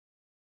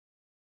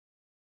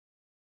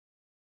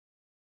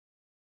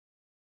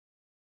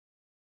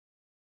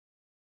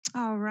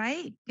All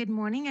right. Good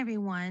morning,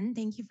 everyone.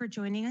 Thank you for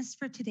joining us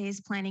for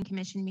today's Planning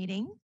Commission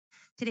meeting.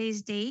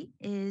 Today's date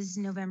is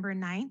November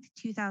 9th,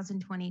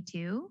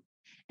 2022,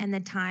 and the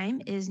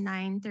time is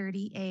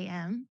 9:30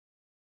 a.m.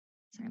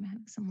 Sorry, I'm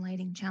having some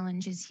lighting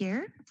challenges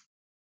here.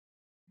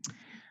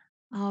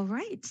 All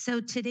right.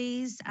 So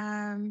today's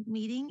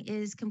meeting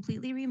is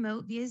completely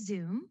remote via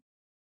Zoom.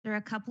 There are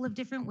a couple of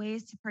different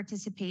ways to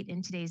participate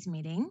in today's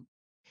meeting.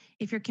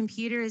 If your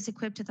computer is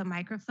equipped with a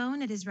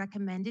microphone, it is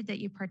recommended that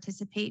you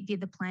participate via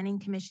the Planning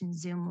Commission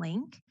Zoom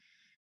link,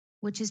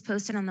 which is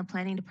posted on the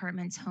Planning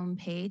Department's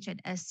homepage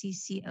at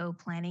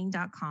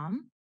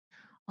sccoplanning.com.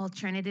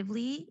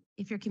 Alternatively,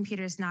 if your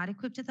computer is not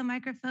equipped with a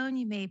microphone,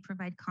 you may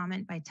provide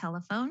comment by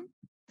telephone.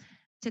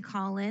 To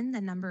call in, the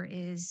number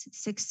is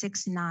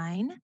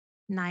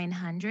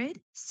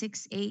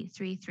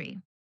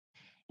 669-900-6833.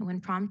 And when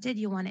prompted,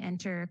 you want to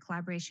enter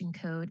collaboration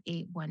code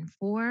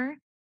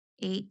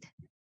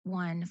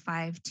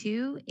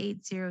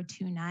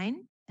 814-8152-8029.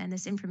 And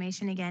this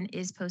information, again,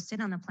 is posted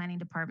on the Planning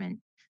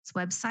Department's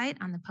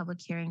website on the public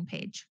hearing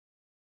page.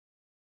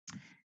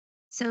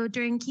 So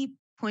during key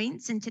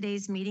points in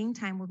today's meeting,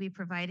 time will be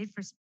provided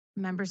for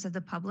members of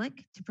the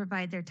public to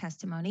provide their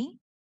testimony.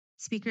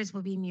 Speakers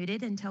will be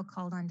muted until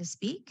called on to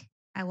speak.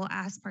 I will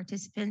ask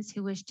participants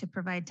who wish to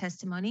provide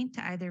testimony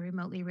to either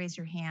remotely raise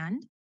your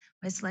hand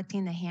by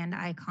selecting the hand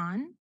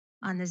icon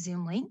on the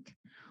Zoom link,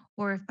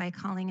 or if by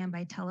calling in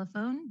by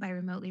telephone, by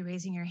remotely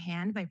raising your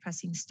hand by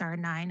pressing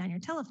 *9 on your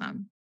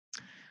telephone.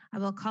 I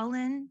will call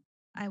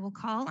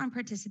on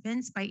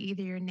participants by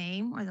either your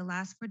name or the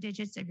last 4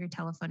 digits of your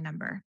telephone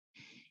number.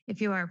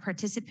 If you are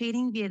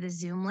participating via the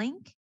Zoom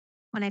link,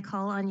 when I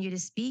call on you to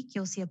speak,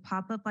 you'll see a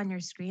pop-up on your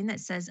screen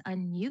that says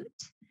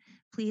unmute.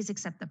 Please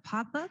accept the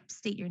pop-up,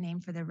 state your name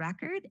for the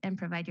record, and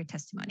provide your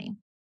testimony.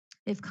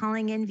 If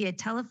calling in via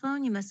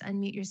telephone, you must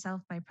unmute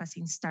yourself by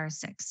pressing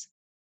 *6.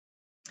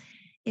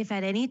 If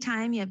at any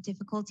time you have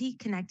difficulty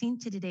connecting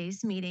to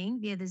today's meeting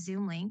via the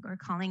Zoom link or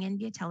calling in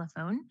via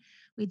telephone,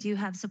 we do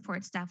have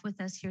support staff with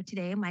us here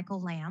today,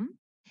 Michael Lamb.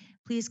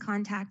 Please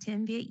contact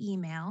him via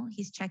email.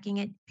 He's checking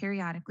it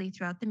periodically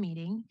throughout the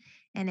meeting,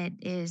 and it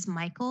is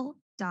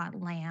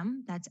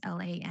michael.lamb, that's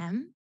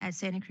L-A-M, at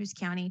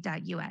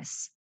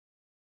santacruzcounty.us.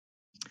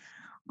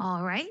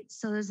 All right,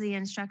 so those are the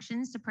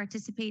instructions to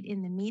participate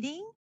in the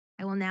meeting.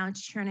 I will now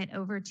turn it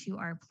over to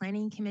our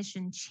Planning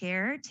Commission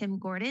Chair, Tim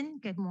Gordon.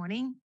 Good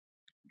morning.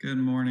 Good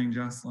morning,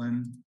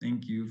 Jocelyn.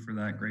 Thank you for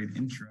that great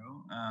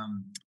intro.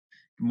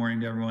 Good morning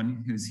to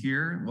everyone who's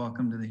here.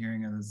 Welcome to the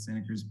hearing of the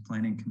Santa Cruz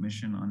Planning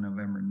Commission on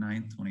November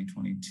 9th,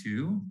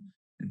 2022.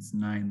 It's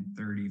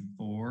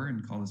 9:34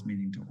 and call this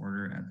meeting to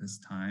order at this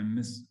time.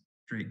 Ms.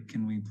 Drake,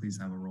 can we please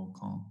have a roll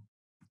call?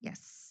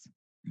 Yes.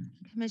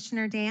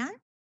 Commissioner Dan?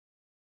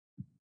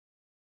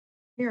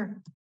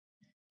 Here.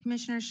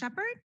 Commissioner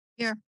Shepard?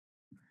 Here.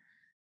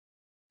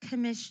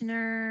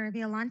 Commissioner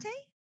Violante?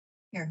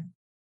 Here.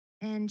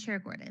 And Chair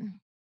Gordon?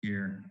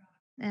 Here.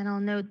 And I'll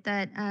note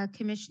that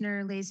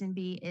Commissioner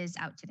Lazenby is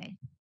out today.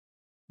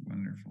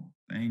 Wonderful.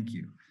 Thank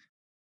you.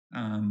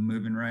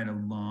 Moving right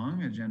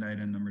along, agenda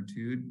item number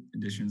 2,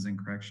 additions and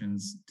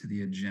corrections to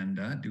the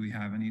agenda. Do we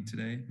have any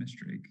today, Ms.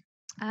 Drake?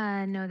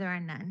 No, there are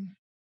none.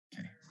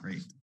 Okay,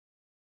 great.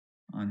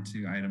 On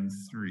to item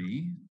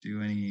 3,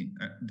 do any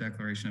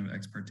declaration of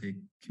ex parte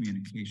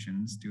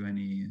communications. Do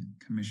any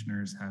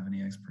commissioners have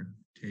any ex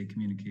parte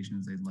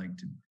communications they'd like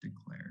to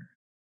declare?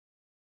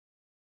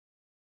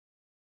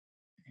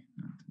 Okay,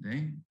 not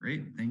today.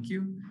 Great, thank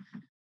you.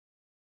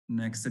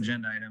 Next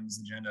agenda item is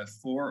agenda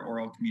 4,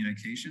 oral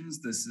communications.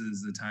 This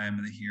is the time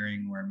of the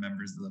hearing where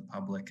members of the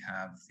public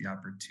have the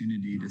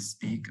opportunity to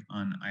speak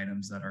on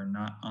items that are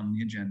not on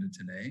the agenda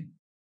today.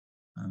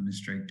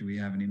 Ms. Drake, do we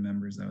have any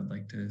members that would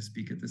like to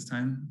speak at this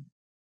time?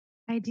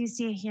 I do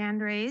see a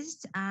hand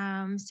raised.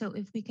 So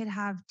if we could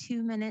have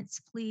 2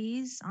 minutes,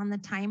 please, on the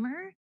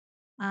timer.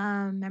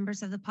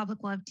 Members of the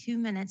public will have 2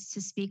 minutes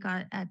to speak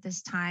at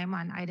this time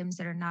on items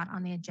that are not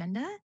on the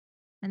agenda.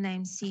 And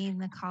I'm seeing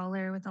the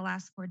caller with the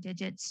last 4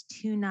 digits,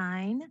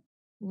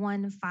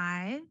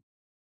 2915.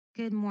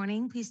 Good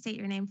morning. Please state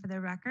your name for the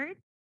record.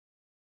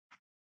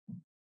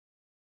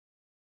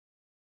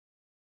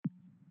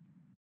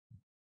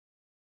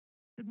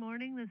 Good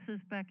morning, this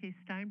is Becky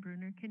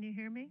Steinbrunner. Can you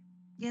hear me?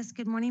 Yes,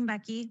 good morning,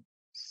 Becky.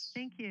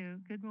 Thank you.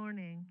 Good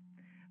morning.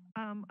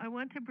 I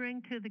want to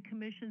bring to the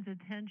Commission's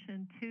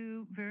attention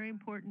 2 very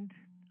important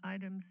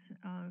items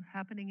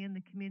happening in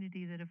the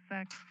community that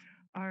affect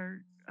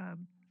our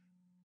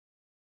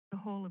the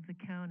whole of the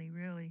county,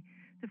 really.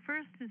 The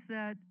first is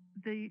that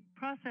the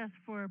process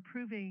for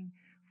approving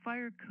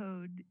fire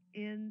code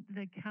in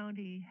the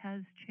county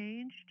has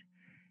changed.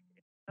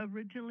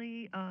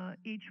 Originally,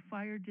 each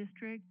fire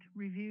district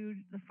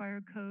reviewed the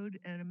fire code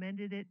and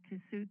amended it to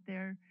suit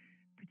their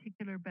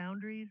particular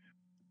boundaries.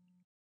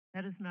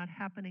 That is not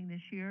happening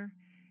this year.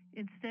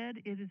 Instead,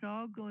 it is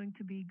all going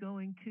to be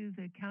going to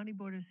the County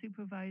Board of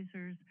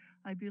Supervisors,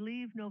 I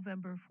believe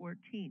November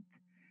 14th,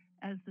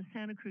 as the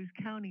Santa Cruz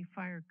County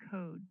Fire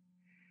Code.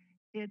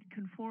 it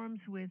conforms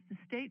with the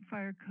state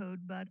fire code,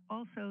 but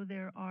also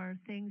there are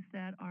things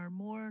that are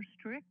more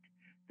strict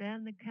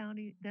than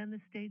the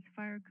state's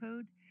fire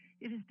code.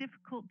 It is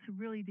difficult to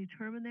really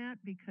determine that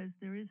because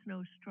there is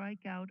no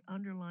strikeout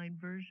underlined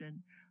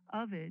version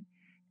of it.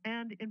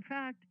 And in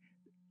fact,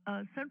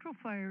 Central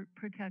Fire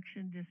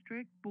Protection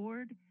District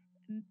Board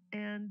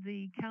and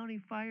the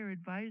County Fire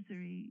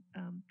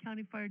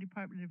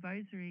Department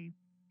Advisory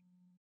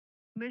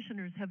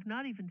commissioners have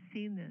not even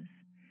seen this.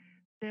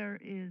 There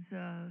is,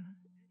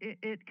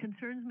 it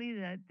concerns me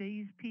that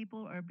these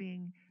people are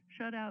being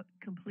shut out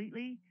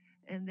completely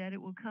and that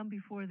it will come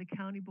before the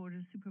County Board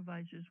of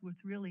Supervisors with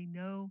really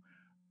no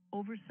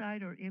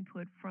oversight or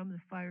input from the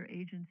fire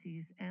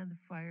agencies and the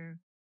Fire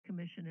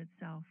Commission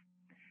itself.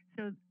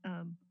 So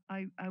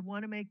I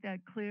want to make that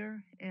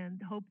clear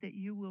and hope that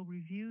you will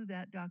review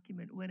that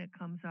document when it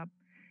comes up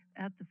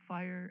at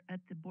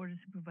the Board of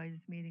Supervisors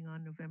meeting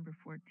on November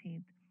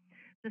 14th.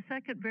 The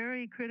second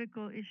very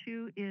critical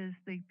issue is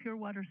the Pure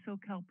Water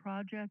SoCal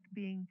project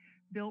being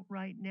built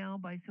right now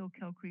by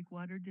SoCal Creek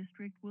Water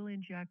District will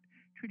inject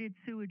treated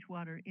sewage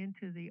water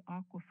into the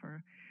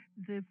aquifer.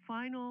 The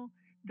final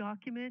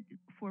document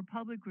for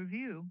public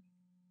review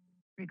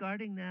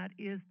regarding that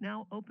is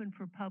now open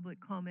for public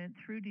comment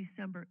through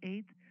December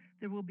 8th.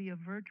 There will be a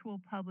virtual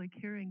public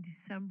hearing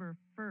December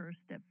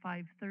 1st at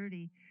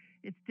 5:30.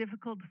 It's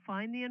difficult to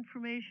find the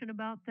information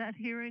about that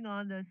hearing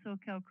on the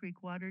SoCal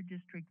Creek Water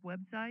District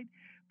website,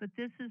 but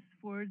this is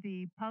for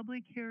the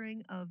public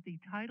hearing of the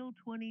Title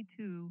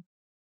 22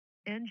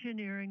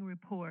 engineering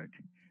report.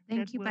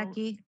 Thank you,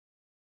 Becky.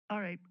 All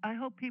right, I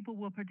hope people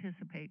will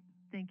participate.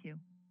 Thank you.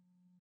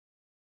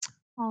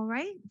 All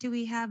right, do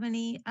we have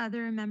any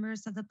other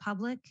members of the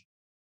public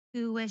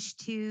who wish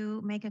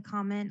to make a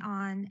comment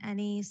on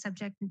any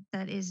subject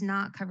that is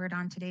not covered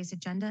on today's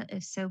agenda?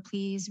 If so,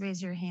 please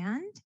raise your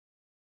hand.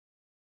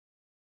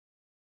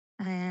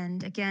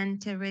 And again,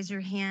 to raise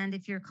your hand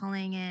if you're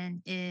calling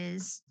in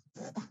is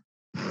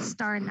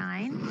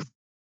 *9.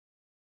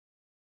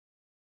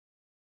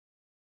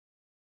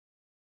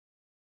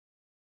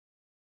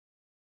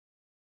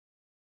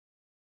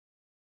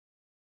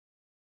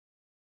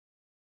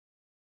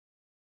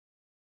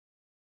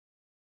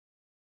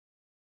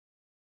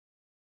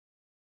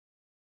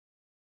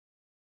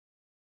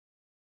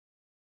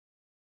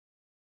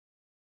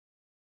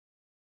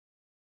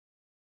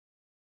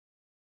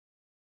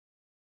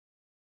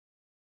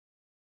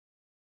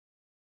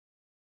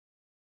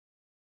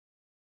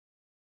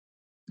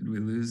 Did we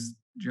lose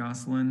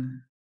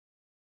Jocelyn?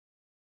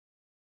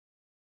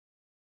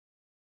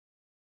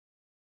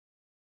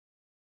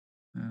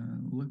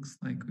 Looks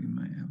like we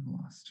might have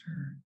lost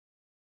her.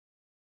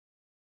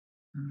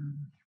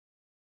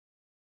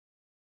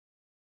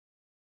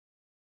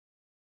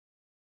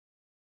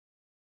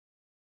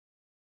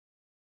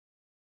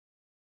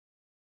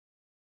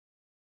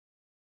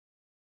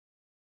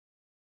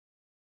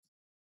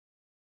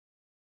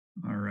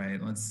 All right,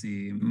 let's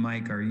see.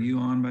 Mike, are you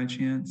on by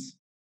chance?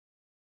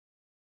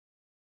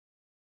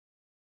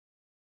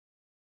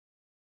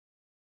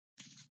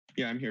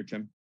 Yeah, I'm here,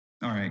 Tim.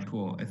 All right,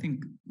 cool. I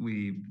think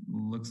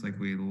looks like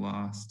we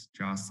lost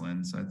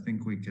Jocelyn, so I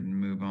think we can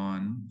move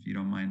on if you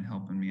don't mind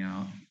helping me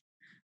out.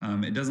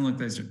 It doesn't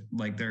look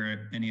like there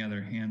are any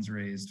other hands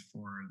raised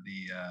for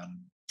the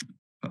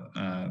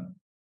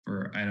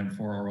for item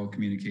 4 oral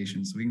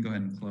communication, so we can go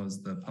ahead and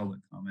close the public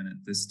comment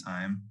at this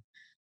time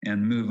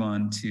and move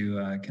on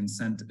to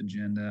consent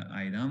agenda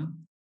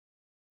item.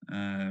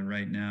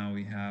 Right now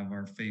we have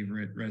our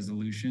favorite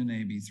resolution,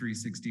 AB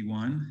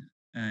 361.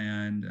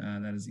 And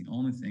that is the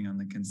only thing on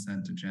the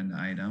consent agenda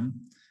item.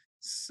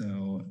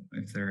 So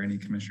if there are any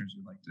commissioners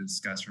who'd like to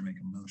discuss or make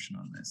a motion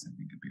on this, I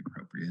think it'd be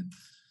appropriate.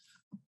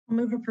 I'll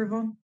move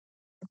approval.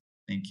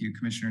 Thank you,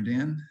 Commissioner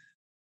Dan.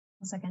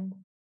 A second.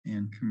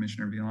 And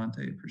Commissioner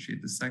Violante,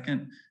 appreciate the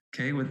second.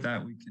 Okay, with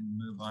that, we can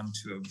move on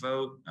to a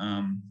vote.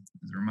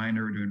 As a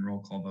reminder, we're doing roll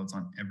call votes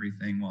on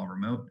everything while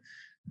remote.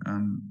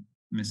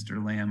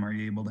 Mr. Lamb, are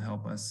you able to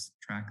help us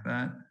track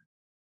that?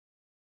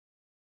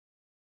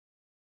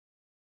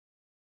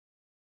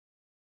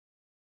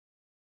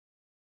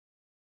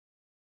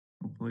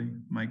 Hopefully.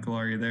 Michael,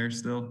 are you there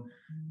still?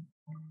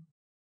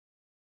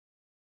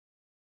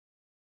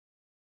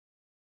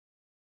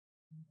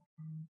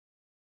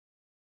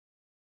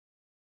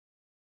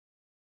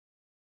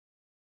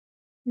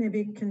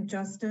 Maybe can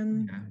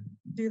Justin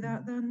do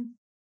that then?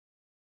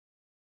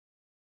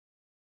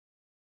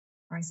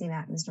 I see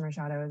that Mr.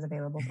 Machado is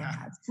available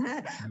perhaps.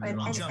 and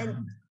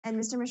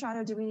Mr.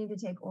 Machado, do we need to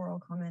take oral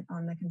comment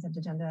on the consent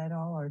agenda at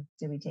all, or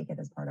do we take it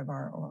as part of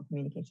our oral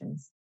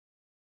communications?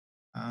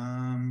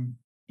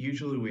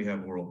 Usually we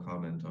have oral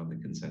comment on the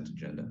consent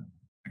agenda.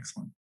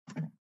 Excellent.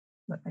 Okay.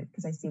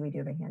 Because I see we do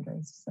have a hand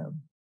raised, so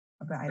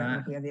but I don't know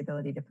if we have the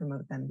ability to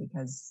promote them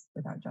because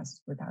without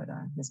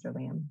Mr.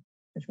 Lamb,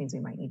 which means we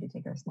might need to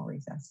take our small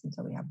recess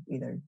until we have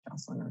either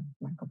Jocelyn or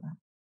Michael back.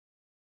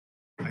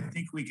 I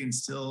think we can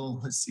still,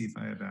 let's see if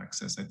I have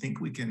access. I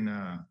think we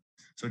can,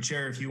 so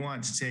Chair, if you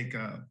want to take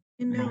a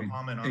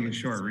comment on take a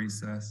short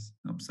recess.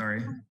 I'm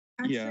sorry.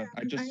 Actually, Yeah,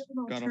 I I just have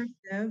an got off.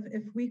 alternative.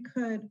 If we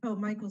could, oh,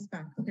 Michael's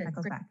back. Okay,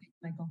 Michael's great. back.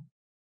 Michael.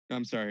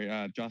 I'm sorry.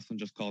 Jocelyn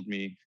just called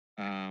me,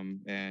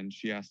 and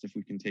she asked if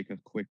we can take a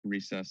quick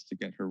recess to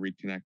get her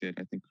reconnected.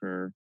 I think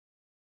her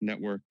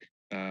network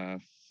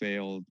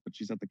failed, but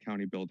she's at the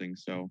county building,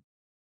 so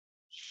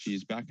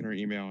she's back in her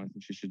email. I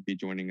think she should be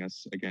joining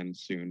us again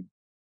soon.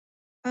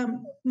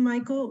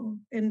 Michael,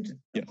 and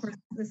Yes. of course,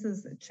 this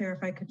is Chair,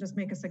 if I could just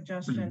make a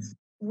suggestion. Please.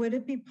 Would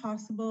it be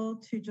possible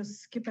to just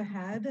skip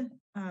ahead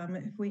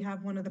if we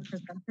have one of the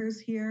presenters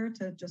here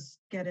to just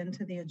get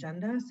into the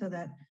agenda so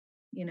that,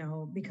 you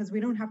know, because we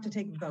don't have to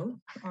take votes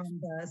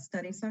on the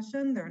study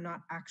session, they're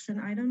not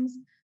action items.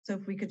 So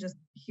if we could just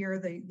hear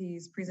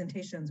these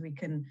presentations, we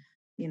can,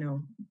 you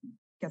know,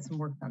 get some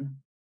work done.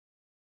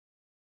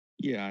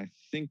 Yeah, I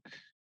think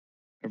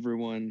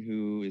everyone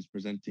who is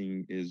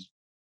presenting is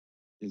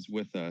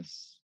with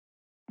us.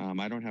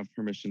 I don't have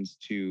permissions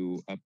to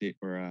update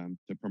or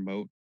to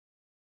promote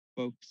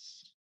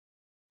folks.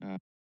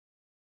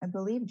 I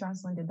believe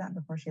Jocelyn did that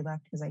before she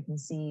left because I can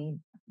see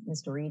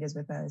Mr. Reed is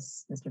with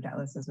us, Mr.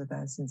 Detlis is with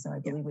us, and so I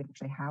believe we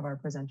actually have our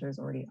presenters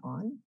already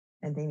on,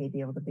 and they may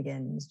be able to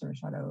begin. Mr.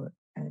 Machado,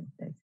 and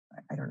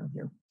I don't know if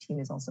your team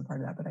is also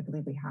part of that, but I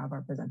believe we have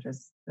our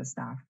presenters, the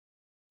staff,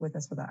 with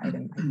us for that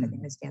item. I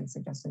think Ms. Dan's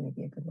suggestion may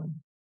be a good one.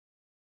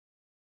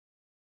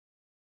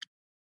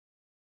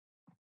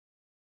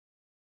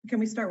 Can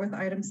we start with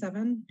item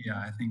 7? Yeah,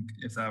 I think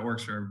if that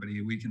works for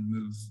everybody, we can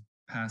move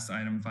past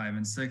item 5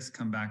 and 6,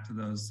 come back to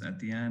those at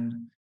the end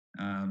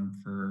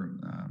for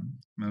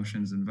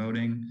motions and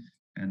voting,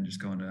 and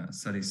just go into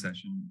study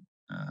session.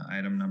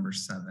 Item number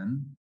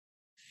 7.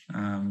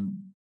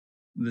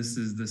 This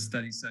is the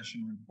study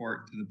session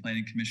report to the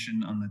Planning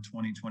Commission on the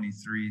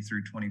 2023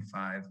 through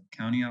 25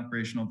 County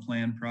Operational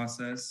Plan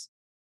process,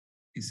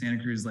 a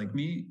Santa Cruz Like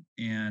Me,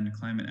 and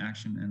Climate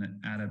Action and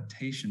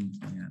Adaptation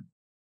Plan.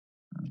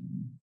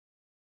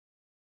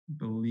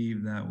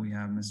 Believe that we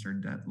have Mr.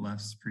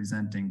 Detlefs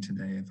presenting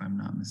today, if I'm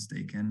not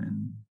mistaken.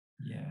 And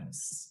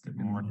yes, good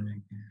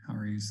morning. How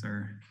are you,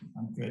 sir?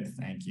 I'm good,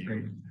 thank you.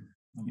 Great.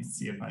 Let me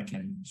see if I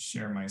can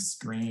share my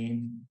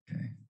screen.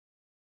 Okay.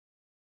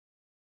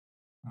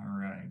 All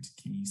right,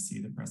 can you see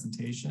the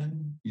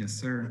presentation? Yes,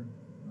 sir.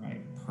 All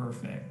right,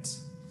 perfect.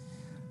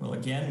 Well,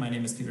 again, my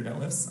name is Peter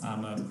Detlefs.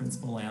 I'm a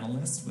principal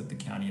analyst with the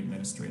County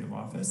Administrative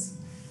Office.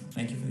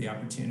 Thank you for the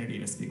opportunity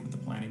to speak with the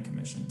Planning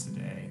Commission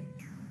today.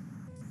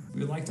 We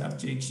would like to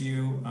update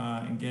you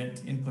and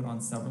get input on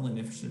several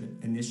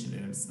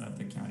initiatives of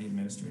the County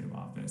Administrative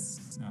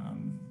Office.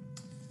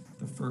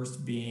 The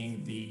first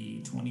being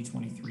the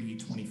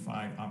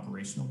 2023-25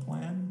 operational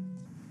plan.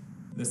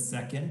 The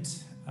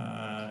second,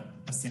 a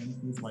Santa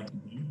Cruz Like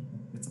Me.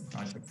 It's a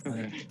project.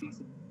 I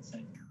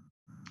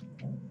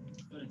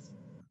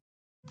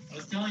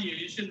was telling you,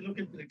 you should look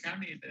into the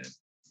county.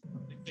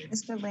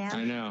 Mr. Lamb,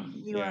 I know.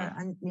 you are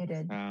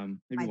unmuted. Maybe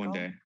Michael? one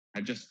day.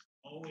 I just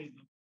Always.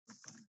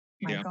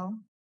 Michael?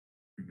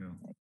 Here we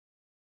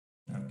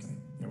go. Okay,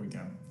 there we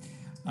go.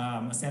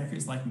 A Santa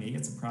Cruz Like Me,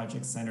 it's a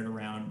project centered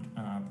around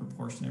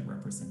proportionate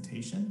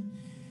representation.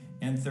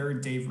 And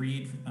third, Dave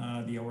Reed,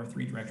 the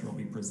OR3 director, will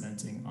be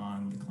presenting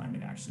on the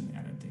Climate Action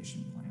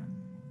Adaptation Plan.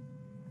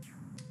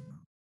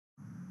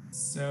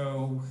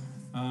 So,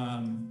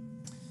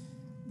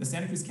 the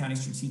Santa Cruz County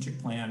Strategic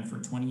Plan for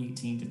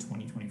 2018 to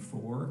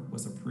 2024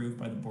 was approved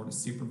by the Board of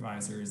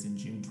Supervisors in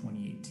June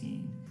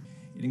 2018.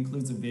 It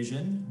includes a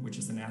vision, which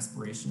is an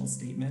aspirational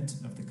statement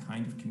of the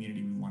kind of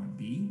community we want to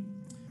be,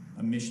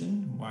 a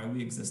mission, why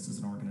we exist as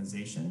an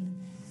organization,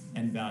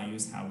 and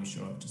values, how we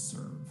show up to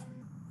serve.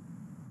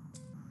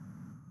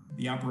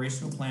 The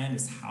operational plan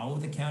is how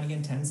the county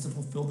intends to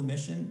fulfill the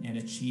mission and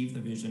achieve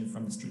the vision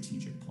from the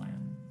strategic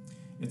plan.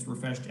 It's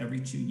refreshed every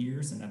 2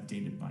 years and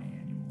updated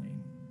biannually.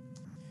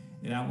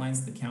 It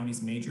outlines the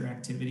county's major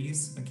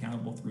activities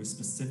accountable through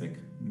specific,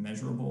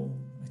 measurable,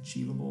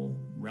 achievable,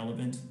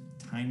 relevant,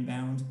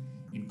 time-bound,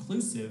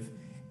 inclusive,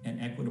 and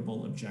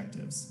equitable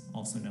objectives,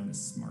 also known as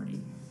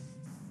SMARTY.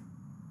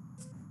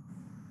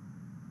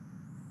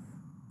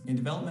 In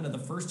development of the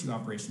first 2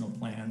 operational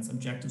plans,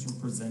 objectives were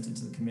presented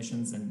to the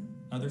commissions and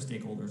other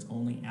stakeholders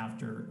only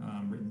after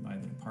written by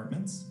the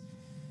departments.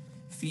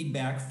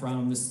 Feedback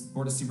from the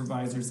Board of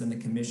Supervisors and the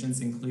commissions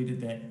included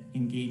that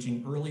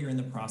engaging earlier in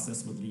the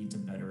process would lead to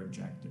better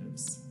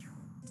objectives.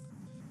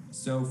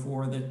 So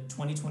for the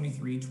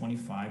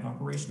 2023-25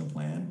 operational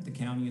plan, the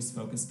county is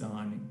focused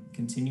on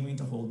continuing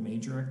to hold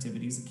major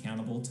activities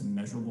accountable to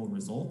measurable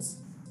results,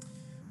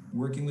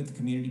 working with the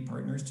community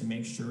partners to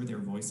make sure their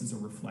voices are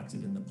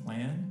reflected in the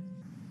plan,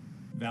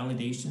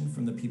 validation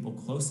from the people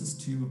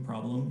closest to a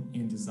problem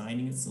in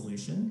designing its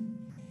solution,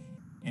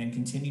 and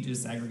continue to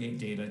disaggregate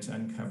data to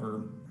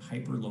uncover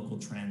hyper-local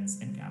trends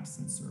and gaps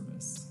in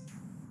service.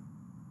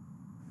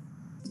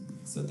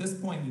 So at this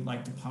point, we'd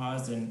like to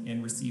pause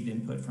and receive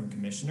input from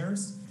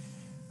commissioners.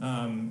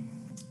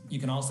 You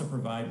can also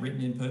provide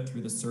written input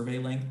through the survey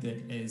link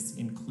that is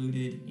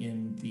included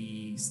in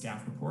the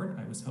staff report.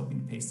 I was hoping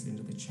to paste it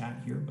into the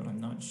chat here, but I'm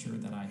not sure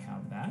that I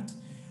have that.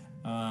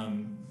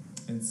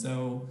 And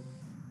so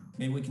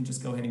maybe we can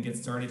just go ahead and get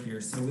started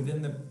here. So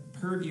within the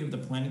purview of the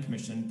Planning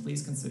Commission,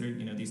 please consider,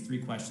 these 3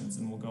 questions,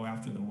 and we'll go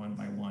after them one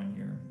by one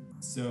here.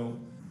 So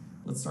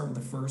let's start with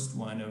the first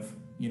one of,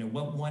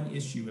 what one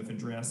issue, if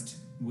addressed,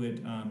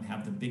 would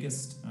have the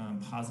biggest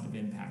positive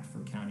impact for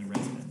county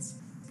residents?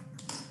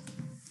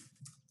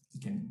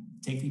 You can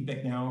take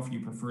feedback now if you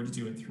prefer to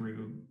do it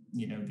through,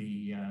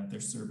 their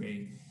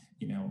survey.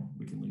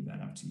 We can leave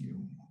that up to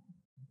you.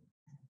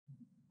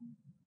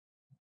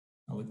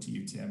 I'll look to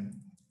you, Tim.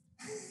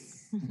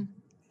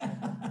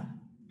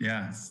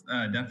 Yeah,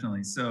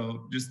 definitely.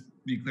 So just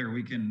be clear,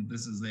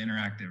 this is the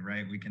interactive,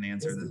 right? We can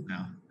answer this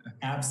now.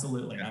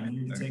 Absolutely. I'm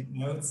here to take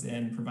notes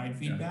and provide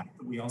feedback,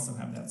 but we also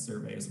have that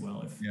survey as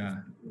well if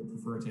you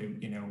prefer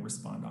to,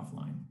 respond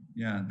offline.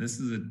 Yeah,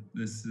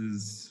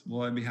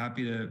 well, I'd be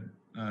happy to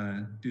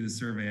do the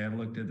survey. I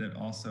looked at it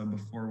also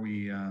before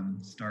we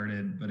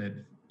started, but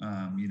it,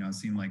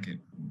 seemed like it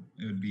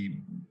would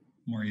be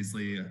more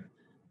easily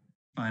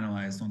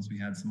finalized once we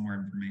had some more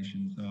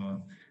information.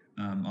 So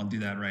I'll do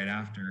that right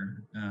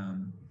after.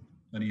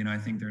 But I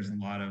think there's a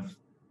lot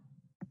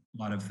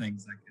of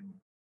things that could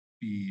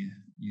be,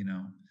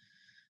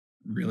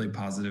 really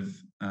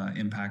positive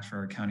impact for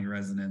our county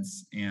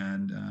residents.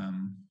 And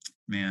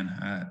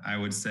man, I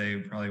would say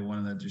probably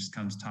one that just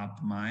comes top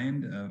of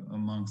mind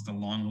amongst a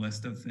long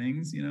list of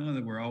things,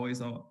 that we're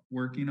always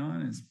working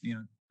on is,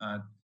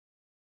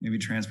 maybe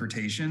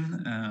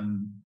transportation,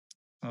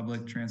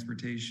 public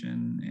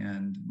transportation,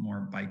 and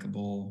more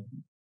bikeable,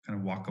 kind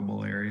of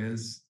walkable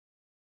areas.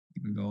 I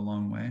think would go a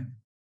long way.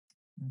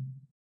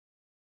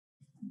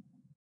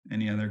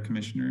 Any other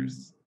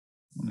commissioners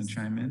want to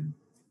chime in?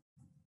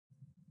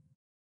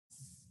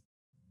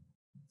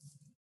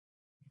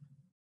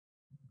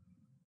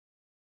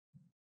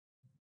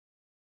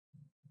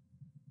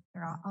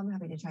 I'm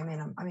happy to chime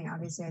in. I mean,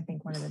 obviously, I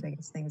think one of the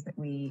biggest things that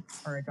we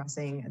are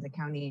addressing as a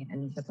county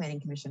and the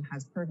Planning Commission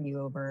has purview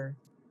over,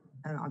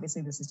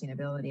 obviously the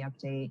sustainability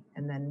update,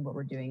 and then what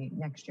we're doing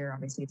next year,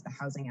 obviously it's the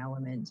housing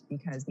element,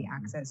 because the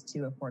access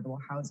to affordable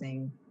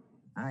housing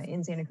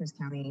in Santa Cruz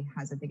County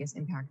has the biggest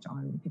impact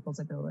on people's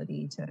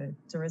ability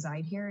to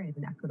reside here in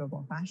an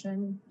equitable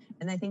fashion.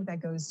 And I think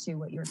that goes to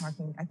what you were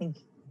talking, I think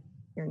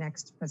your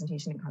next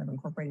presentation and kind of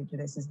incorporated to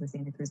this is the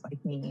Santa Cruz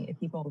Like Me. If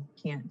people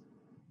can't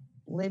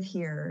live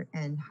here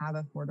and have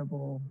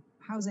affordable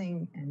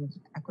housing and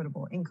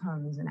equitable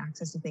incomes and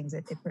access to things,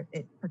 it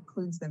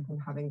precludes them from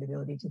having the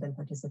ability to then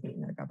participate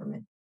in their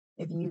government.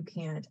 If you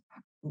can't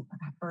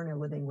earn a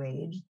living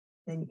wage,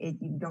 then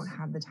you don't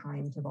have the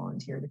time to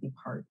volunteer to be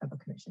part of a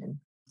commission.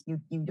 You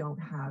don't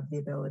have the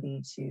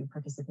ability to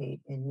participate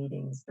in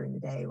meetings during the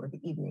day or the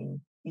evening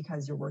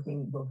because you're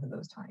working both of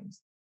those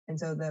times. And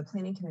so the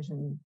Planning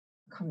Commission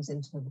comes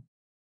into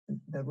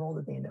the role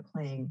that they end up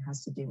playing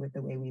has to do with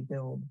the way we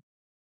build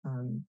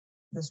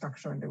the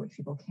structure under which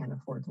people can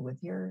afford to live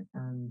here.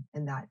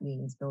 And that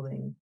means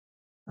building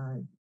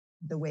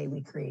the way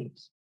we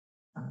create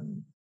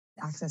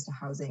access to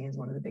housing is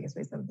one of the biggest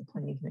ways that the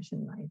Planning Commission,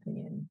 in my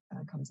opinion,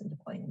 comes into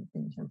play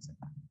in terms of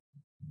that.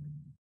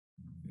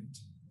 Great.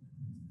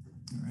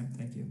 All right,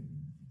 thank you.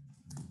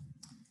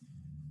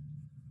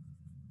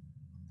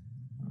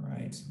 All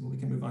right, well, we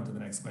can move on to the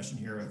next question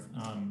here of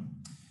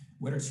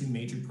what are 2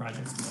 major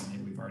projects? Well,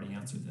 maybe we've already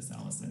answered this,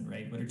 Allison,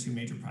 right? What are 2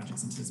 major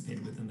projects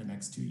anticipated within the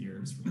next 2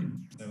 years? Right?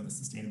 So the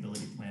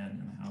sustainability plan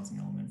and the housing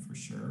element for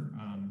sure.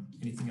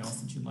 Anything else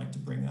that you'd like to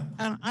bring up?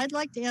 I'd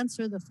like to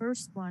answer the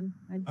first one.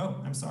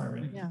 I'm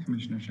sorry. Yeah.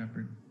 Commissioner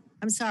Shepherd.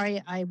 I'm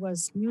sorry, I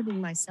was muting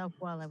myself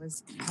while I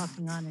was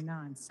talking on and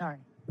on. Sorry.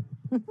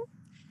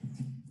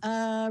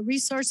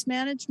 Resource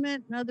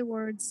management. In other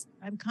words,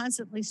 I'm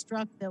constantly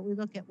struck that we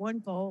look at one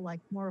goal, like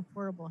more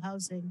affordable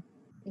housing,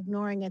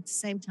 ignoring at the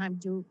same time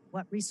do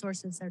what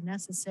resources are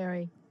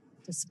necessary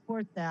to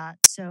support that.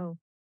 So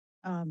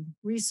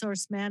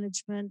resource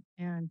management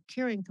and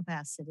carrying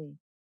capacity.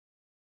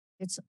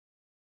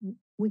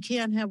 We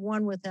can't have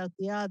one without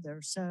the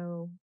other.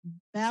 So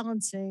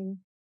balancing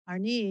our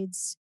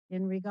needs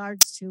in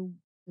regards to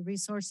the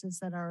resources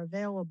that are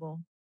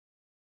available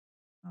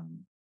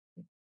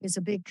is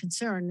a big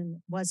concern,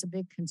 and was a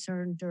big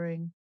concern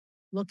during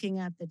looking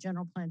at the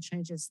general plan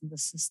changes and the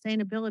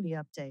sustainability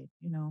update.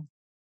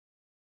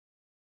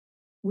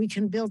 We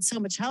can build so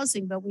much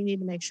housing, but we need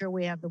to make sure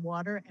we have the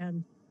water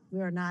and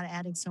we are not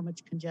adding so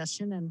much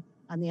congestion. And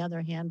on the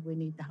other hand, we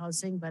need the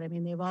housing, but I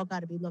mean, they've all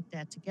got to be looked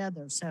at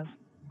together. So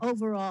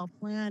overall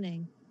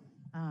planning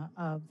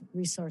of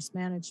resource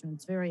management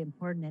is very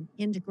important, and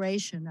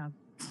integration of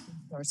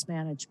resource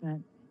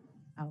management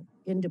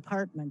in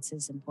departments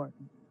is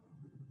important.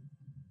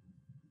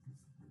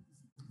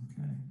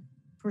 Okay.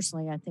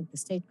 Personally, I think the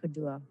state could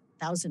do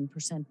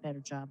 1,000%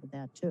 better job of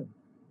that too.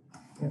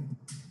 Yep.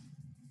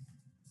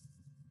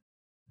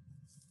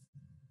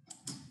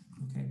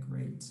 Okay,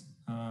 great.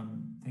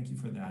 Thank you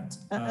for that.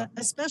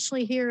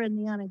 Especially here in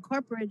the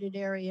unincorporated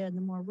area and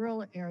the more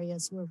rural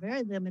areas, we're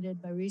very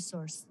limited by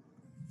resource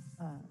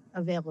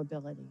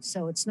availability.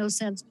 So it's no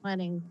sense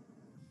planning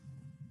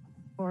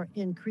for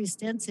increased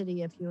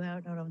density if you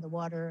don't have the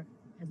water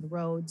and the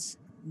roads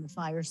and the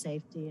fire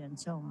safety and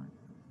so on.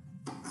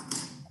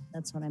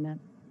 That's what I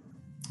meant.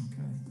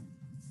 Okay.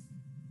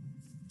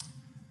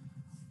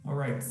 All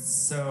right,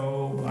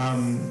 so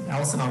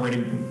Allison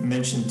already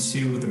mentioned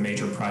two of the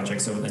major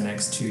projects over the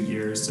next 2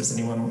 years. Does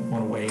anyone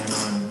want to weigh in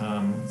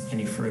on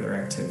any further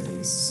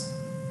activities?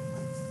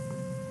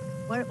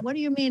 What do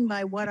you mean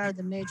by what are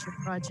the major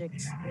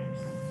projects?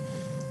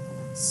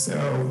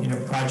 So,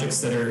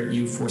 projects that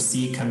you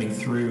foresee coming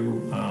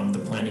through the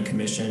Planning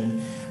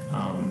Commission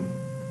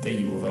that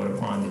you will vote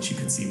upon that you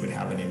can see would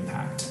have an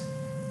impact.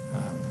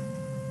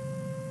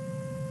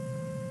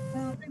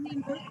 Well, I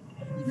mean,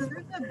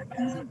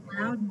 there's a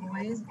loud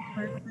noise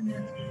apart from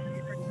it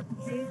to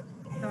participate,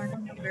 so I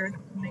don't know where it's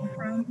coming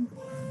from.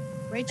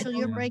 Rachel,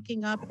 you're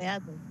breaking up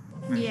badly.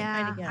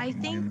 Yeah, I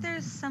think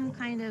there's some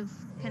kind of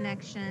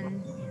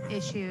connection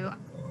issue.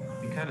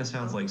 It kind of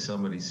sounds like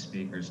somebody's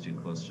speaker's too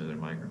close to their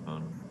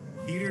microphone.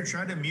 Peter,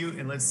 try to mute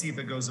and let's see if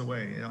it goes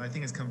away. I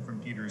think it's come from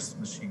Peter's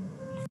machine.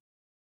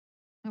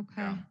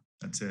 Okay. Yeah,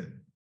 that's it.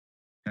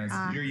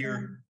 Peter,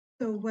 you're.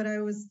 So what I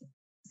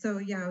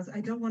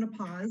don't want to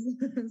pause.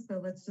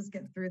 So let's just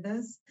get through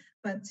this.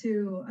 But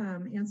to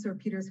answer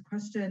Peter's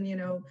question,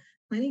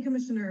 planning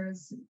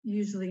commissioners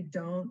usually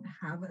don't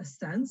have a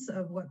sense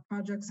of what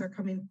projects are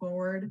coming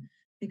forward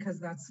because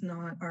that's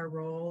not our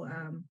role.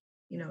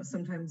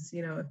 Sometimes,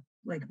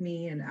 like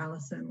me and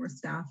Allison, we're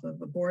staff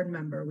of a board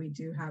member, we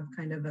do have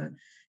kind of a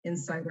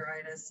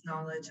insideritis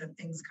knowledge of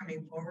things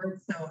coming forward.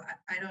 So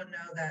I don't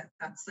know that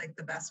that's like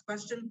the best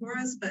question for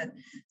us, but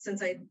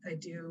since I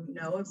do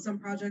know of some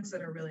projects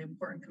that are really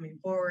important coming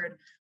forward,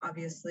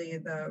 obviously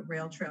the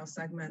rail trail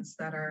segments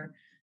that are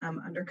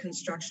under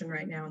construction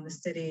right now in the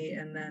city,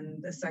 and then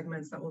the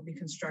segments that will be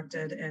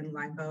constructed in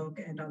Live Oak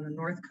and on the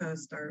North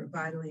Coast are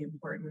vitally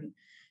important.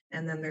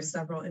 And then there's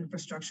several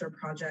infrastructure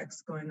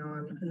projects going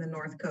on in the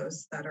North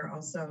Coast that are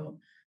also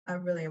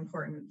really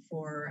important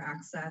for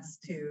access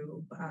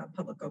to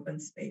public open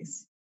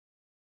space.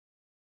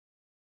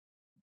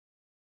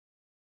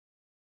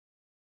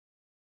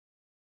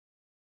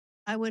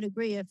 I would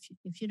agree.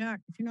 If you're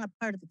not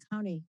part of the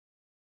county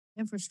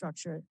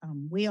infrastructure,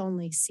 we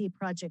only see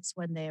projects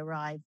when they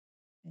arrive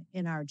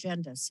in our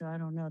agenda. So I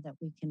don't know that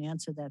we can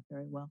answer that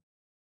very well.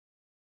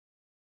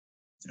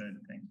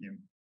 Good, thank you.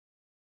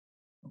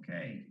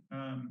 Okay,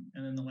 and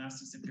then the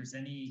last is if there's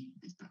any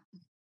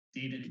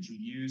data that you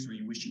use or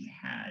you wish you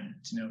had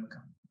to know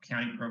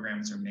county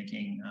programs are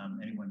making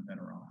anyone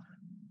better off.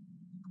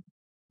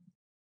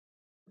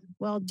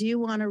 Well, do you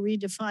want to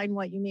redefine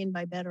what you mean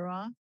by better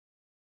off?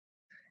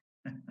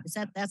 Is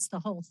that's the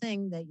whole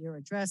thing that you're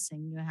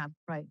addressing? You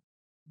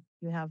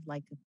have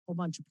like a whole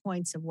bunch of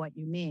points of what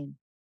you mean,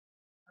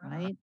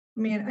 right? I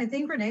mean, I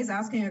think Renee's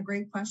asking a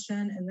great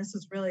question, and this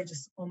is really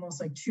just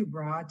almost like too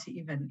broad to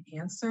even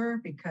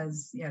answer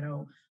because,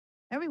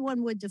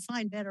 everyone would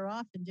define better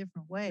off in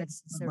different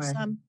ways. Is there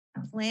some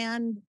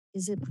plan?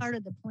 Is it part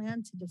of the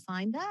plan to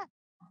define that?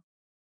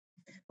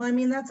 Well,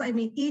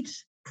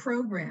 each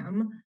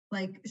program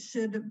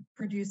should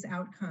produce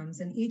outcomes,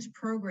 and each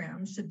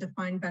program should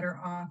define better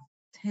off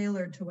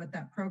tailored to what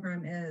that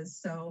program is.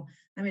 So,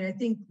 I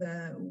think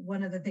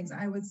one of the things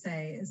I would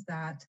say is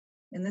that,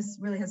 and this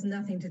really has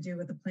nothing to do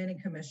with the Planning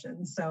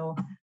Commission,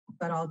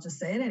 but I'll just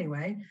say it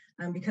anyway,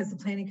 because the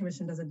Planning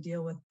Commission doesn't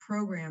deal with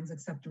programs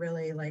except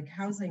really like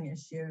housing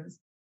issues.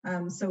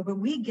 But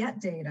we get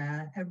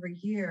data every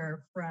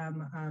year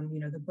from,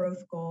 the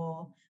growth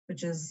goal,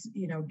 which is,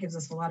 gives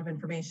us a lot of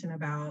information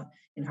about,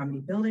 how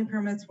many building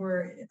permits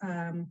were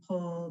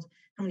pulled,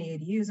 how many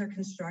ADUs are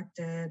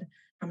constructed,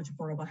 how much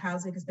affordable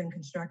housing has been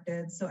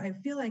constructed. So I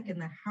feel like in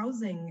the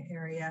housing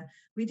area,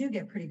 we do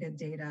get pretty good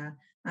data.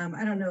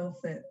 I don't know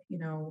if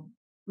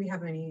we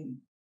have any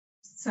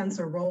sense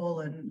or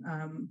role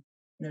in,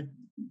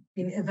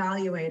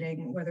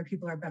 evaluating whether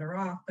people are better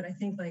off, but I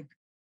think like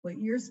what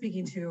you're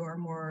speaking to are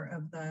more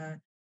of the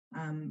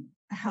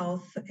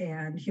health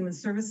and human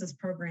services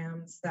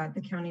programs that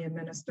the county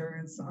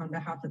administers on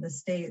behalf of the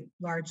state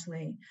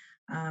largely.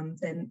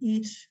 Then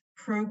each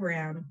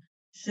program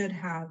should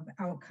have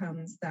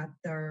outcomes that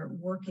they're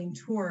working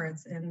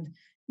towards. And,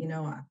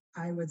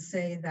 I would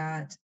say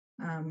that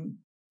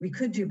we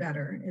could do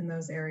better in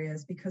those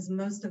areas because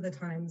most of the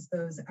times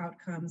those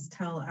outcomes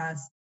tell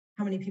us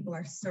how many people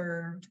are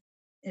served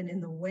and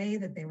in the way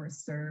that they were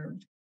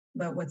served.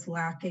 But what's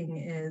lacking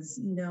is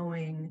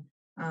knowing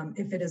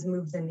if it has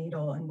moved the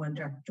needle in one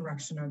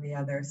direction or the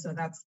other. So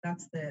that's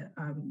the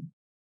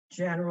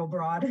general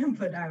broad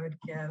input I would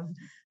give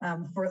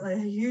for a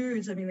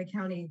huge, the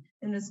county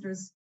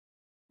administers,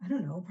 I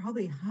don't know,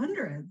 probably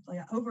hundreds,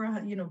 like over,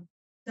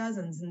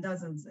 dozens and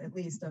dozens at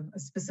least of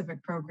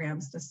specific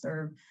programs to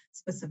serve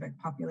specific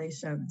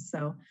populations.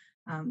 So,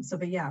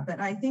 but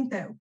I think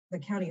that the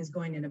county is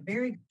going in a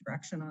very good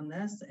direction on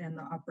this, and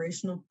the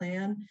operational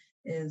plan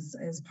is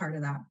part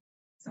of that.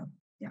 So,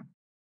 yeah.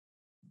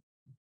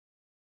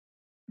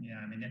 Yeah,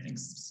 I mean, I think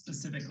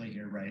specifically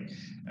here, right?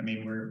 I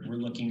mean, we're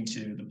looking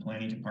to the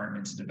planning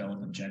department to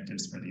develop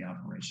objectives for the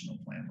operational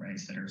plan, right?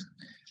 That are,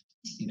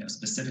 you know,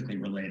 specifically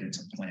related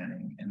to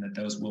planning, and that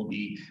those will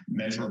be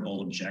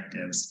measurable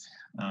objectives.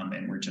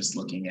 And we're just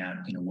looking at,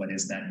 you know, what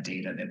is that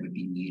data that would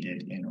be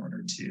needed in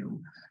order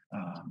to,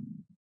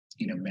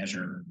 you know,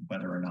 measure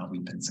whether or not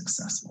we've been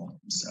successful.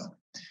 So,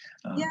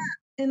 yeah.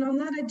 And on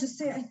that, I'd just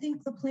say, I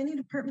think the planning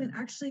department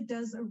actually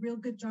does a real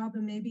good job,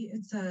 and maybe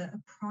it's a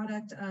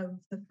product of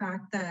the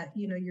fact that,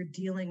 you know, you're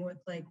dealing with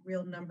like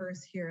real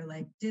numbers here.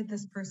 Like, did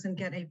this person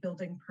get a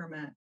building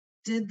permit?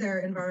 Did their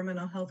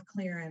environmental health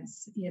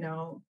clearance, you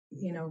know,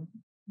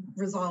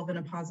 resolve in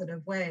a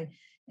positive way?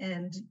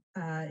 And,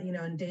 you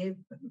know, and Dave,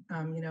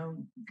 you know,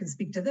 can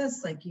speak to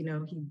this, like, you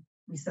know,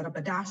 we set up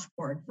a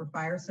dashboard for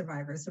fire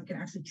survivors so we can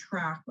actually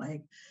track,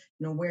 like,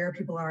 you know, where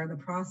people are in the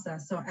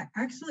process. So I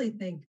actually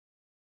think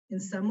in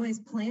some ways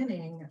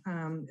planning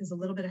is a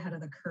little bit ahead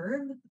of the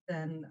curve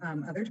than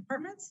other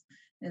departments.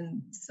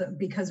 And so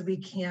because we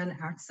can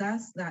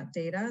access that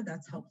data,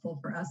 that's helpful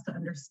for us to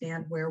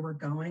understand where we're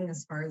going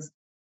as far as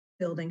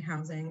building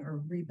housing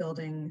or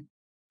rebuilding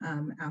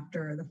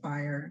after the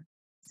fire.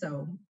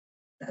 So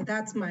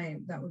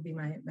that would be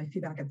my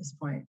feedback at this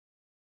point.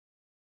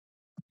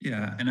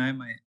 Yeah, and I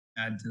might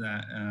add to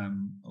that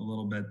a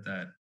little bit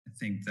that I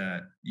think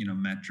that, you know,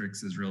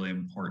 metrics is really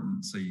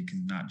important. So you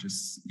can not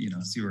just, you know,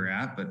 see where you're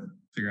at, but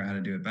figure out how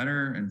to do it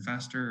better and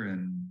faster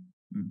and,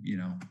 you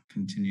know,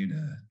 continue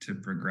to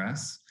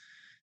progress.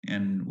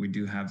 And we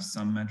do have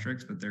some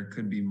metrics, but there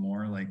could be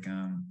more, like,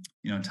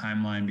 you know,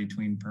 timeline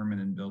between permit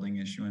and building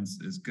issuance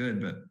is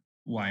good, but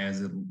why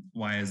is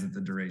it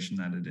the duration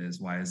that it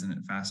is? Why isn't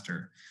it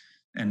faster?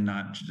 And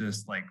not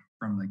just like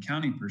from the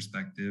county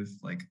perspective,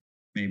 like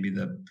maybe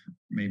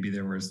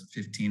there was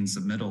 15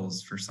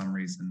 submittals for some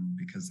reason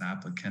because the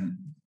applicant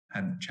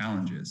had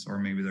challenges, or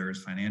maybe there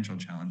was financial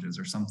challenges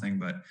or something.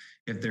 But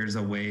if there's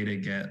a way to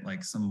get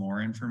like some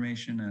more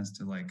information as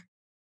to like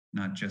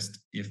not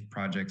just if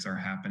projects are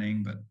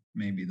happening, but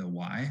maybe the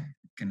why,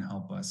 can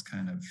help us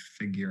kind of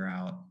figure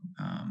out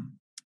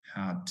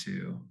how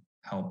to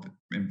help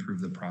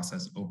improve the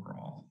process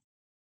overall.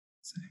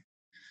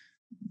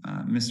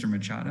 Mr.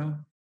 Machado.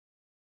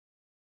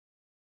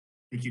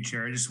 Thank you,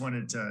 Chair. I just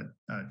wanted to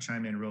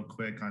chime in real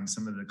quick on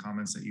some of the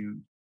comments that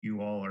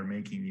you all are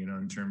making, you know,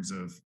 in terms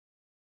of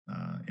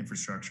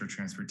infrastructure,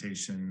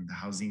 transportation, the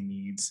housing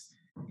needs.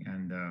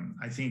 And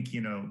I think,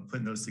 you know,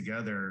 putting those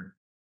together,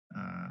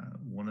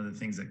 one of the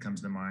things that comes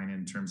to mind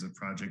in terms of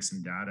projects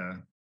and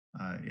data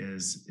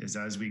is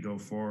as we go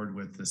forward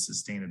with the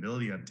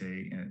sustainability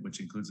update, which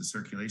includes a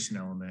circulation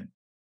element,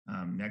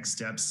 next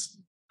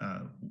steps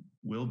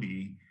will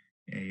be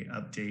a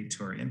update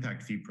to our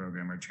impact fee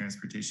program, our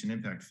transportation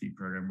impact fee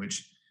program,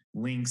 which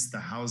links the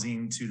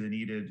housing to the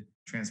needed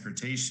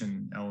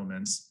transportation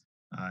elements.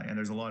 And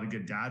there's a lot of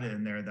good data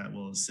in there that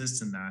will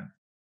assist in that.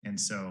 And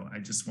so I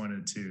just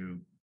wanted to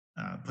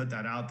put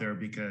that out there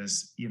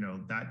because, you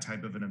know, that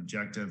type of an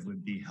objective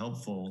would be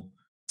helpful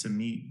to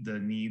meet the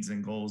needs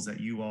and goals that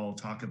you all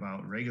talk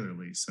about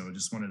regularly. So I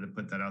just wanted to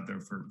put that out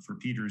there for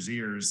Peter's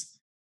ears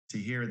to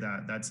hear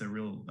that that's a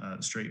real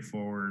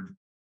straightforward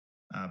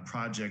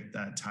project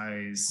that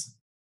ties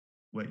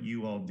what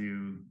you all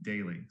do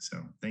daily.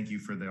 So thank you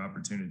for the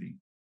opportunity.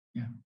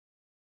 Yeah,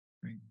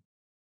 great.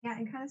 Yeah,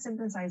 and kind of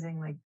synthesizing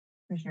like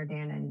Commissioner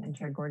Dan and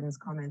Chair Gordon's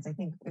comments, I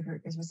think if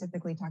you're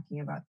specifically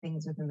talking about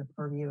things within the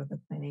purview of the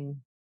Planning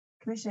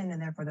Commission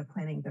and therefore the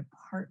Planning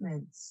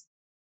Department's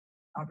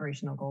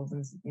operational goals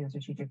and, you know,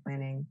 strategic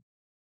planning,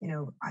 you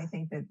know, I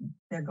think that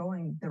they're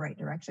going the right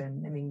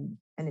direction. I mean,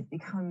 and it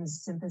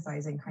becomes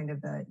synthesizing kind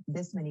of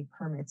this many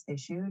permits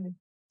issued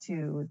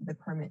to the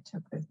permit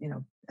took the, you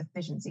know,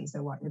 efficiency.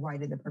 So why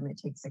did the permit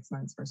take 6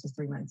 months versus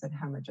 3 months, and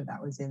how much of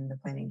that was in the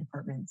Planning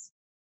Department's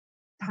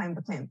time?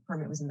 The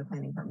permit was in the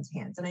Planning Department's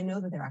hands. And I know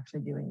that they're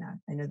actually doing that.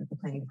 I know that the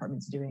Planning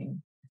Department's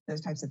doing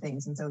those types of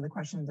things. And so the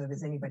questions of,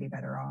 is anybody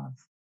better off?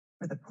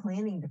 For the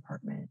Planning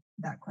Department,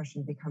 that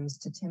question becomes,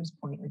 to Tim's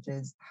point, which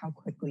is how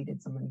quickly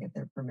did someone get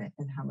their permit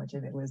and how much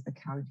of it was the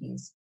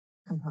county's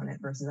component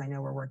versus, I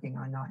know we're working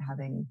on not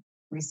having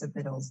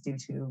resubmittals due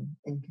to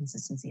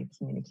inconsistency of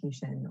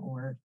communication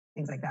or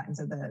things like that. And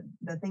so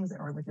the things that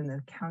are within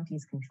the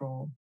county's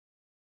control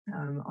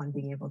on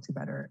being able to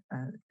better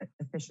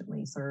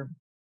efficiently serve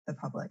the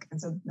public.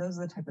 And so those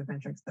are the type of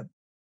metrics the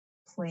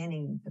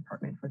Planning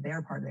Department for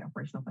their part of the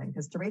operational plan.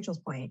 Because to Rachel's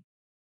point,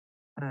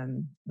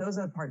 those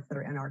are the parts that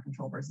are in our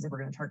control versus if we're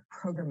going to talk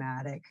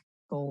programmatic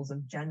goals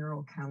of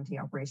general county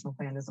operational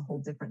plan is a whole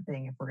different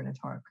thing if we're going to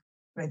talk.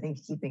 But I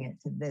think keeping it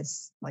to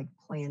this like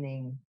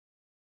planning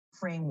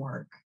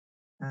framework,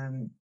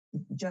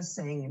 just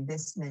saying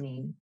this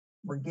many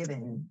were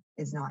given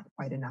is not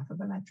quite enough of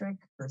a metric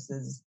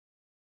versus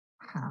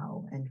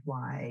how and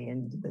why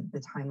and the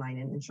timeline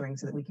and ensuring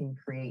so that we can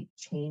create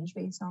change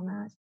based on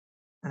that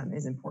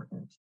is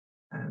important.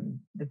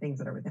 The things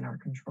that are within our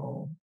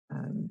control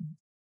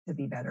to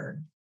be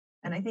better.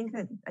 And I think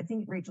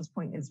Rachel's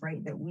point is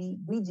right that we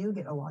do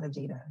get a lot of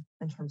data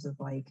in terms of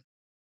like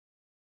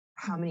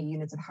how many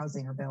units of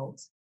housing are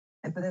built,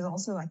 But there's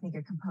also, I think,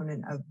 a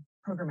component of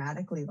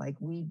programmatically, like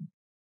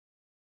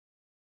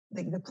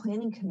the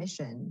planning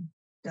commission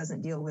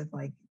doesn't deal with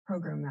like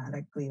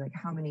programmatically, like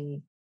how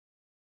many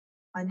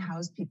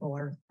unhoused people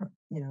are,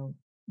 do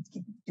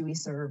we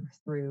serve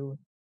through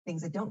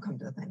things that don't come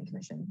to the planning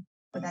commission,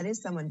 but that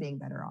is someone being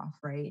better off,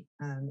 right?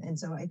 And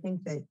so I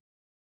think that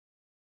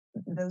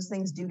those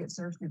things do get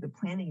served through the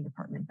planning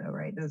department though,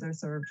 right? Those are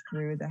served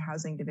through the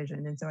housing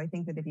division. And so I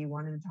think that if you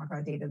wanted to talk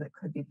about data that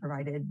could be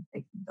provided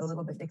a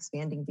little bit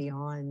expanding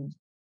beyond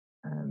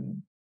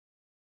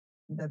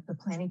the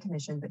planning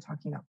commission, but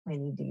talking about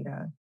planning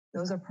data,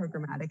 those are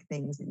programmatic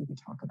things that you could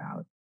talk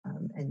about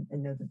and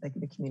know that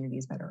the community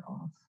is better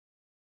off.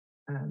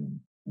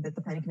 That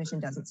the planning commission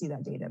doesn't see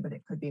that data, but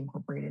it could be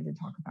incorporated to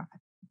talk about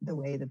the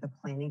way that the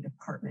planning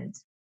department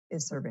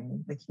is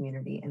serving the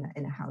community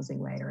in a housing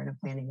way or in a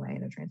planning way,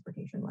 in a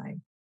transportation way.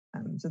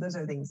 So those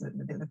are things that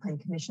the planning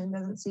commission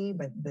doesn't see,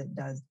 but that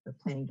does the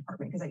planning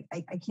department. Because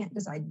I can't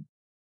decide,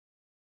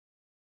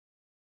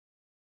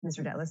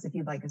 Mr. Detlis, if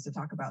you'd like us to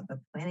talk about the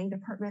planning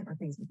department or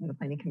things within the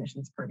planning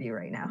commission's purview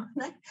right now.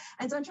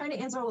 And so I'm trying to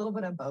answer a little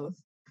bit of both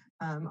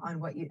on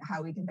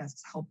how we can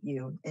best help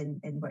you in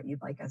what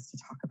you'd like us to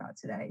talk about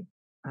today.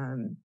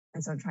 And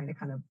so I'm trying to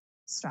kind of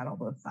straddle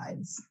both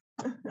sides.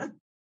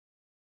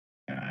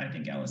 I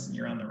think, Allison,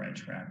 you're on the right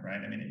track,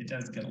 right? I mean, it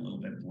does get a little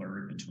bit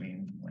blurred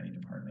between the planning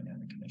department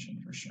and the commission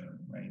for sure,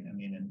 right? I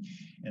mean,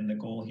 and the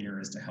goal here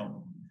is to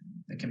help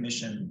the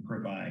commission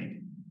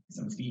provide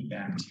some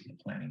feedback to the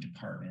planning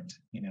department,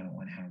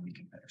 on how we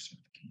can better serve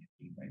the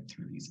community, right,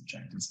 through these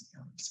objectives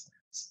and these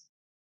plans.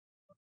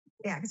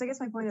 Yeah, because I guess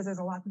my point is there's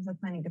a lot that the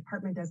planning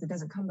department does that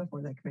doesn't come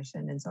before the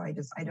commission. And so I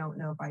don't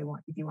know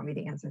if you want me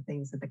to answer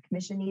things that the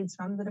commission needs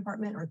from the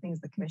department or things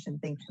the commission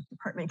thinks the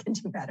department can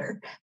do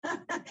better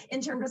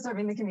in terms of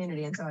serving the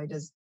community. And so I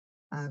just,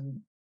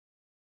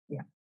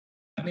 yeah.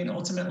 I mean,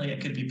 ultimately, it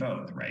could be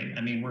both, right?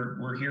 I mean,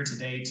 we're here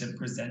today to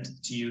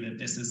present to you that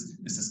this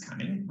is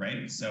coming,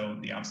 right? So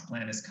the ops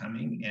plan is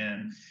coming,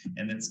 and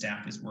that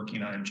staff is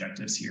working on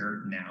objectives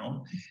here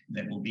now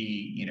that will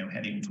be,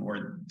 heading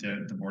toward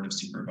the Board of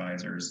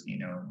Supervisors, in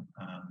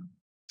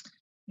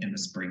the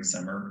spring,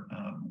 summer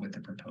with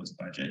the proposed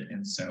budget.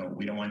 And so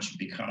we don't want you to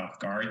be caught off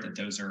guard that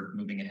those are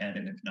moving ahead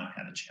and have not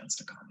had a chance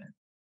to comment.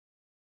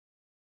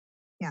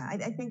 Yeah,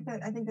 I think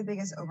the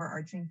biggest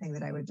overarching thing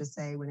that I would just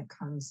say when it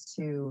comes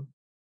to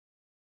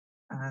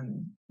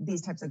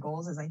these types of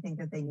goals is I think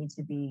that they need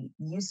to be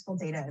useful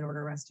data in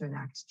order for us to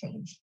enact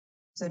change.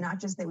 So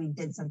not just that we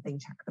did something,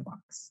 check the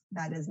box.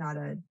 That is not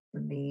for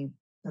me,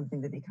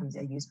 something that becomes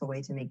a useful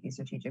way to make these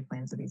strategic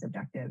plans or these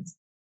objectives.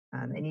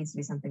 It needs to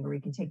be something where we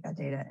can take that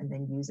data and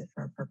then use it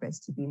for a purpose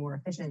to be more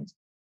efficient,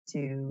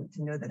 to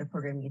know that a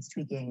program needs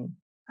tweaking,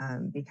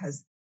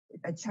 because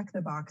a check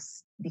the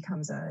box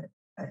becomes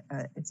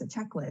it's a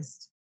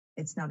checklist.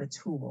 It's not a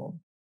tool.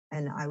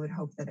 And I would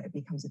hope that it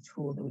becomes a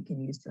tool that we can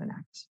use to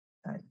enact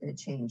a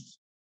change.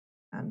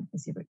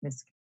 Let's see what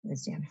Ms.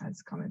 Dan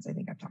has comments. I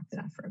think I've talked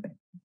enough for a bit.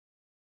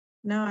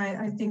 No,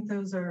 I think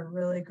those are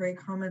really great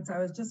comments. I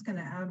was just going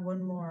to add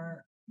one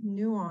more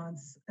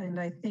nuance, and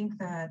I think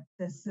that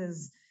this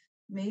is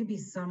maybe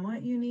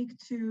somewhat unique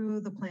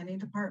to the planning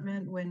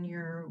department when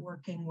you're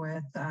working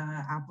with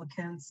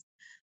applicants,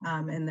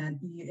 and that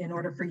in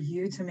order for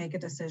you to make a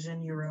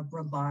decision, you're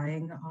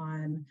relying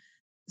on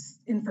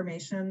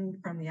information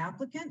from the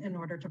applicant in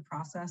order to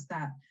process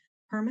that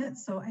permit.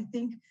 So I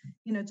think,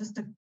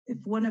 if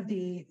one of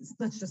the,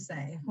 let's just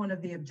say, if one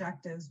of the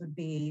objectives would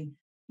be,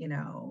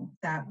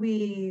 that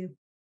we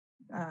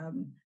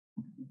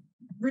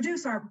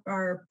reduce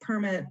our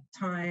permit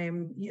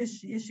time,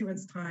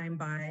 issuance time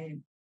by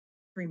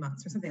 3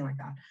 months or something like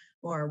that,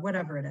 or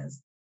whatever it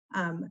is.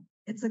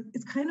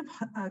 It's kind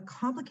of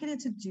complicated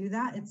to do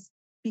that. It's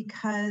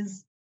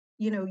because,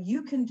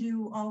 you can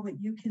do all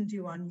what you can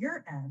do on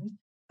your end,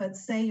 but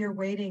say you're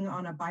waiting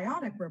on a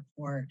biotic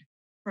report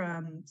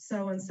from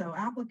so-and-so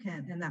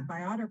applicant, and that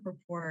biotic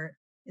report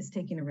is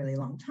taking a really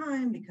long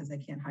time because they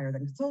can't hire the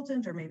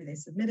consultant, or maybe they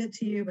submit it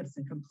to you, but it's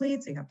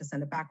incomplete. So you have to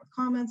send it back with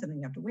comments, and then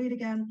you have to wait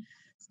again.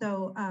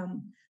 So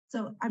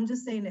I'm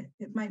just saying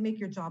it might make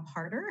your job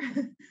harder,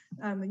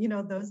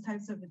 those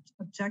types of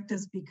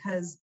objectives,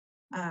 because,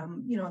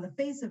 on the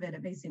face of it,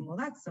 it may seem, well,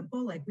 that's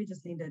simple. Like, we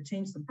just need to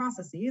change some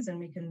processes and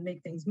we can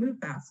make things move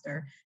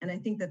faster. And I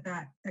think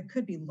that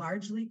could be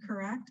largely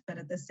correct, but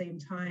at the same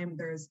time,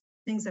 there's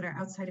things that are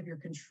outside of your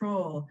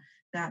control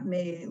that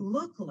may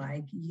look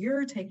like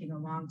you're taking a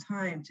long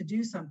time to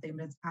do something,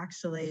 but it's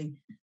actually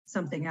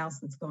something else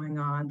that's going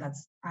on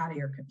that's out of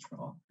your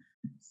control.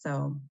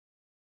 So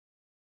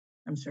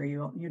I'm sure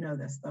you know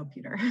this though,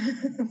 Peter.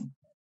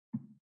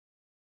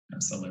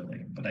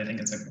 Absolutely. But I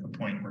think it's a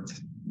point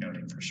worth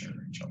noting for sure,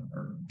 Rachel,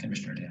 or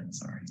Commissioner Dan,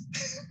 sorry.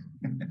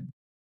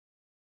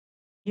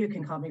 You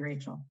can call me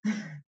Rachel.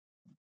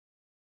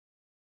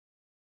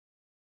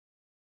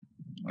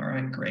 All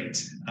right,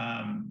 great.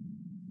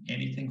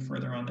 Anything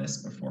further on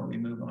this before we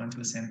move on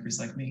to a Santa Cruz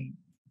like me?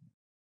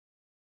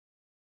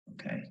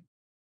 Okay.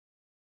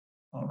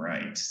 All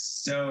right.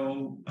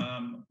 So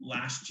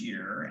last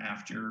year,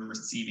 after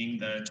receiving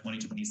the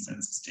 2020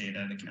 census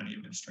data, the County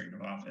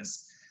Administrative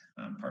Office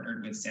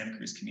partnered with Santa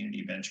Cruz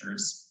Community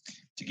Ventures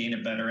to gain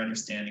a better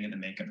understanding of the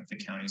makeup of the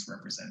county's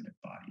representative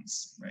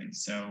bodies, right?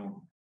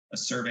 So a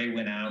survey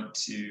went out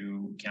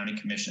to county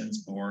commissions,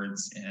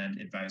 boards, and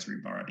advisory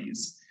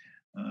bodies.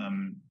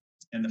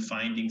 And the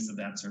findings of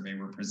that survey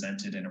were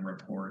presented in a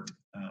report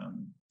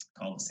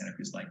called Santa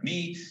Cruz Like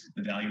Me,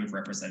 the Value of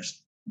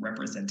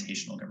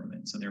Representational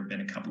Government. So there have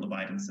been a couple of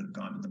items that have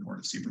gone to the Board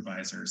of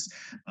Supervisors,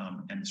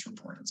 and this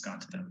report has gone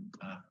to them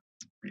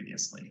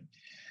previously.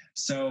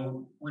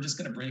 So we're just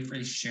going to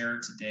briefly share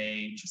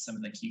today just some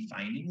of the key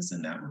findings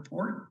in that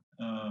report.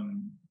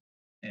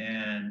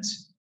 And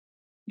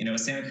you know, the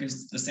Santa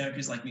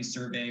Cruz Like Me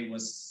survey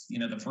was, you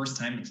know, the first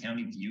time the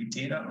county viewed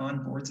data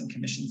on boards and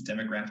commissions'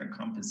 demographic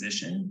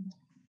composition.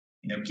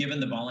 You know, given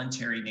the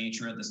voluntary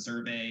nature of the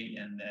survey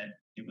and that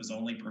it was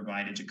only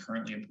provided to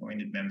currently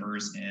appointed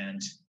members,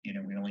 and you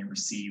know, we only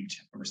received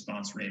a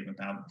response rate of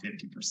about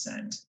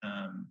 50%.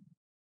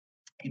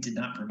 It did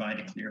not provide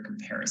a clear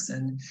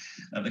comparison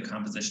of the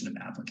composition of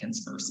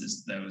applicants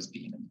versus those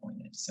being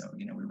appointed. So,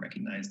 you know, we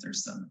recognize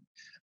there's some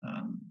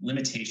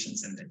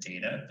limitations in the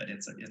data, but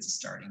it's a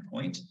starting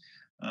point.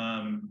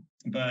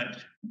 But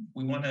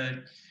we want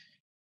to,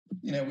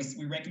 you know,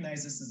 we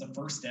recognize this as a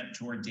first step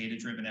toward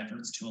data-driven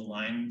efforts to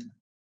align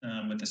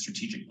with the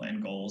strategic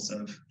plan goals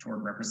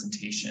toward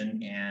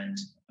representation and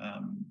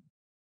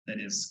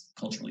that is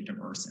culturally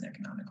diverse and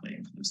economically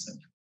inclusive.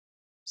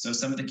 So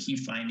some of the key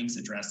findings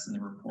addressed in the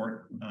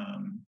report,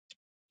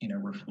 you know,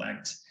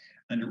 reflect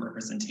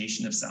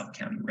underrepresentation of South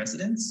County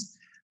residents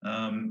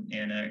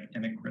and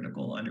a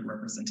critical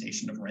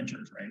underrepresentation of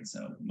renters, right?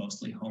 So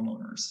mostly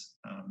homeowners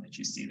that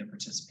you see that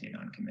participate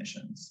on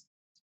commissions.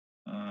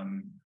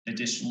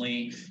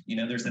 Additionally, you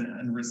know, there's an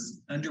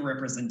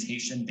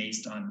underrepresentation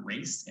based on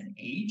race and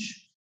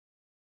age.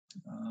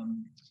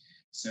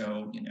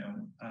 So, you know,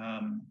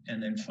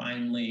 and then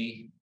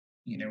finally,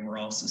 you know, we're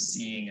also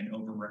seeing an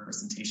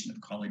overrepresentation of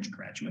college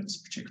graduates,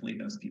 particularly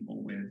those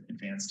people with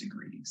advanced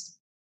degrees.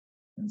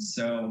 And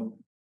so,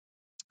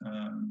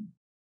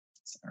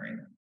 sorry,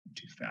 I'm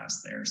too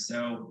fast there.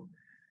 So,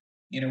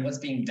 you know, what's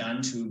being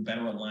done to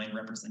better align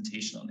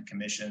representation on the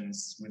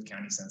commissions with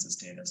county census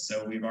data?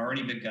 So we've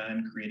already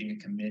begun creating a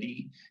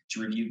committee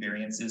to review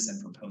variances and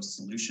propose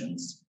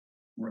solutions.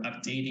 We're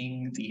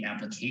updating the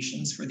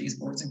applications for these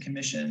boards and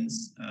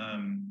commissions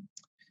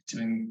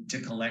to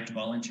collect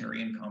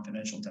voluntary and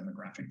confidential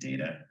demographic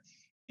data,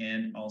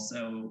 and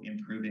also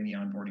improving the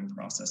onboarding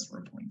process for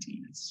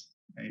appointees,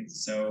 right?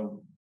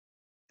 So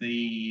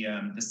the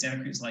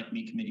Santa Cruz Like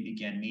Me committee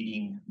began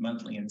meeting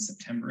monthly in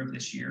September of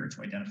this year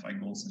to identify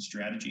goals and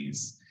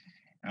strategies,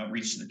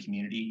 outreach to the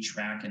community,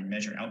 track and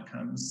measure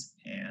outcomes,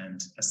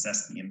 and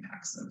assess the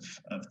impacts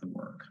of the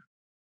work.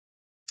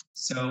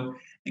 So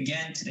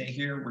again, today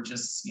here, we're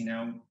just, you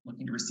know,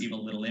 looking to receive a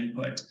little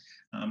input.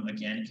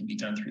 Again, it can be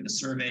done through the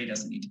survey,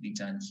 doesn't need to be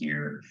done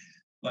here,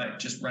 but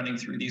just running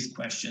through these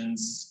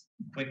questions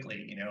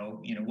quickly, you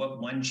know, what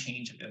one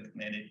change if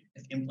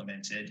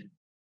implemented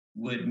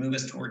would move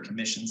us toward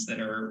commissions that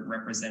are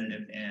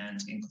representative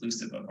and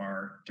inclusive of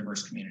our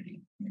diverse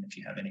community. I mean, if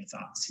you have any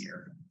thoughts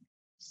here.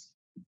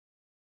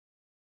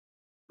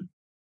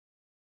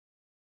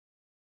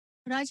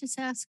 Could I just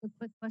ask a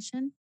quick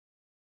question?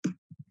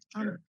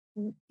 Sure.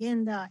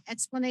 In the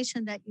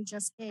explanation that you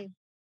just gave,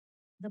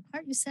 the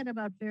part you said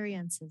about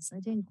variances, I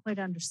didn't quite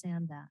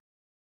understand that.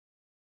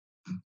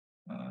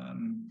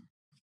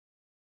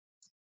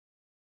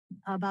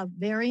 About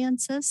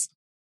variances?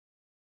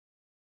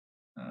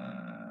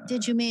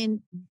 Did you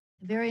mean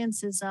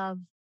variances of,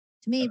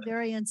 to me,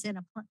 variance in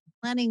a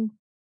planning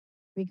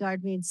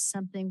regard means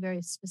something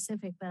very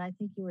specific, but I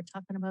think you were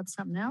talking about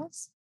something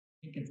else?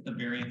 I think it's the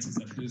variances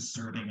of who's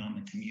serving on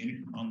the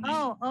community.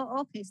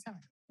 Okay, sorry.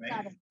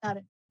 Right? Got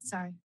it.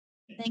 Sorry.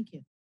 Thank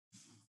you.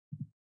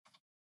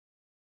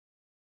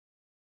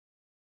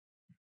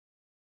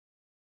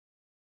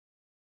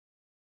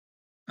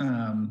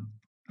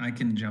 I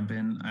can jump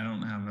in. I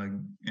don't have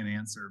an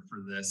answer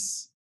for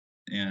this,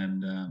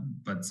 and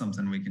but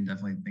something we can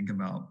definitely think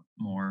about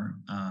more.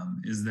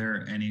 Is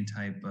there any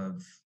type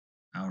of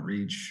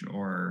outreach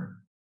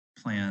or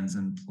plans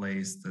in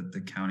place that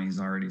the county's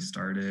already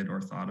started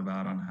or thought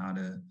about on how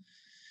to,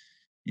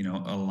 you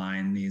know,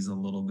 align these a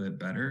little bit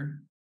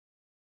better?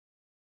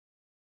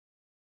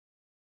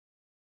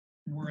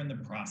 We're in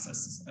the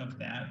process of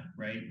that,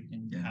 right?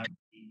 And yeah.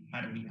 How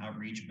do we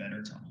outreach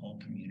better to whole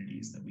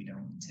communities that we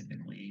don't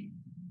typically,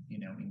 you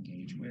know,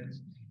 engage with,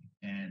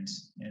 and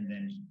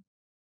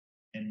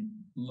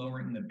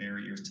lowering the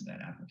barriers to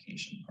that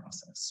application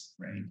process,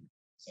 right?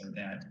 So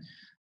that,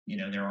 you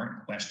know, there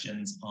aren't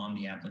questions on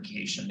the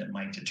application that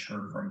might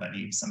deter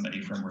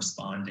somebody from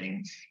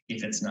responding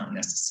if it's not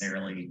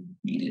necessarily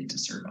needed to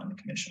serve on the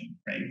commission,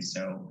 right?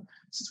 So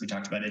since we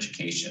talked about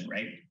education,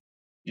 right?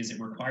 Is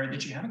it required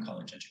that you have a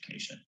college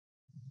education,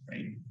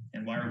 right?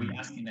 And why are we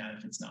asking that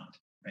if it's not,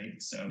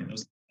 right? So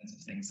those are the kinds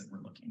of things that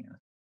we're looking at.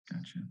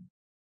 Gotcha.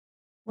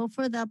 Well,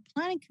 for the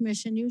planning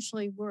commission,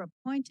 usually we're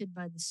appointed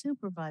by the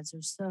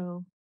supervisor,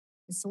 so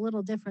it's a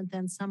little different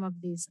than some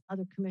of these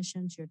other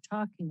commissions you're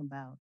talking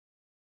about.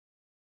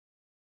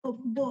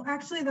 Well,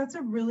 actually, that's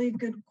a really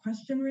good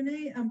question,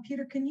 Renee.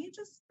 Peter, can you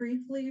just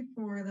briefly,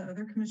 for the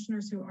other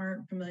commissioners who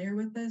aren't familiar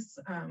with this,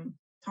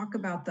 talk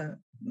about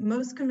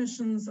most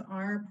commissions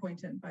are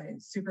appointed by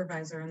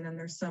supervisor, and then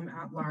there's some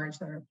at large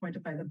that are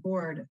appointed by the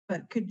board.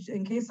 But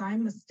in case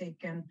I'm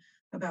mistaken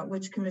about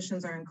which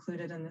commissions are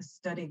included in this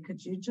study,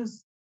 could you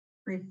just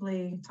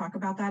briefly talk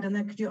about that? And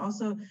then could you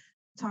also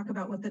talk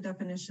about what the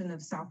definition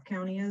of South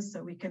County is,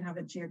 so we can have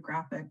a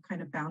geographic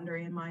kind of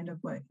boundary in mind of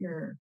what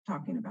you're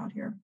talking about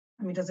here?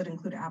 I mean, does it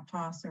include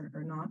Aptos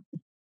or not?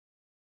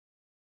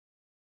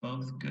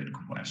 Both good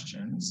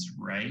questions,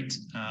 right?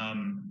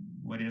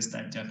 What is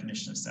that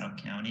definition of South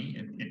County?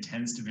 It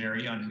tends to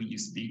vary on who you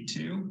speak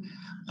to.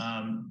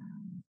 I'm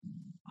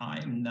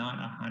not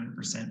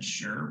 100%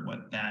 sure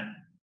what that,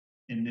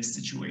 in this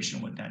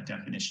situation, what that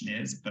definition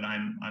is, but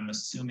I'm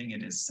assuming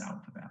it is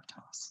south of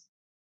Aptos.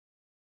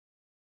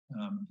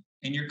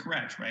 And you're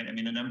correct, right? I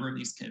mean, a number of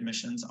these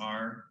commissions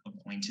are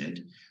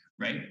appointed,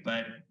 right?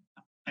 But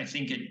I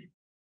think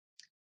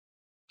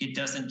it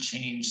doesn't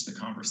change the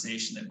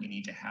conversation that we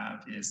need to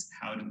have, is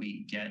how do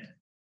we get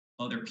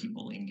other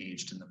people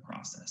engaged in the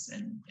process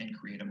and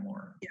create a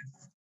more.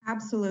 Yes,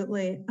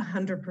 absolutely,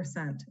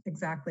 100%,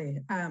 exactly.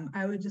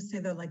 I would just say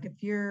though, like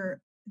if you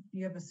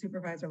have a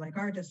supervisor like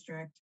our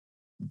district,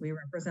 we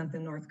represent the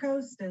North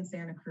Coast and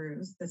Santa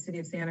Cruz, the city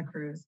of Santa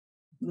Cruz.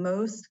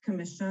 Most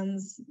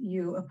commissions,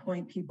 you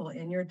appoint people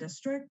in your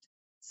district.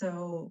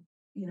 So,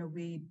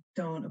 we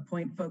don't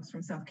appoint folks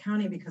from South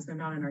County because they're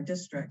not in our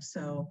district.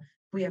 So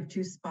we have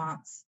 2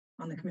 spots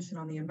on the Commission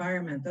on the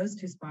Environment. Those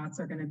 2 spots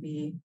are going to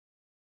be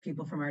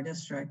people from our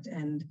district.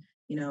 And,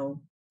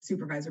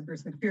 Supervisor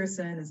Bruce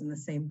McPherson is in the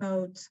same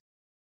boat.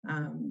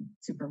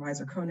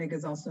 Supervisor Koenig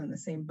is also in the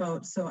same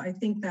boat. So I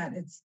think that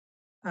it's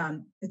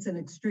an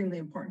extremely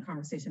important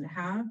conversation to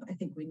have. I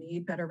think we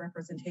need better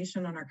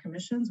representation on our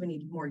commissions. We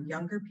need more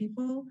younger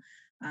people.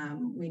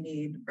 We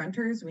need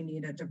renters. We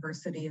need a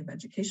diversity of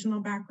educational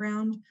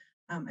background.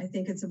 I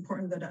think it's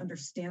important though to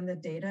understand the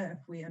data if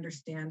we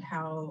understand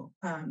how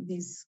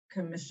these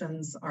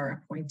commissions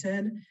are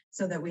appointed,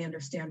 so that we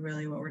understand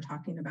really what we're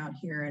talking about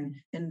here,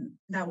 and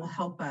that will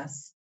help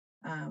us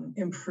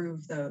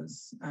improve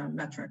those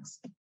metrics.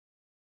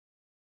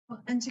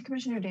 Well, and to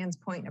Commissioner Dan's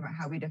point about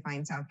how we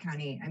define South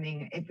County, I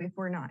mean, if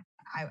we're not,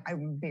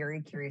 I'm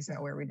very curious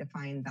about where we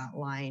define that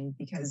line,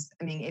 because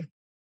I mean,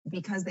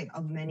 because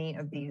many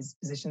of these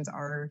positions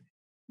are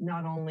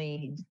not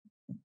only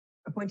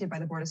appointed by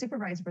the Board of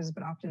Supervisors,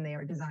 but often they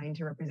are designed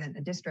to represent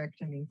a district.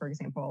 I mean, for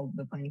example,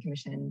 the Planning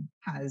Commission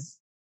has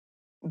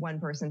one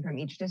person from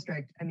each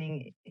district. I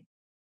mean,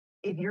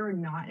 if you're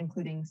not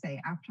including,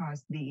 say,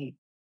 Aptos,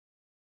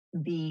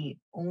 the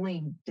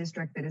only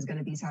district that is going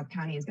to be South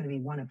County is going to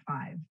be 1 of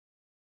 5.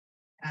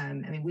 I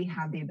mean, we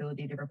have the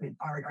ability to represent,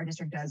 our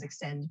district does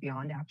extend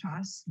beyond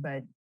Aptos,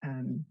 but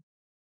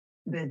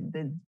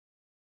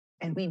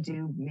and we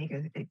do make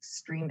an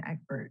extreme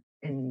effort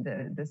in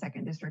the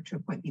 2nd district to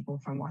appoint people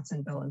from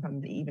Watsonville and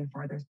from the even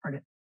farthest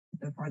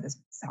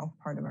south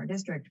part of our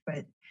district.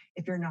 But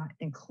if you're not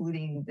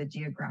including the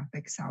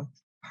geographic south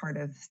part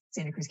of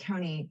Santa Cruz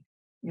County,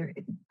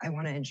 I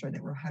want to ensure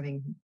that we're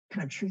having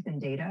kind of truth in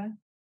data,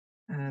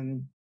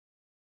 and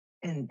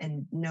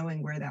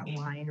knowing where that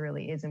line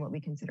really is and what we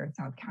consider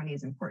South County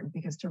is important,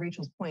 because to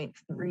Rachel's point,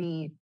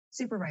 3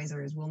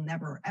 supervisors will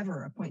never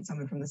ever appoint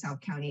someone from the South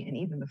County, and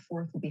even the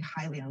 4th will be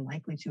highly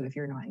unlikely to if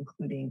you're not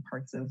including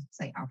parts of,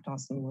 say,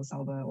 Aptos and La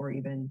Selva, or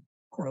even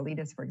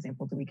Corralitos, for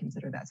example. Do we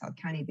consider that South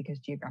County? Because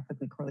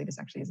geographically, Corralitos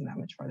actually isn't that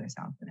much farther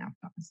south than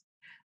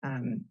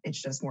Aptos.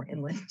 It's just more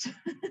inland.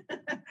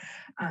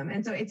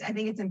 And so I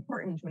think it's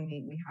important when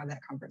we have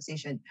that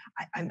conversation.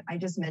 I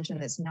just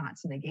mentioned this not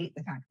to negate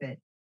the fact that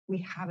we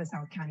have a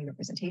South County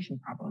representation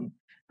problem.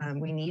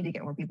 We need to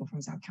get more people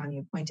from South County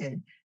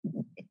appointed.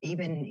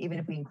 Even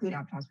if we include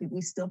Aptos,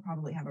 we still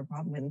probably have a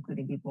problem with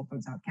including people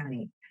from South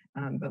County.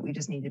 But we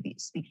just need to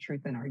speak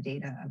truth in our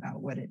data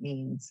about what it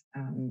means.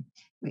 And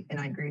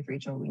I agree with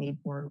Rachel, we need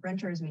more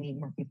renters, we need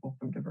more people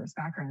from diverse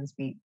backgrounds.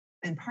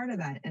 And part of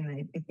that, and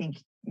I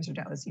think, Mr.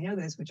 Jetlis, you know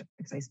this,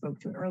 because I spoke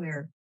to it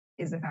earlier,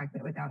 is the fact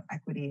that without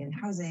equity in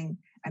housing,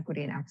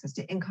 equity and access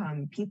to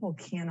income, people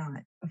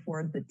cannot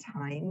afford the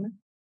time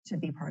to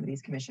be part of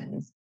these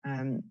commissions.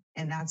 And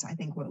that's, I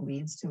think, what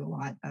leads to a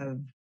lot of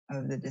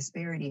the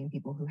disparity in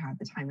people who have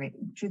the time, right?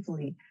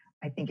 Truthfully,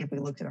 I think if we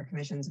looked at our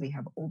commissions, we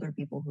have older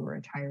people who are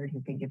retired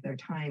who can give their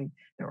time.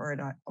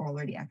 They're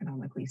already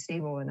economically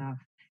stable enough,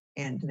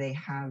 and they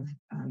have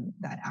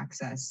that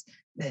access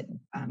that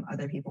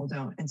other people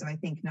don't. And so I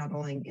think not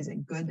only is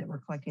it good that we're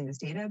collecting this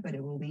data, but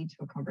it will lead to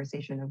a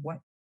conversation of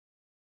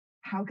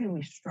how can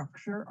we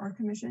structure our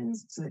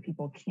commissions so that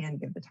people can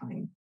give the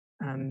time?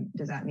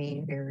 Does that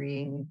mean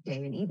varying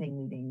day and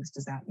evening meetings?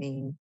 Does that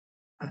mean,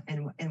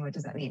 and what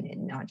does that mean?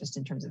 And not just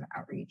in terms of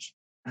outreach,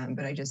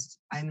 but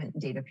I'm a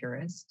data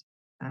purist,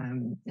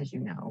 as you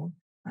know.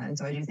 And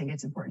so I do think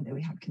it's important that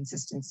we have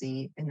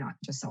consistency and not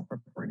just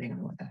self-reporting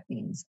on what that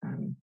means.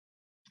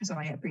 So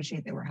I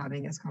appreciate that we're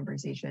having this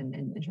conversation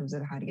in terms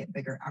of how to get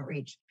bigger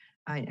outreach.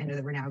 I know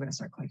that we're now going to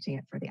start collecting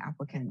it for the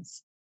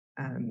applicants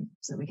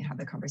so that we can have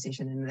the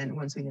conversation. And then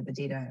once we know the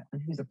data on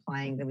who's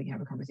applying, then we can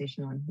have a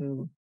conversation on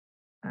who,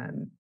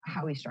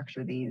 how we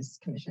structure these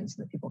commissions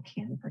so that people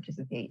can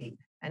participate.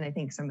 And I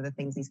think some of the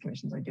things these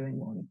commissions are doing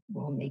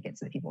will make it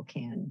so that people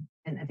can.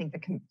 And I think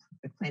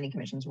the planning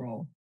commission's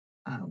role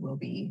will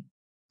be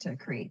to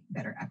create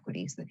better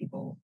equity so that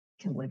people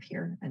can live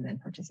here and then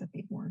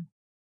participate more.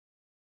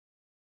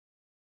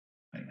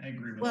 I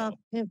agree with Well,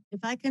 if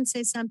I can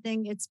say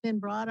something, it's been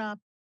brought up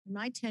in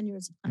my tenure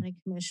as a planning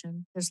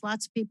commission. There's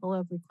lots of people who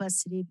have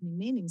requested evening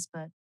meetings,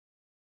 but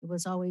it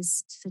was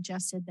always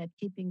suggested that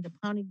keeping the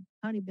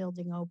county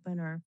building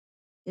open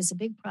is a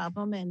big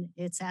problem, and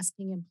it's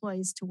asking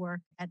employees to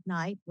work at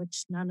night,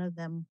 which none of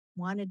them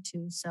wanted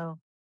to. So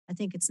I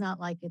think it's not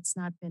like it's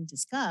not been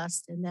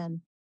discussed. And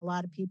then a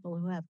lot of people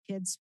who have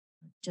kids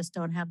just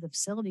don't have the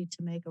facility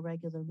to make a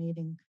regular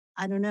meeting.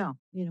 I don't know,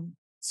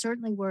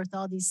 certainly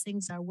all these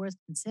things are worth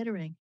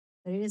considering,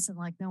 but it isn't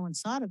like no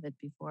one's thought of it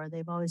before.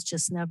 They've always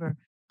just never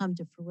come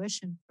to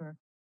fruition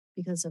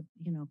because of,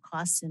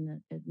 costs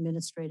and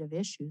administrative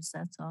issues.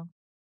 That's all.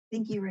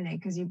 Thank you, Renee,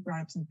 because you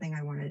brought up something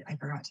I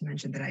forgot to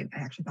mention that I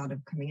actually thought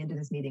of coming into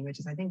this meeting, which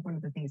is I think one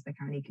of the things the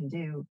county can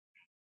do,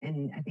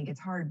 and I think it's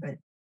hard, but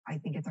I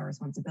think it's our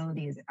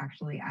responsibility is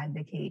actually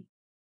advocate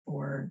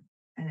for,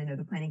 and I know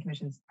the planning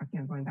commission's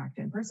going back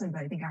to in person,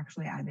 but I think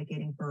actually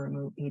advocating for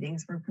remote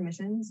meetings for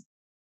commissions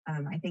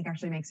I think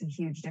actually makes a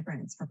huge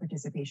difference for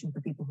participation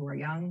for people who are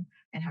young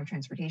and have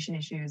transportation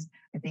issues.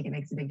 I think it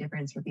makes a big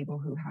difference for people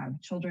who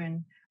have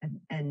children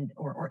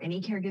or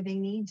any caregiving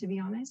need, to be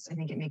honest. I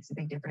think it makes a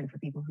big difference for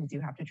people who do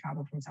have to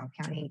travel from South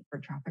County for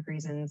traffic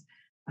reasons.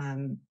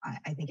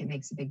 I think it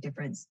makes a big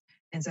difference.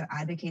 And so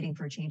advocating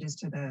for changes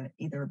to the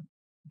either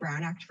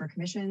Brown Act for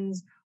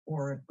commissions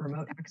or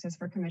remote access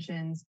for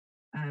commissions,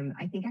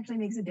 I think actually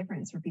makes a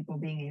difference for people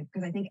being able,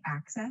 because I think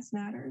access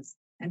matters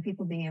and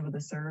people being able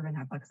to serve and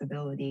have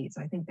flexibility.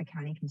 So I think the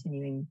county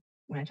continuing,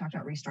 when I talked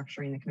about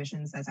restructuring the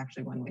commissions, that's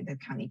actually one way the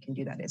county can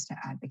do that is to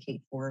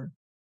advocate for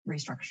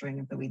restructuring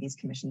of the way these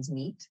commissions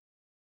meet.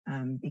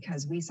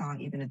 Because we saw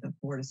even at the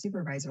Board of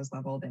Supervisors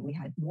level that we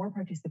had more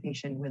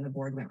participation when the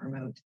board went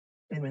remote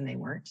than when they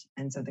weren't.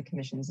 And so the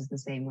commissions is the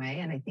same way.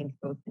 And I think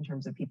both in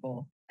terms of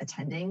people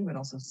attending, but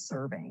also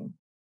serving.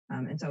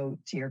 And so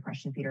to your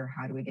question, Peter,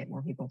 how do we get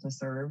more people to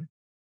serve?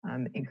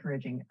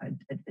 Encouraging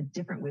a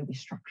different way we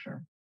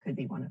structure could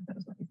be one of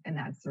those ways. And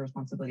that's the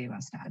responsibility of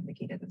us to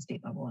advocate at the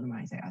state level. And when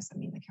I say us, I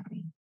mean the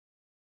county.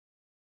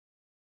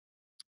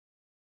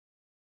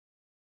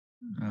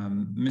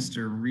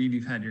 Mr. Reed,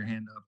 you've had your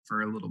hand up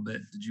for a little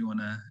bit. Did you want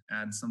to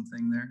add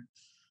something there?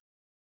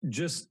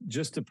 Just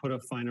to put a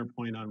finer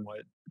point on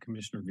what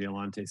Commissioner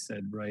Violante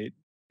said, right,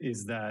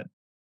 is that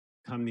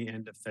come the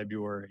end of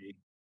February,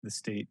 the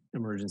state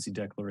emergency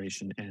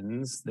declaration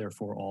ends.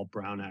 Therefore, all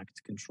Brown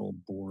Act controlled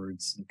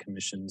boards and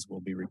commissions will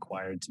be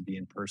required to be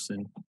in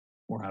person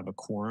or have a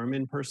quorum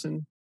in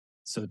person.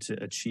 So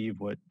to achieve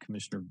what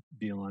Commissioner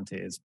Violante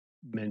is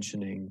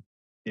mentioning,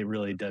 it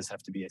really does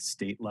have to be a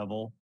state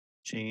level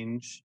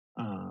change.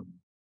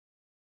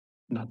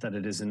 Not that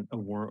it isn't a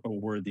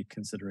worthy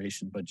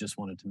consideration, but just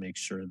wanted to make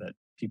sure that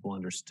people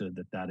understood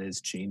that that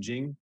is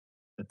changing,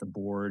 that the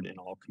board and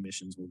all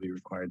commissions will be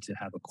required to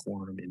have a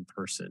quorum in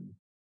person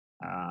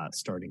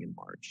starting in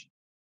March.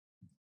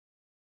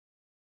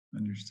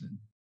 Understood.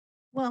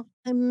 Well,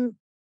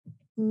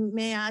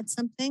 may I add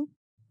something?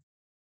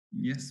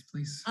 Yes,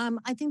 please.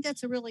 I think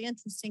that's a really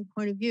interesting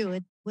point of view.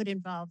 It would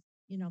involve,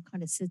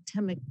 kind of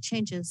systemic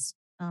changes,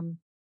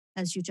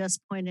 as you just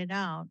pointed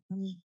out.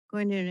 I'm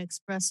going to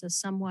express a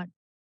somewhat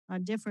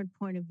different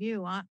point of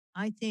view.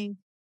 I think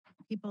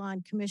people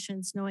on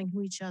commissions knowing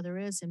who each other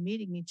is and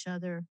meeting each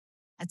other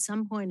at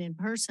some point in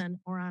person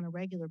or on a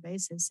regular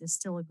basis is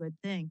still a good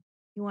thing.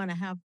 You want to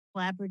have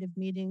collaborative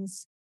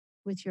meetings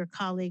with your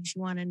colleagues.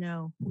 You want to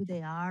know who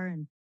they are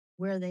and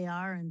where they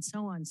are and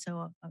so on.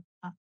 So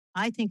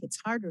I think it's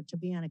harder to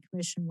be on a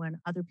commission when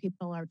other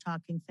people are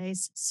talking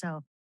faces.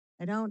 So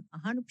I don't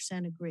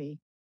 100% agree.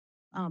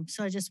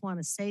 So I just want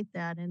to state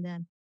that. And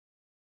then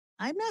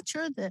I'm not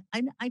sure that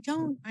I'm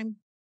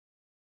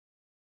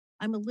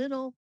a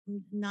little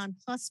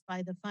nonplussed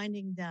by the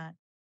finding that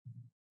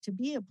to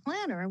be a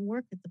planner and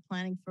work at the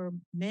planning for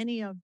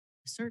many of,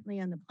 certainly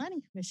on the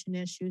planning commission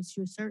issues,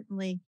 you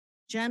certainly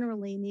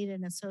generally need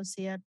an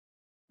associate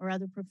or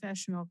other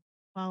professional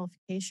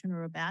qualification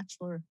or a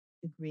bachelor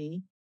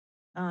degree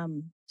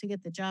to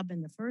get the job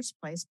in the first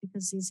place,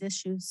 because these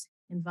issues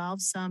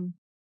involve some,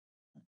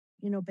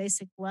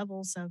 basic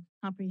levels of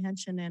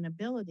comprehension and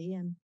ability.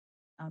 And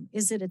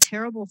is it a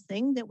terrible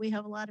thing that we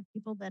have a lot of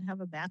people that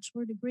have a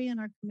bachelor degree in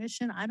our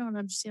commission? I don't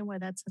understand why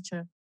that's such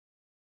a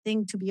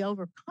thing to be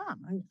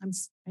overcome.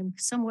 I'm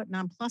somewhat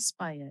nonplussed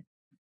by it.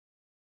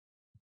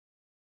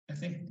 I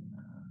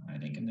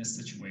think in this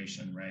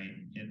situation, right,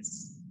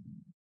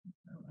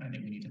 I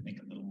think we need to think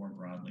a little more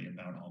broadly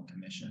about all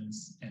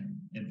commissions and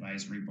invite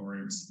advisory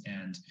boards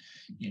and,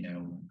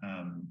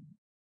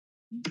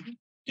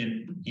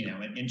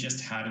 and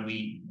just how do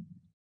we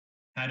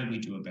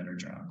do a better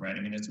job, right?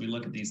 I mean, as we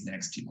look at these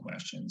next two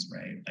questions,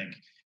 right? Like,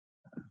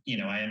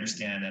 I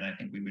understand, and I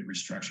think we would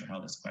restructure how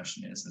this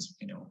question is,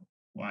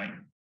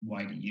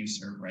 why do you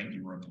serve, right?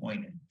 You were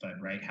appointed, but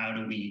right, how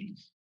do we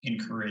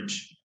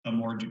encourage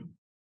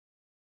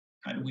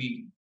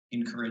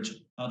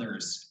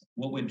others?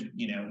 What would,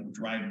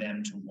 drive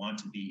them to want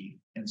to be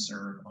and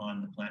serve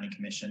on the planning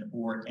commission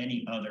or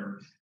any other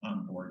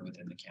board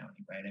within the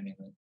county, right? I mean,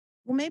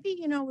 well, maybe,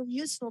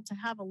 useful to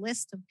have a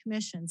list of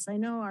commissions. I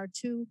know our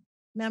two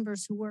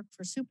members who work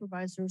for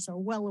supervisors are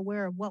well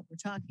aware of what we're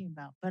talking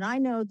about, but I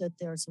know that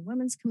there's a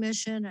women's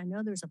commission. I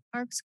know there's a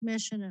parks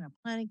commission and a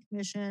planning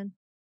commission.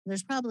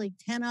 There's probably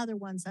 10 other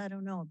ones I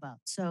don't know about.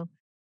 So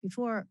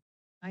before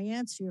I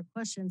answer your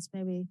questions,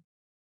 maybe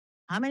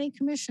how many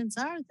commissions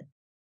are there?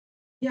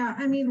 Yeah,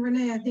 I mean,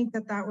 Renee, I think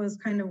that was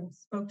kind of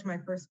spoke to my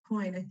first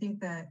point. I think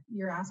that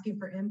you're asking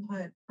for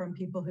input from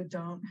people who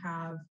don't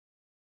have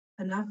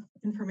enough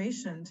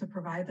information to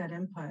provide that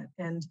input.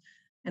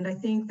 And I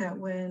think that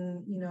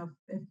when,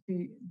 if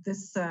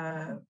this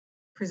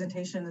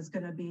presentation is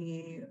going to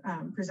be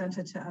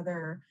presented to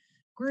other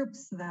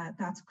groups,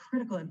 that's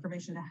critical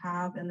information to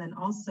have. And then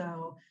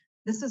also,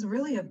 this is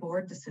really a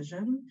board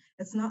decision.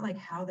 It's not like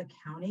how the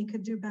county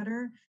could do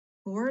better.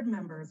 Board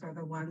members are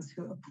the ones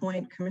who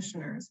appoint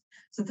commissioners.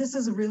 So this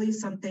is really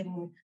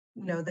something,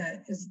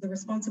 that is the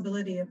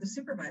responsibility of the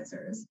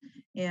supervisors.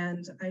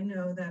 And I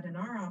know that in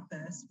our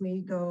office, we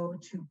go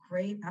to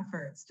great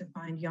efforts to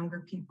find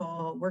younger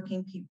people,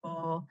 working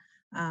people,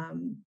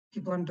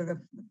 people under the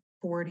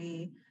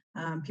 40,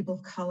 people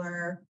of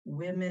color,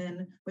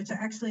 women, which I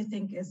actually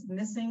think is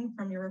missing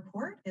from your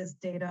report is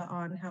data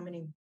on how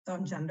many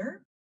on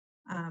gender.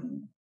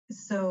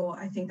 So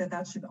I think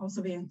that should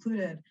also be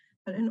included.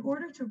 But in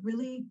order to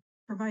really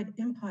provide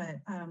input,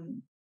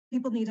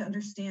 people need to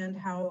understand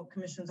how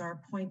commissions are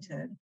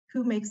appointed,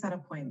 who makes that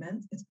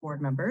appointment, it's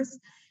board members,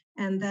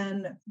 and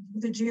then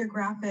the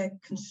geographic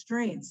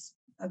constraints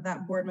of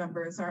that board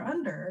members are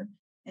under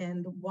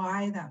and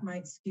why that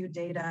might skew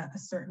data a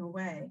certain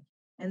way.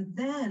 And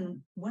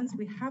then once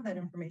we have that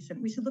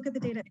information, we should look at the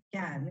data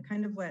again,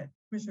 kind of what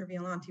Commissioner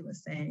Violante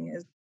was saying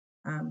is,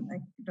 I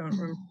don't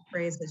remember the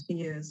phrase that she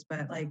used,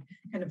 but like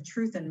kind of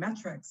truth and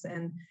metrics.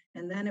 And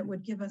then it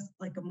would give us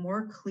like a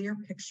more clear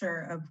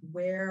picture of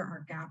where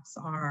our gaps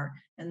are.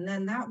 And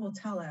then that will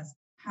tell us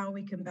how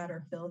we can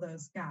better fill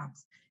those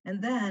gaps.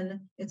 And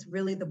then it's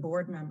really the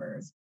board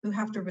members who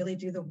have to really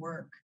do the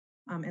work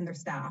and their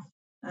staff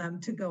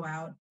to go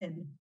out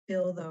and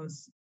fill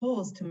those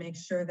holes to make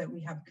sure that we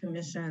have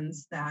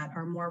commissions that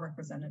are more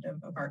representative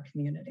of our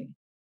community.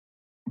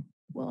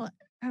 Well,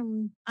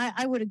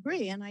 I would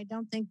agree, and I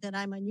don't think that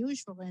I'm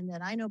unusual in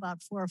that I know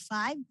about 4 or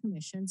 5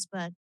 commissions,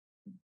 but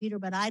Peter,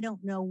 I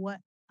don't know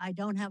I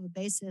don't have a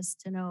basis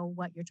to know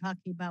what you're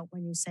talking about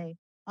when you say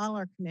all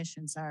our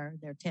commissions are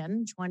there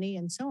 10, 20,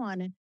 and so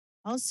on. And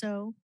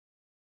also,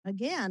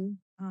 again,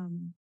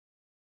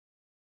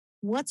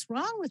 what's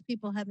wrong with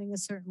people having a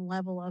certain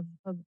level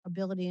of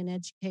ability and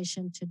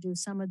education to do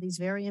some of these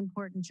very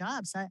important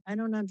jobs? I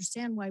don't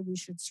understand why we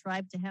should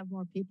strive to have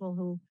more people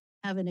who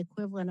have an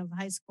equivalent of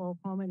high school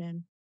diploma.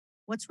 And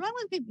what's wrong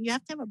with people? You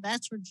have to have a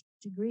bachelor's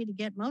degree to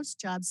get most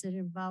jobs that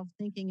involve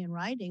thinking and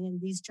writing,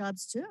 and these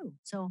jobs too.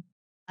 So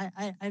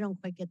I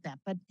don't quite get that.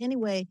 But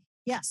anyway,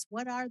 yes,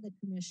 what are the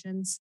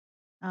commissions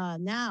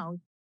now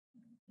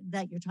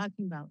that you're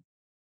talking about?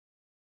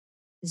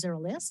 Is there a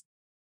list?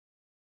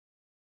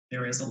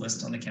 There is a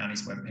list on the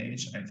county's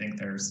webpage. I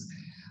think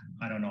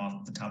I don't know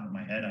off the top of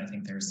my head, I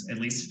think there's at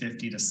least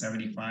 50 to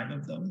 75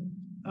 of them.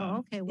 Oh,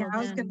 okay. Well, yeah,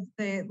 I was going to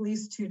say at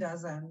least 2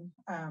 dozen.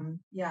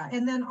 Yeah,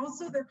 and then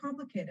also they're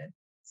complicated.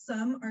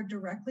 Some are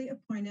directly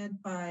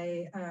appointed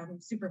by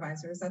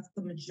supervisors. That's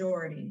the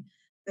majority.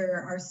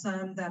 There are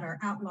some that are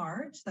at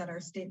large, that are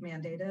state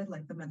mandated,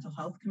 like the Mental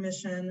Health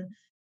Commission,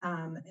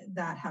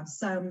 that have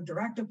some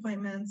direct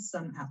appointments,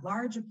 some at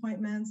large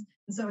appointments.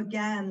 And so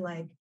again,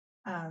 like,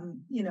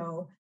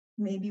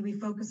 maybe we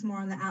focus more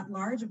on the at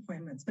large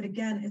appointments, but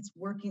again, it's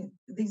working.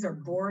 These are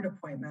board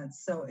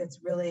appointments. So it's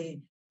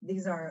really,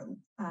 these are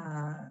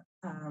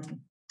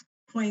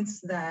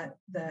points that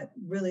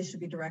really should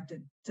be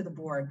directed to the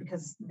board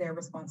because they're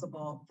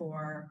responsible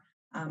for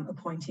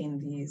appointing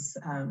these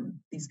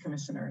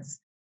commissioners.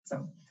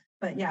 So,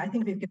 but yeah, I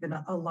think we've given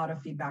a lot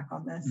of feedback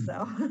on this.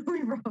 So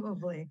we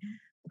probably.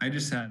 I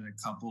just had a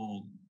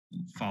couple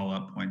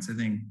follow-up points. I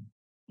think,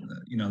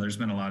 there's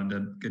been a lot of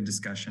good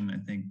discussion. I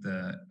think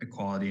the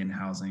equality in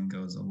housing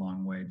goes a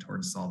long way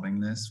towards solving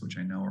this, which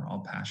I know we're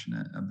all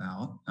passionate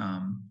about.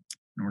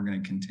 And we're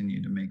going to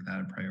continue to make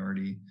that a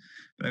priority.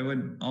 But I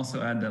would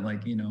also add that,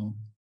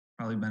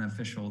 probably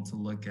beneficial to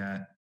look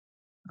at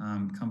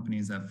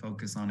companies that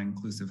focus on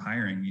inclusive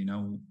hiring.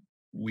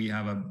 We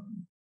have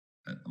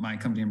my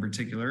company in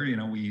particular,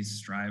 we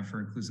strive for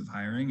inclusive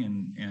hiring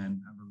and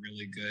have a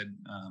really good,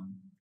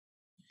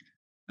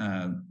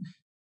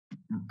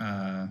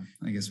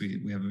 I guess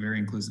we have a very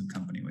inclusive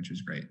company, which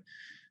is great.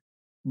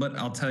 but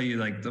I'll tell you,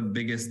 like, the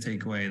biggest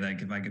takeaway,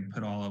 like if I could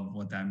put all of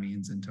what that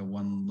means into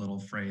one little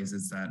phrase,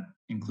 is that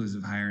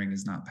inclusive hiring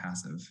is not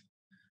passive.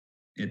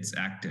 It's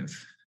active.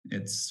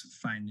 It's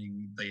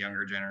finding the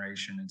younger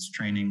generation. It's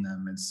training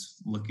them.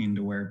 It's looking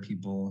to where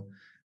people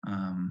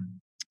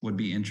would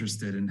be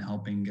interested in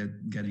helping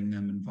getting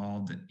them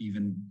involved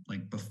even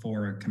like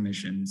before a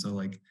commission. So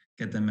like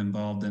get them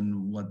involved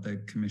in what the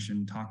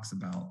commission talks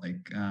about,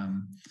 like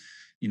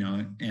you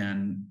know,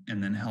 and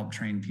then help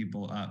train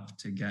people up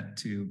to get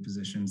to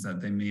positions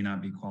that they may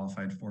not be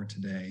qualified for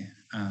today.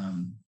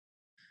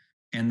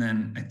 And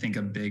then I think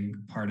a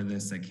big part of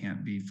this that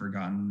can't be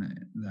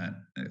forgotten that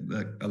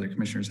the other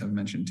commissioners have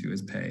mentioned too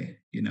is pay.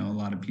 You know, a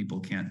lot of people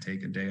can't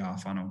take a day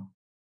off on a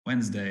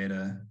Wednesday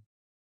to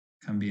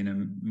come be in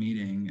a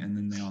meeting. And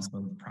then they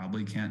also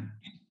probably can't,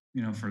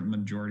 you know, for the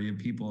majority of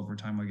people, if we're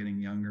talking about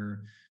getting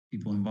younger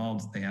people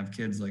involved, they have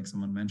kids like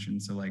someone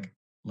mentioned. So like,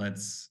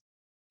 let's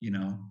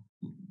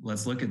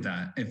look at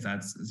that. If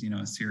that's, you know,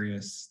 a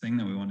serious thing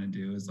that we want to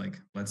do, is like,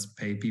 let's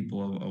pay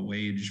people a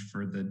wage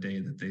for the day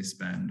that they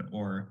spend,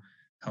 or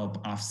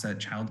help offset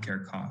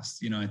childcare costs.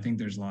 You know, I think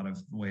there's a lot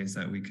of ways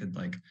that we could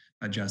like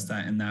adjust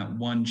that, and that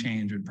one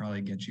change would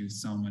probably get you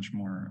so much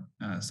more,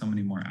 so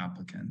many more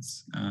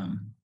applicants.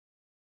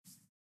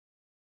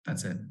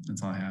 That's it.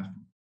 That's all I have.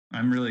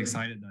 I'm really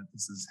excited that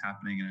this is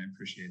happening, and I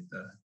appreciate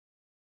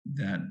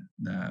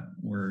that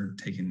we're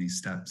taking these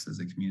steps as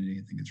a community.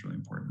 I think it's really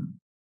important.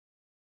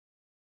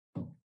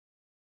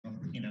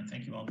 You know,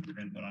 thank you all for your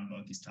input on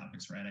both these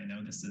topics, right? I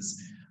know this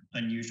is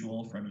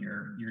unusual from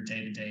your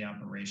day-to-day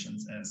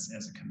operations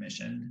as a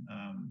commission,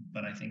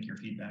 but I think your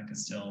feedback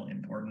is still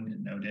important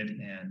and noted,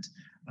 and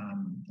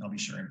I'll be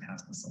sure and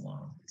pass this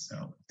along.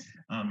 So,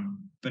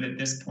 but at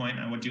this point,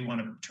 I do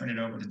want to turn it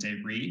over to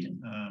Dave Reed,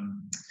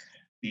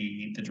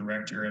 the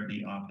Director of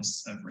the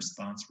Office of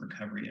Response,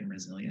 Recovery, and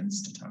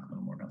Resilience, to talk a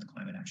little more about the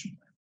Climate Action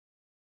Plan.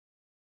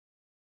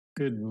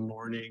 Good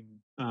morning,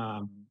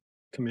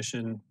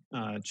 Commission,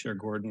 Chair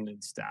Gordon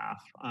and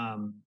staff.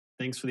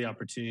 Thanks for the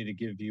opportunity to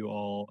give you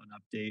all an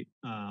update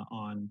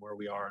on where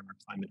we are in our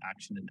Climate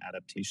Action and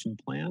Adaptation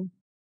Plan.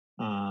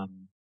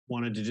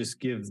 Wanted to just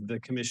give the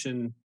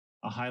Commission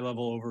a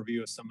high-level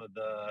overview of some of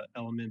the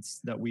elements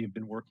that we've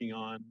been working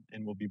on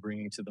and will be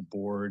bringing to the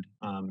board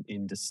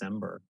in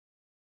December.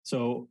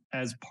 So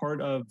as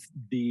part of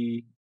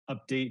the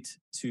update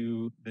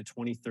to the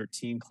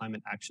 2013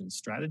 Climate Action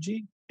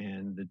Strategy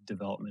and the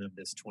development of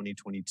this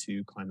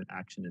 2022 Climate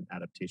Action and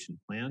Adaptation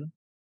Plan,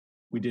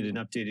 we did an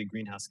updated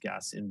greenhouse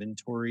gas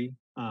inventory.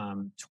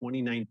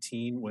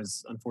 2019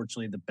 was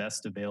unfortunately the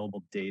best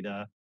available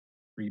data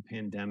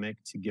pre-pandemic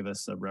to give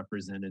us a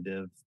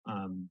representative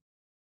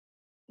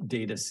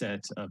data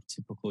set of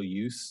typical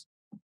use.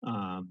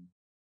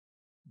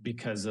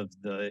 Because of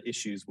the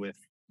issues with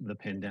the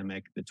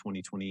pandemic, the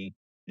 2020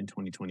 and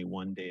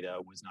 2021 data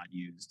was not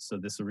used. So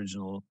this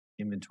original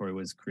inventory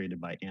was created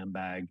by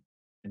AMBAG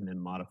and then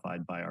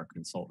modified by our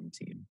consultant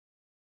team.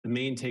 The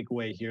main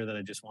takeaway here that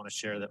I just want to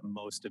share that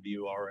most of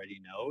you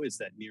already know is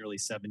that nearly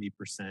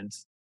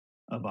 70%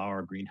 of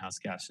our greenhouse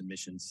gas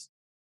emissions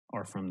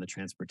are from the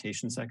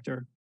transportation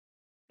sector,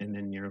 and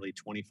then nearly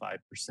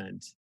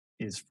 25%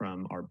 is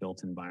from our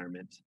built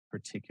environment,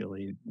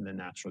 particularly the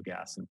natural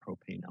gas and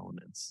propane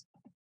elements.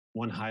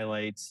 One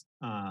highlight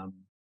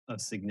of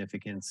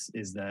significance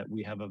is that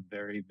we have a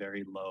very,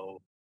 very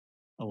low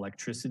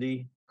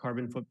electricity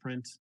carbon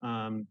footprint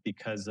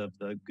because of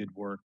the good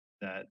work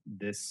that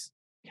this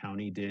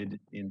county did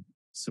in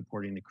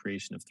supporting the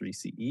creation of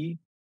 3CE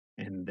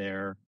and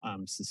their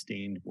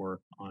sustained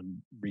work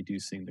on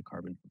reducing the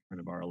carbon footprint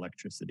of our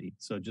electricity.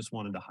 So just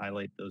wanted to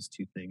highlight those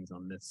two things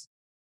on this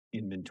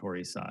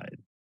inventory side.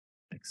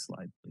 Next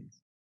slide,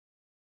 please.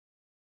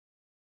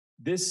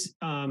 This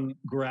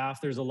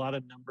graph, there's a lot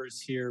of numbers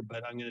here,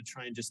 but I'm going to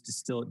try and just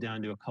distill it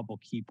down to a couple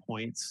key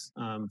points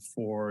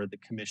for the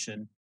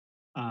commission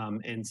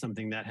and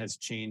something that has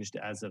changed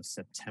as of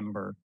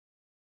September.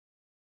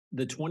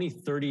 The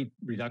 2030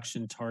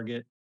 reduction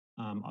target,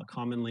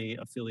 commonly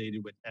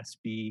affiliated with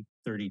SB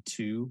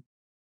 32,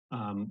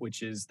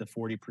 which is the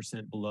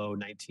 40% below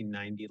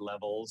 1990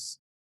 levels,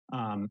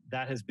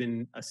 that has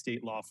been a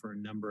state law for a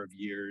number of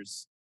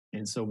years.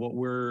 And so what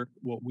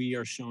we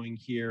are showing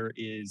here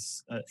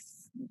is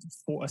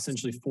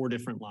essentially four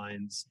different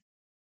lines.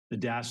 The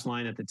dashed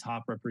line at the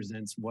top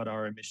represents what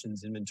our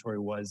emissions inventory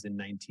was in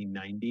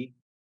 1990.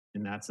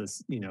 And that's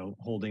us,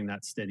 holding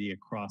that steady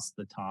across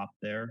the top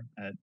there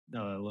at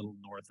a little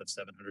north of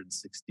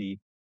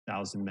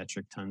 760,000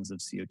 metric tons of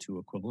CO2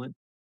 equivalent.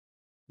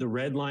 The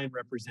red line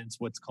represents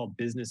what's called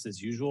business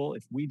as usual.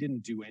 If we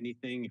didn't do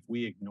anything, if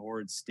we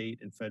ignored state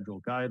and federal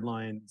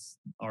guidelines,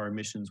 our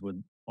emissions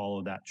would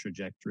follow that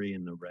trajectory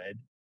in the red.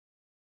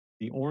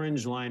 The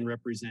orange line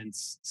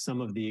represents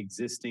some of the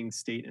existing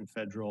state and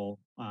federal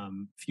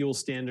fuel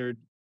standard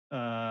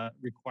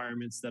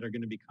requirements that are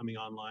going to be coming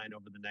online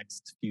over the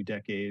next few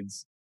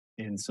decades.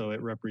 And so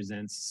it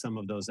represents some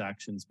of those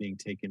actions being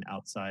taken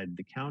outside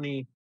the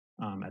county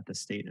at the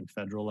state and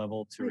federal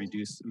level to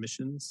reduce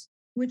emissions.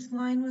 Which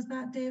line was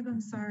that, Dave? I'm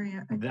sorry.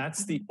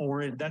 That's the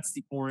orange. That's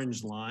the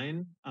orange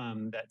line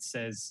that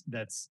says,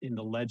 that's in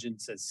the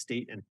legend, says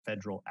state and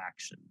federal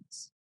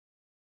actions.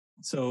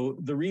 So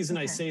the reason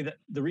I say that,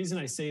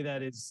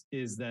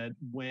 is that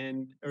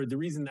the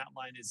reason that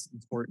line is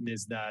important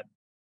is that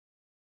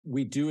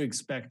we do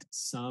expect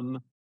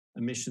some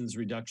emissions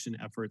reduction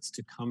efforts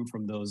to come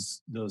from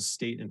those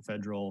state and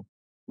federal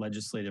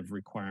legislative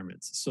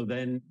requirements. So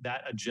then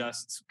that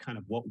adjusts kind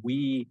of what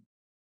we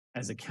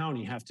as a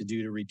county have to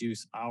do to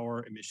reduce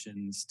our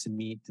emissions to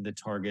meet the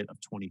target of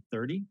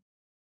 2030.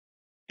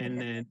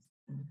 And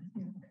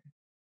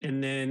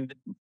then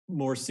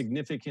more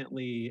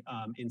significantly,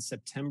 in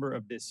September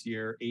of this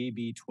year,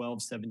 AB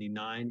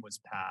 1279 was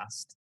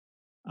passed,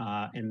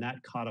 and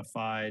that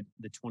codified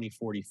the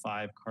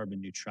 2045 carbon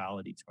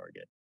neutrality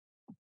target.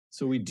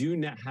 So we do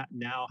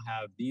now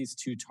have these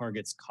two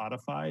targets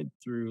codified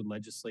through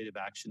legislative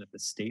action at the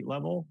state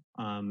level.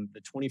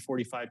 The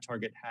 2045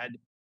 target had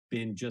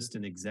been just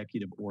an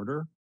executive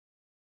order.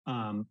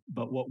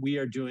 But what we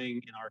are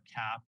doing in our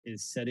CAP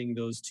is setting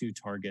those two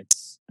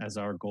targets as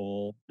our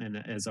goal and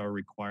as our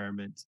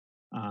requirement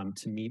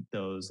to meet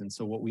those. And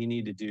so what we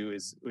need to do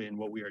is, and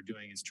what we are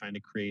doing is trying to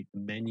create a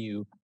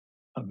menu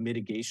of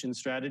mitigation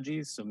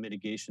strategies. So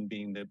mitigation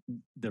being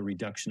the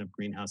reduction of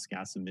greenhouse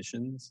gas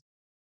emissions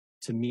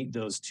to meet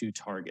those two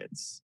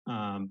targets.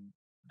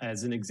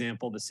 As an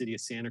example, the city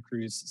of Santa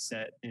Cruz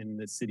set and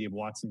the city of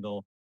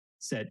Watsonville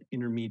set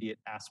intermediate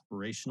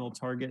aspirational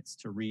targets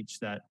to reach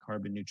that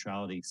carbon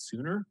neutrality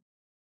sooner.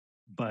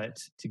 But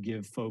to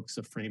give folks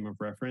a frame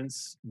of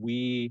reference,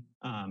 we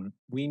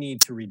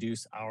need to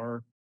reduce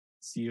our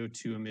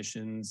CO2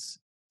 emissions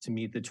to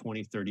meet the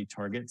 2030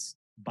 targets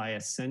by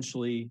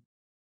essentially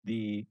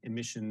the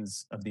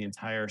emissions of the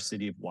entire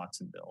city of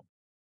Watsonville.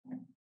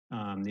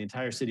 The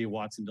entire city of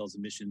Watsonville's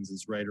emissions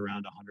is right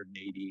around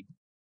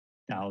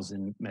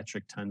 180,000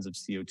 metric tons of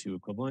CO2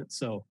 equivalent.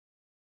 So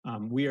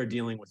we are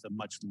dealing with a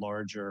much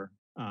larger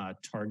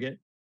target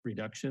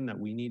reduction that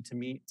we need to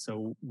meet.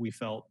 So we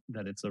felt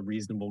that it's a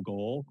reasonable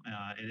goal,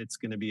 and it's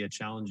going to be a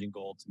challenging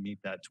goal to meet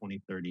that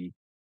 2030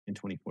 and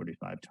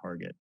 2045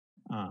 target.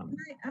 Can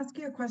I ask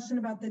you a question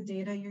about the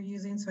data you're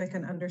using so I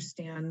can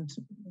understand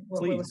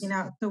what we're looking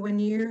at? So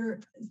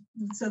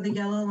so the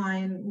yellow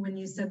line, when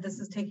you said this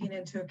is taking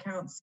into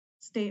account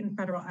state and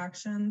federal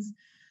actions,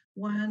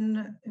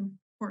 one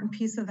important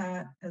piece of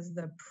that, as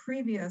the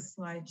previous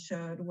slide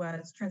showed,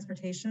 was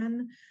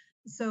transportation.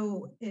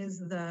 So is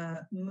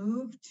the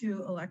move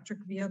to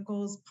electric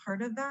vehicles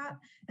part of that?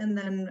 And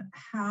then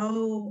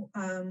how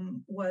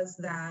was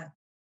that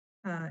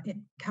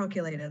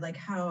calculated? Like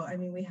I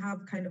mean, we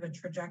have kind of a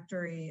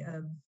trajectory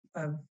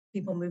of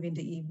people moving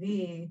to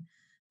EV.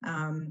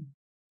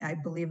 I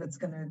believe it's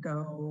going to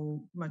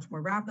go much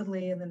more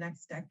rapidly in the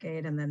next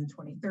decade. And then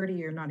 2030,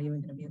 you're not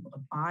even going to be able to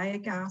buy a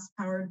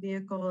gas-powered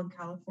vehicle in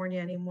California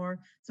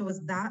anymore. So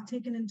was that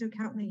taken into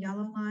account in the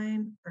yellow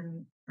line or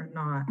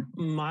not?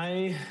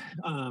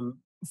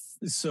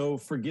 So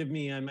forgive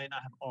me, I might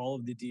not have all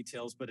of the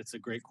details, but it's a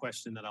great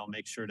question that I'll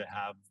make sure to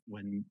have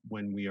when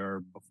we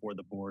are before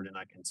the board, and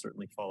I can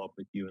certainly follow up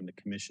with you and the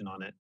commission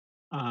on it.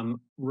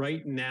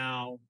 Right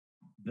now,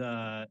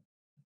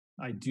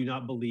 I do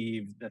not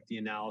believe that the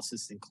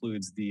analysis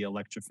includes the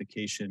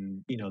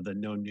electrification, the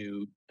no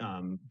new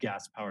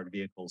gas-powered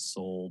vehicles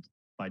sold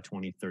by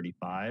 2035.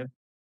 I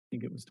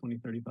think it was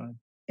 2035.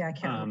 Yeah, I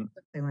can't remember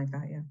something like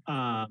that, yeah.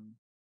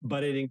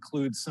 But it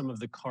includes some of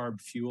the CARB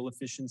fuel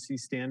efficiency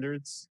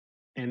standards,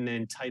 and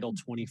then Title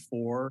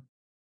 24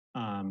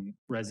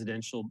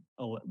 residential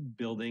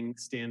building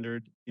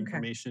standard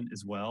information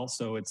as well.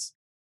 So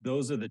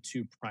those are the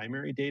two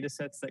primary data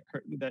sets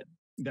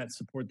that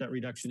support that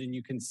reduction. And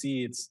you can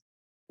see it's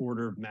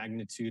order of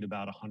magnitude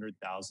about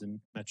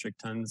 100,000 metric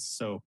tons.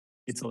 So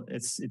it's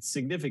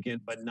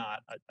significant, but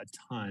not a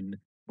ton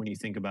when you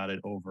think about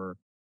it over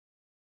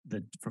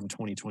from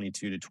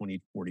 2022 to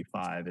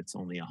 2045. It's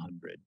only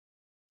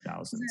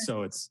 100,000.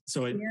 So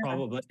it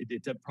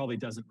probably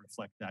doesn't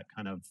reflect that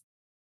kind of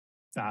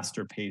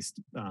faster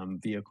paced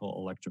vehicle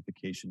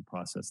electrification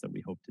process that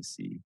we hope to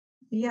see.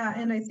 Yeah,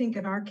 and I think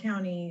in our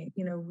county,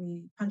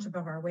 we punch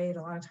above our weight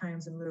a lot of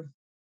times and move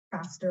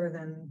faster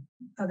than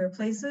other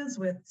places,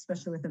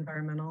 especially with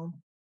environmental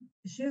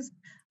issues.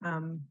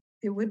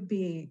 It would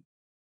be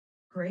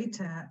great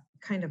to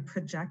kind of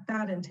project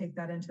that and take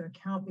that into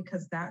account,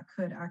 because that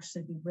could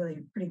actually be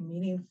really pretty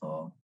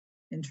meaningful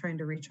in trying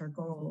to reach our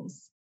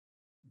goals.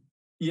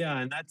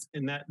 Yeah,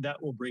 and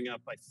that will bring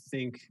up, I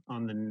think,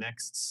 on the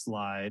next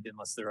slide,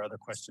 unless there are other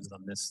questions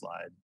on this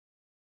slide.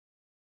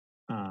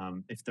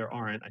 If there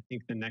aren't, I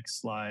think the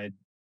next slide,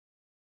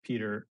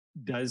 Peter,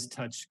 does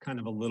touch kind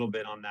of a little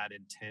bit on that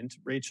intent,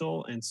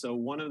 Rachel. And so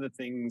one of the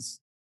things,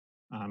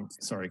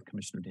 sorry,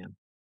 Commissioner Dan.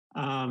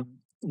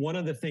 One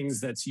of the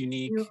things that's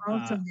unique. You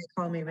also may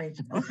call me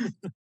Rachel.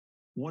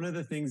 One of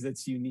the things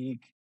that's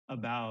unique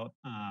about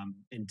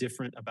and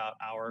different about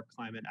our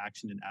climate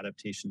action and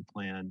adaptation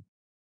plan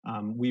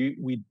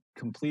We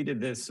completed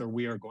this, or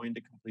we are going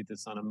to complete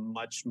this on a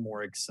much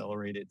more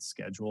accelerated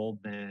schedule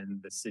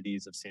than the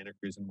cities of Santa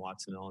Cruz and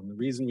Watsonville. And the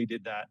reason we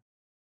did that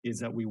is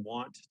that we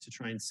want to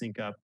try and sync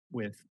up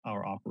with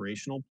our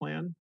operational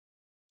plan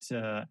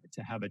to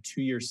have a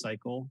 2-year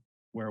cycle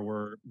where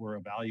we're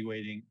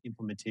evaluating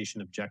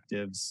implementation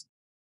objectives,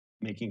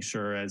 making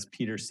sure, as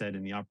Peter said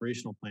in the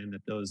operational plan,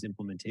 that those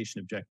implementation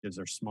objectives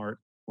are SMART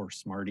or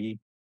SMARTY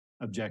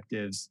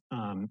objectives,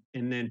 and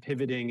then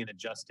pivoting and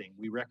adjusting.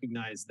 We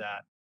recognize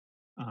that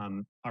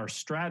our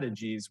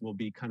strategies will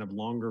be kind of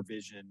longer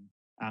vision,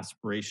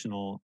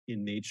 aspirational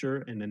in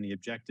nature, and then the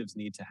objectives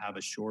need to have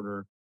a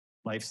shorter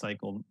life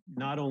cycle,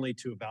 not only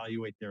to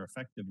evaluate their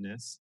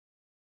effectiveness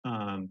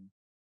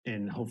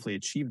and hopefully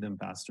achieve them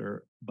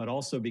faster, but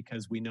also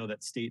because we know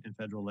that state and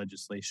federal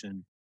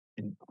legislation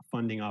and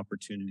funding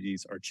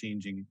opportunities are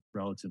changing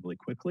relatively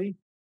quickly.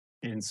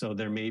 And so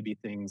there may be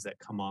things that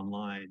come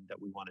online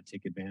that we want to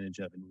take advantage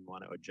of, and we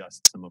want to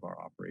adjust some of our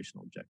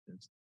operational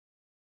objectives.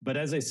 But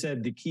as I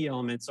said, the key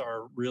elements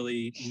are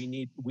really,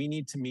 we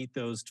need to meet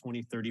those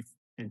 2030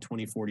 and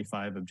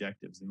 2045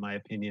 objectives. In my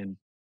opinion,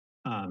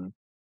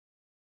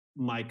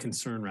 my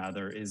concern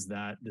rather is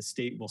that the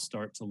state will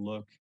start to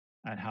look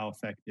at how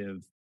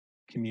effective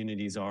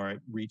communities are at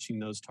reaching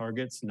those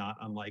targets, not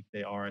unlike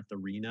they are at the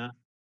RENA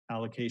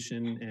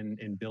allocation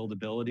and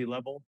buildability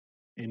level.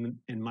 And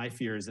my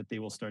fear is that they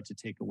will start to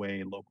take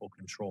away local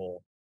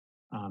control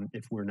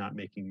if we're not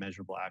making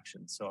measurable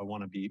actions. So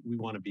we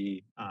want to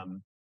be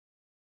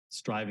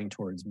striving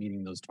towards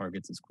meeting those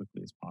targets as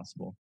quickly as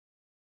possible.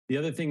 The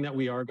other thing that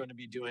we are going to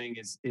be doing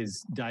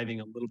is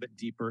diving a little bit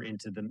deeper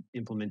into the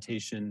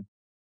implementation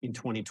in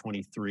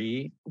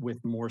 2023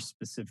 with more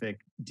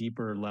specific,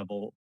 deeper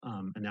level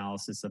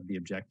analysis of the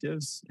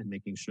objectives and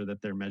making sure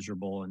that they're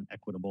measurable and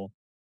equitable.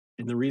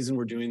 And the reason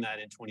we're doing that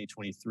in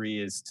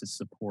 2023 is to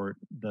support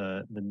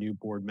the new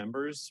board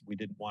members. We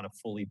didn't want to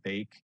fully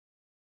bake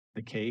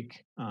the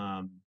cake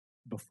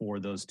before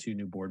those 2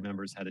 new board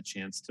members had a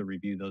chance to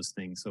review those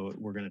things. So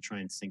we're going to try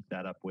and sync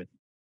that up with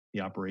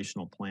the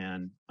operational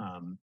plan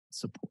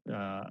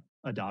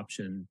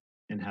adoption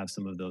and have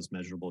some of those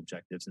measurable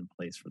objectives in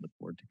place for the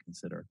board to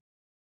consider.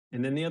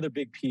 And then the other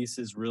big piece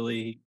is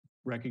really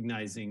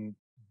recognizing,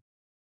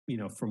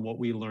 from what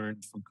we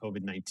learned from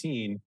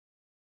COVID-19,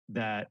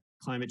 that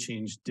climate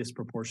change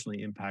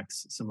disproportionately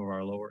impacts some of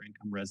our lower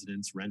income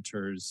residents,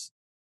 renters,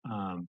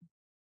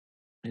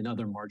 and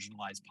other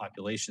marginalized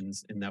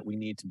populations, and that we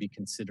need to be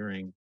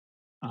considering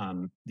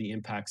the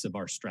impacts of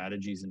our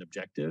strategies and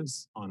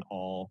objectives on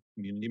all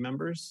community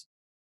members.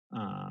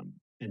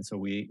 And so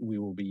we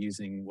will be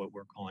using what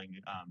we're calling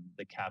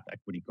the CAP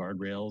equity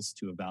guardrails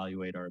to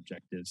evaluate our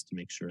objectives to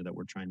make sure that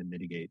we're trying to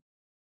mitigate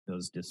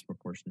those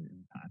disproportionate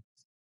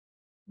impacts.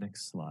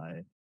 Next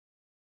slide.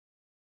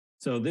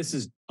 So this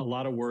is a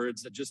lot of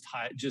words. I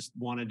just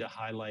wanted to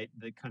highlight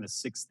the kind of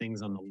 6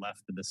 things on the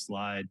left of the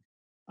slide.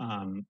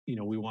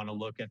 We want to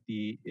look at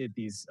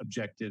these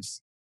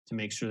objectives to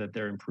make sure that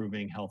they're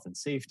improving health and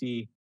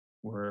safety.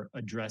 We're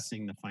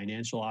addressing the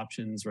financial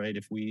options, right?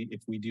 If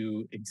we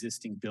do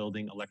existing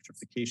building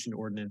electrification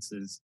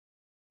ordinances,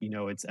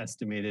 it's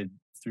estimated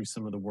through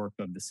some of the work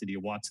of the city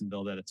of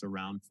Watsonville that it's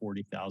around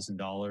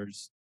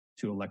 $40,000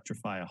 to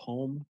electrify a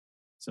home.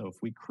 So if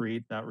we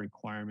create that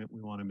requirement, we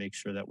want to make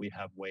sure that we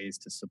have ways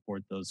to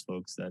support those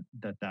folks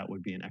that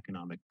would be an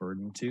economic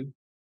burden to.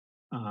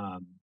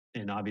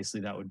 And obviously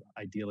that would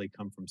ideally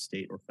come from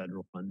state or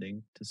federal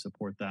funding to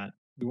support that.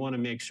 We want to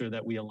make sure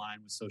that we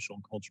align with social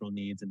and cultural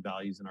needs and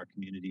values in our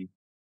community,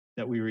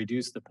 that we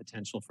reduce the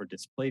potential for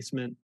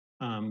displacement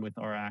with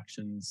our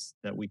actions,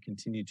 that we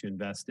continue to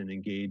invest and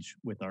engage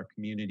with our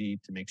community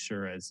to make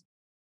sure, as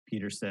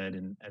Peter said,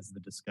 and as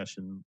the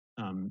discussion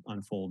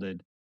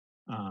unfolded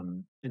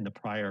in the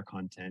prior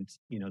content,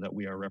 that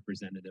we are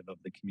representative of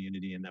the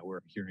community and that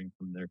we're hearing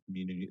from their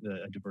community,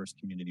 the diverse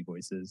community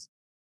voices.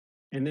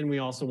 And then we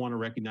also want to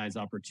recognize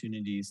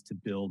opportunities to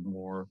build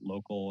more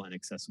local and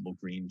accessible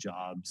green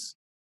jobs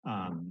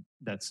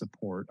that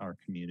support our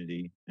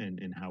community,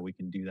 and how we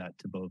can do that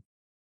to both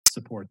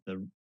support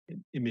the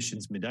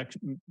emissions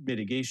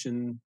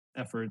mitigation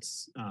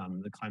efforts,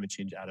 the climate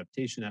change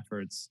adaptation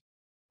efforts,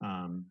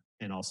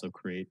 and also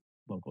create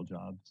local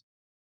jobs.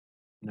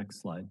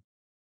 Next slide.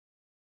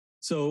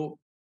 So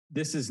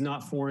this is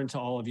not foreign to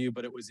all of you,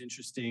 but it was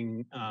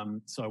interesting.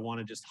 So I want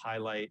to just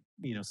highlight,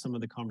 some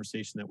of the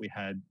conversation that we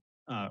had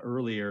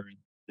earlier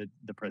in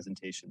the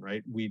presentation,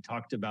 right? We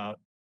talked about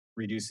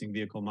reducing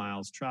vehicle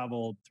miles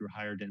traveled through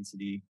higher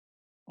density,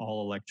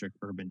 all electric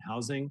urban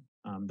housing.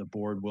 The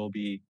board will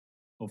be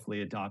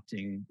hopefully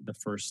adopting the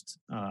first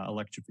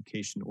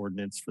electrification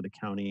ordinance for the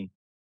county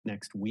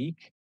next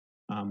week,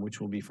 which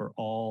will be for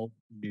all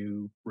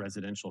new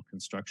residential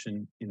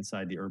construction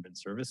inside the urban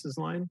services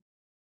line.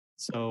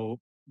 So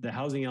the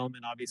housing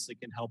element obviously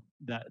can help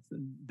that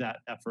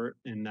effort,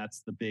 and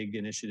that's the big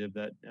initiative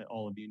that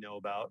all of you know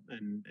about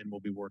and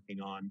we'll be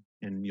working on,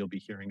 and you'll be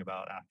hearing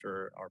about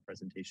after our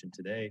presentation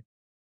today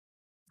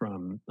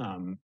from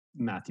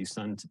Matthew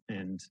Sunt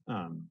and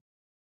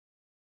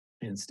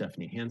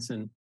Stephanie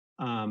Hansen.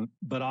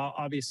 But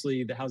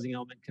obviously, the housing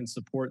element can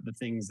support the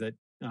things that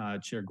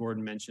Chair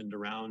Gordon mentioned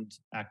around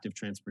active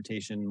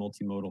transportation,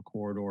 multimodal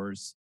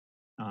corridors.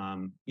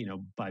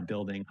 By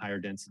building higher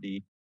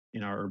density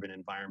in our urban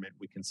environment,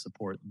 we can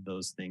support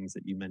those things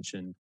that you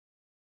mentioned.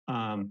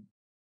 And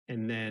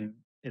then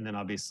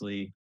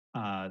obviously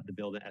the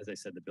building, as I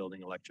said, the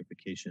building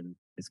electrification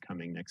is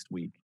coming next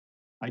week.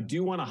 I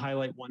do want to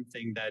highlight one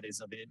thing that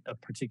is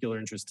of particular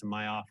interest to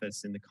my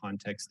office in the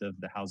context of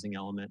the housing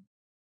element.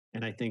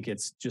 And I think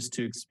it's just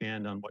to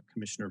expand on what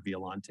Commissioner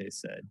Violante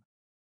said.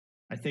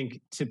 I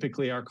think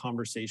typically our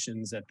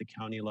conversations at the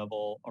county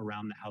level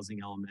around the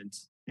housing element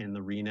and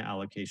the RENA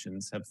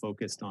allocations have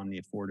focused on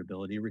the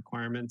affordability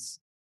requirements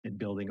and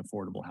building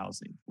affordable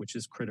housing, which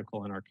is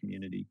critical in our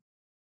community.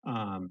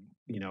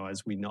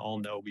 As we all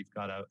know, we've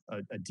got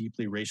a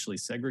deeply racially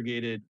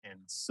segregated and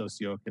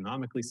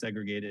socioeconomically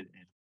segregated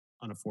and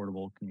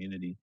unaffordable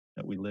community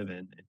that we live in.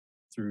 And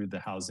through the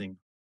housing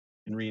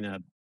and RENA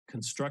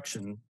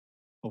construction,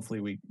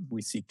 hopefully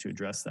we seek to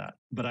address that.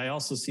 But I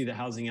also see the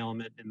housing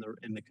element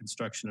in the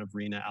construction of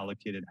RENA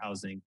allocated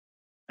housing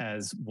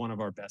as one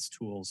of our best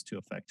tools to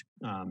affect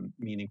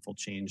meaningful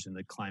change in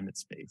the climate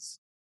space.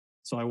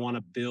 So I want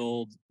to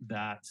build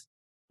that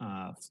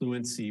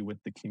fluency with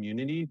the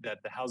community,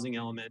 that the housing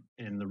element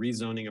and the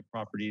rezoning of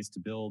properties to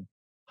build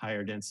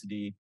higher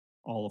density,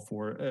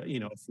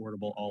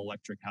 affordable, all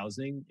electric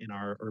housing in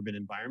our urban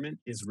environment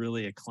is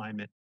really a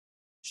climate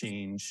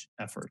change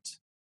effort,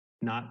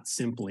 not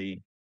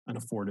simply an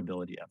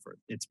affordability effort.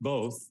 It's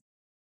both,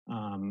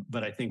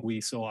 but I think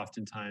we so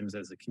oftentimes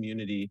as a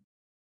community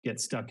get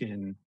stuck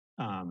in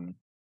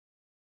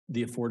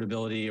the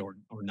affordability or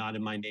not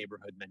in my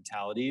neighborhood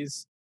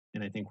mentalities.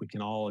 And I think we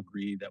can all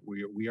agree that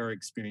we are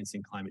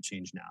experiencing climate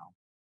change now.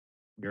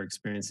 We are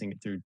experiencing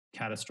it through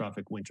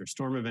catastrophic winter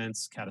storm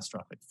events,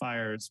 catastrophic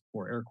fires,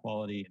 poor air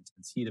quality,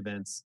 intense heat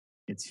events.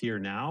 It's here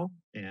now,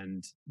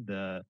 and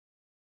the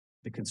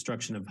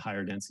construction of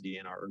higher density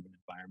in our urban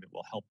environment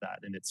will help that.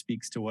 And it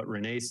speaks to what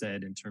Renee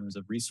said in terms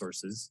of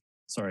resources.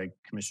 Sorry,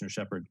 Commissioner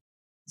Shepard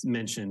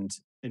mentioned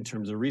in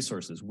terms of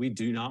resources. We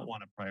do not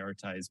want to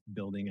prioritize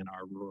building in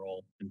our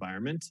rural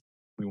environment.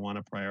 We want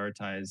to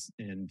prioritize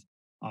and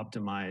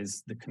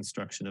optimize the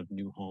construction of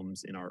new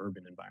homes in our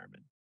urban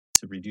environment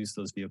to reduce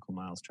those vehicle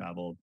miles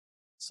traveled,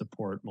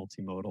 support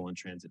multimodal and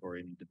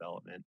transit-oriented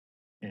development,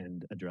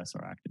 and address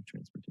our active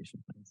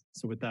transportation plans.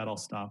 So with that, I'll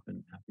stop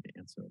and happy to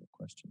answer the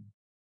question.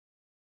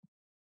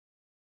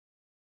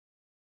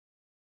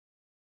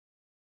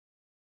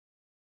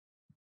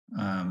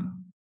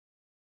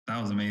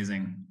 That was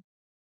amazing.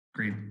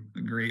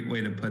 A great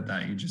way to put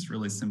that. You just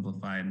really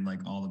simplified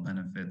like all the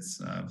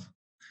benefits of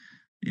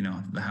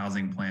the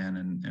housing plan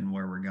and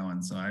where we're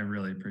going. So I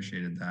really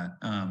appreciated that.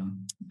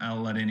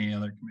 I'll let any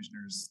other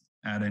commissioners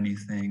add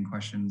anything,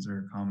 questions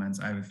or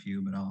comments. I have a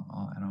few, but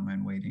I don't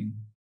mind waiting.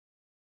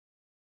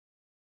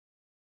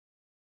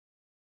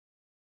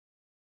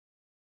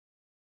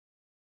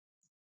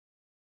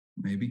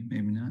 Maybe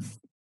not.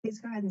 Please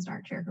go ahead and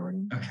start, Chair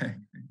Gordon. Okay.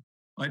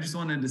 Well, I just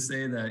wanted to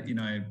say that,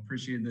 I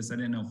appreciate this. I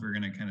didn't know if we were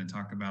going to kind of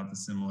talk about the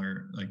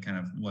similar, like kind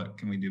of what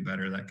can we do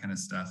better, that kind of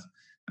stuff.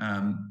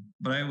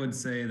 But I would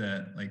say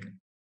that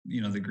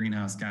the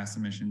greenhouse gas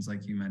emissions,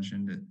 like you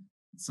mentioned,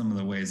 some of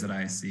the ways that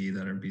I see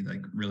that would be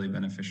like really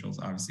beneficial is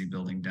obviously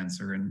building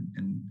denser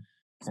and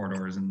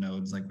corridors and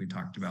nodes like we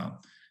talked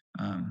about.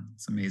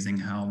 It's amazing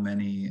how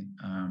many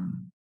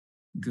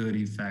good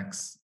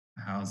effects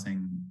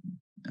housing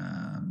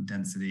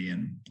density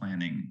and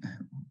planning,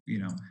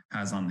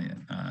 has on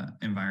the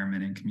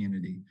environment and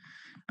community.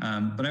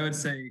 But I would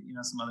say,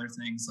 some other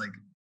things like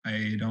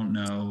I don't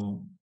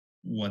know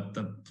what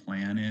the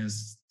plan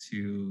is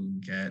to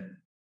get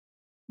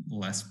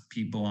less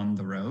people on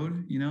the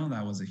road.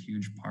 That was a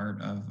huge part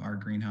of our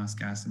greenhouse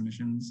gas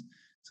emissions.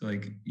 So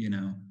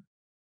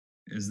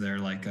is there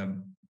like a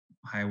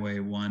Highway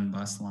 1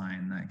 bus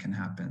line that can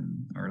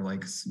happen, or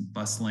like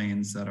bus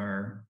lanes that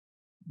are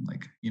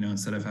like,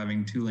 instead of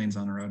having 2 lanes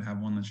on a road, have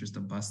one that's just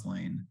a bus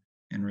lane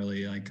and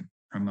really like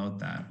promote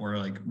that, or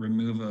like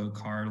remove a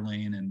car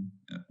lane and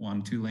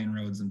on 2-lane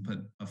roads and put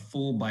a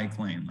full bike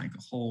lane, like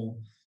a whole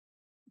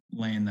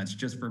lane that's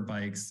just for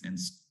bikes and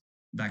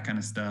that kind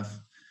of stuff.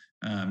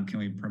 Can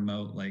we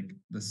promote like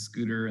the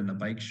scooter and the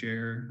bike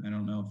share? I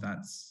don't know if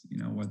that's,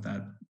 what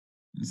that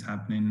is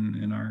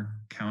happening in our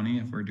county,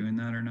 if we're doing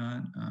that or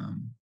not.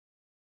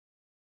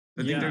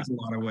 I think there's a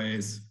lot of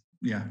ways.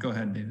 Yeah, go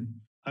ahead, David.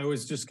 I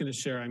was just going to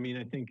share. I mean,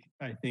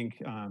 I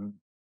think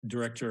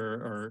Director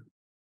or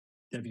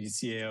Deputy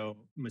CAO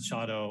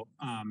Machado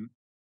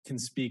can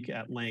speak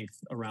at length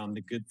around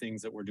the good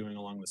things that we're doing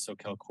along the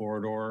SoCal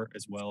corridor,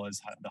 as well as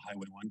the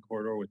Highway 1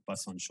 corridor with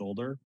bus on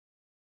shoulder.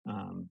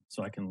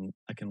 So I can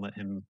let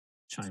him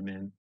chime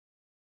in.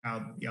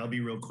 I'll be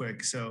real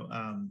quick. So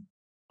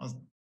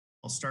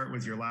I'll start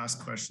with your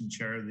last question,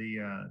 Chair.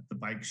 The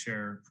bike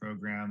share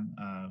program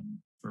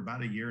for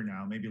about a year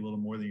now, maybe a little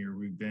more than a year.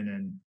 We've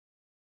been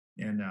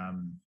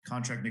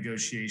contract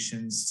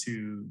negotiations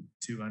to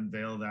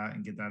unveil that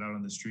and get that out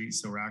on the street.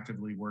 So we're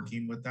actively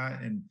working with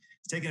that, and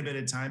it's taking a bit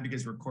of time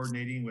because we're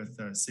coordinating with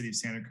the City of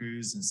Santa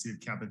Cruz and City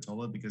of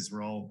Capitola because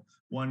we're all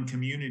one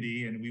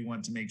community and we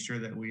want to make sure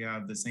that we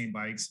have the same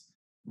bikes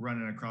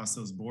running across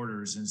those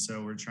borders. And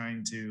so we're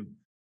trying to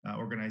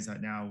organize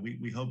that now.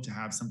 We hope to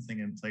have something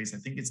in place. I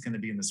think it's going to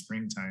be in the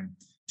springtime,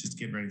 just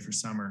get ready for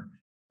summer.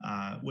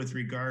 With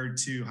regard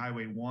to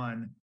Highway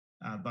 1,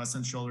 bus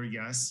and shoulder,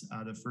 yes.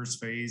 The first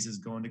phase is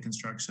going to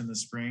construction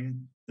this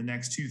spring. The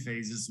next two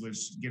phases,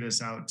 which get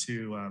us out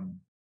to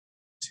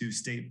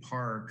State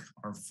Park,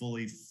 are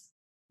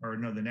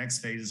the next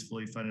phase is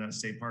fully funded at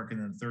State Park,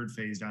 and then the third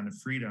phase down to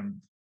Freedom.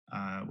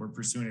 We're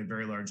pursuing a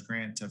very large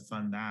grant to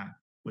fund that,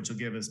 which will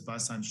give us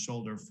bus on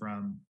shoulder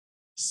from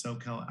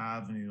Soquel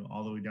Avenue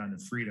all the way down to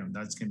Freedom.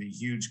 That's going to be a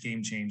huge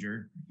game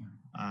changer.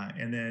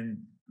 And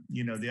then,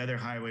 the other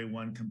Highway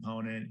 1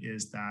 component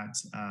is that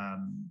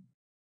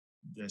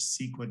the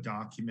CEQA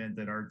document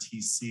that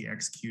RTC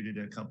executed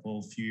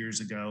a few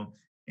years ago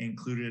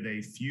included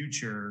a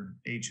future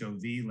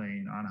HOV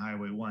lane on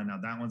Highway 1. Now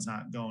that one's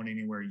not going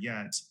anywhere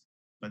yet,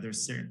 but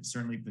there's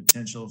certainly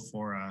potential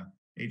for a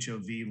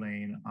HOV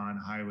lane on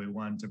Highway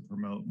 1 to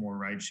promote more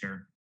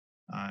rideshare.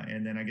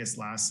 And then I guess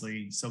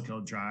lastly,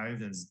 Soquel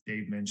Drive, as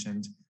Dave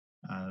mentioned,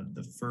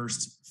 the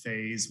first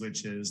phase,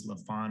 which is La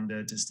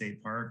Fonda to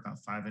State Park, about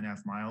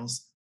 5.5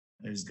 miles,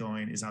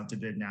 is out to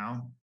bid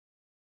now.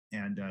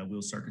 And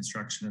we'll start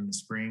construction in the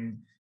spring,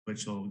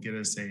 which will get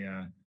us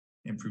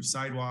improved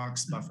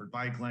sidewalks, buffered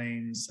bike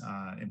lanes,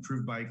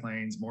 improved bike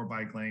lanes, more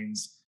bike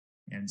lanes.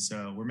 And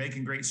so we're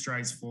making great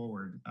strides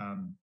forward.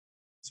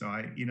 So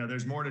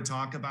there's more to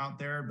talk about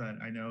there, but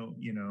I know,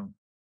 we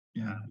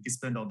could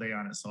spend all day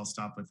on it. So I'll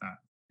stop with that.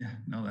 Yeah,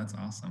 no, that's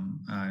awesome.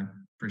 I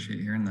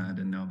appreciate hearing that. I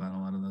didn't know about a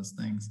lot of those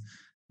things.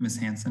 Ms.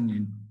 Hanson,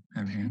 you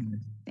have your hand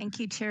raised. Thank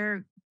you,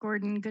 Chair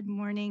Gordon. Good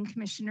morning,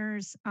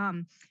 commissioners.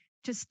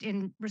 Just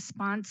in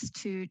response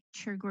to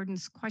Chair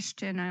Gordon's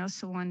question, I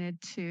also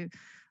wanted to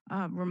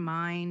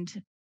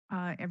remind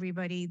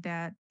everybody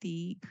that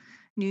the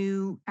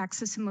new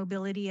access and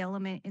mobility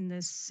element in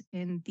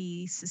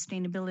the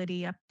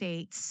sustainability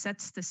update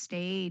sets the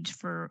stage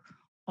for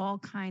all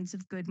kinds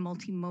of good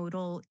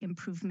multimodal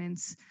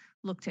improvements,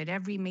 looked at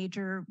every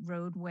major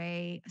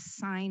roadway,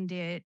 assigned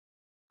it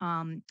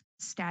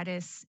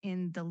status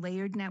in the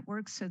layered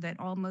network so that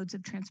all modes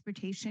of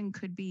transportation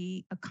could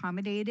be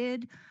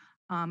accommodated,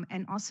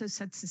 and also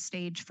sets the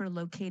stage for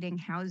locating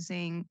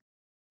housing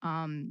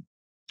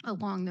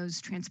along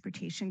those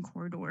transportation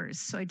corridors.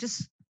 So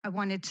I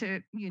wanted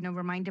to,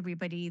 remind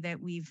everybody that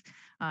we've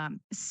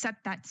set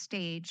that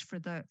stage for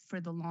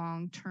the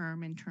long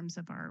term in terms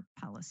of our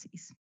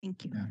policies.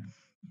 Thank you. Yeah,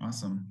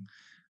 awesome.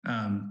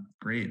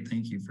 Great,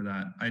 thank you for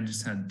that. I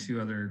just had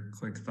two other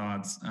quick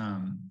thoughts.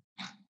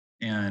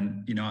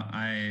 And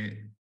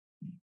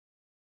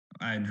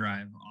I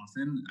drive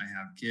often. I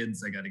have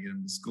kids. I got to get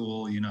them to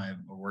school. I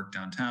work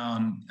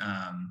downtown.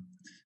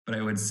 But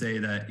I would say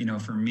that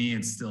for me,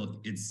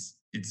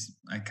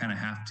 I kind of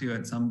have to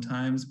at some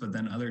times, but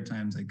then other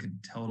times I could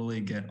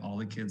totally get all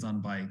the kids on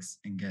bikes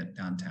and get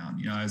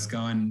downtown.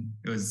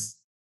 It was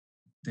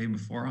day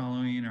before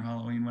Halloween or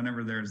Halloween,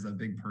 whenever there's the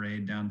big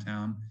parade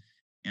downtown,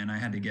 and I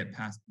had to get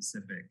past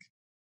Pacific.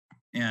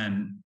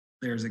 And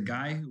there's a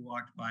guy who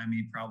walked by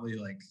me probably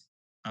like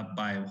up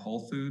by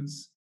Whole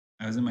Foods.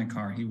 I was in my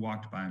car, he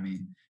walked by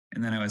me,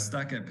 and then I was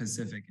stuck at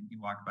Pacific and he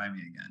walked by me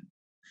again.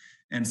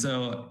 And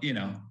so,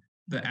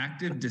 the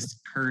active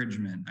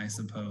discouragement, I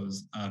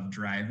suppose, of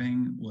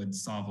driving would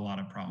solve a lot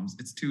of problems.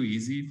 It's too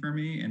easy for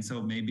me. And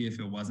so maybe if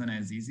it wasn't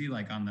as easy,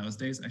 like on those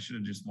days, I should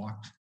have just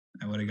walked.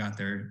 I would have got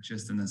there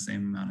just in the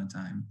same amount of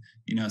time.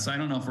 So I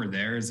don't know if we're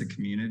there as a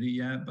community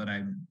yet, but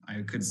I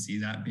could see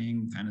that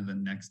being kind of the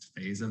next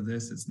phase of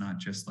this. It's not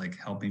just like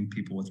helping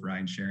people with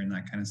rideshare and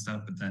that kind of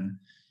stuff, but then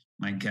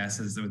my guess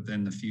is that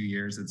within a few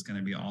years, it's going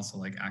to be also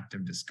like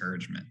active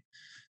discouragement.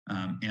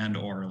 And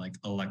or like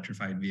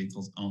electrified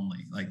vehicles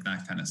only, like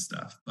that kind of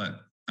stuff. But,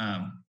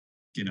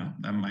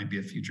 that might be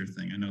a future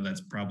thing. I know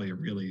that's probably a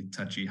really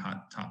touchy,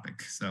 hot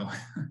topic. So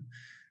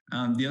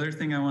the other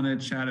thing I want to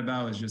chat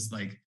about is just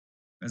like,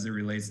 as it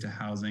relates to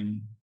housing,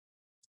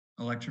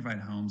 electrified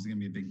homes is going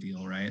to be a big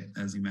deal, right?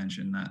 As you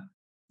mentioned, that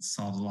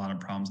solves a lot of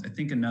problems. I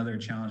think another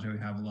challenge that we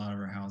have a lot of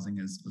our housing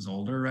was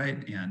older,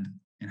 right? And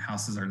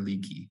houses are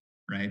leaky,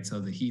 right? So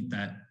the heat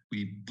that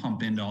we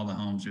pump into all the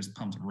homes just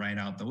pumps right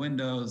out the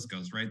windows,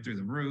 goes right through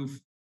the roof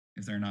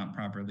if they're not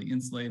properly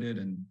insulated.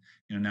 And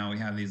now we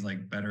have these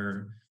like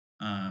better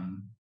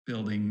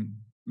building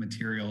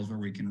materials where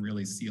we can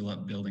really seal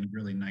up buildings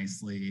really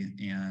nicely,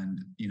 and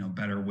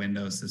better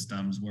window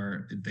systems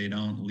where they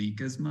don't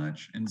leak as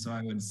much. And so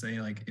I would say,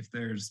 like, if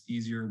there's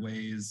easier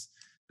ways,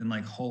 then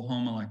like whole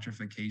home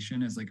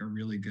electrification is like a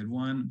really good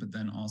one. But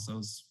then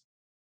also,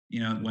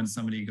 when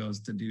somebody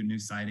goes to do new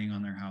siding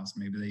on their house,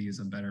 maybe they use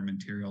a better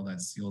material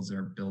that seals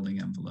their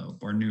building envelope,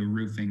 or new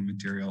roofing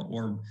material,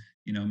 or,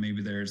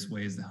 maybe there's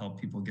ways to help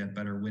people get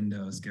better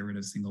windows, get rid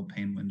of single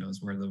pane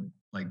windows where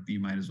you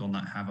might as well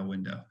not have a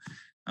window.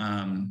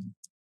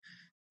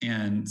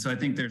 And so I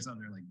think there's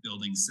other like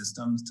building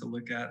systems to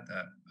look at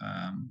that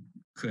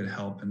could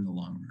help in the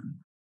long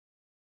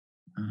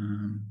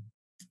run.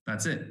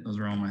 That's it. Those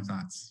are all my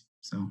thoughts.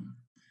 So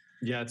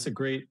yeah, it's a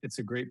great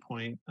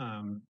point,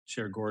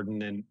 Chair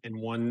Gordon. And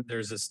one,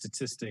 there's a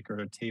statistic or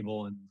a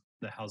table in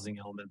the housing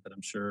element that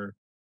I'm sure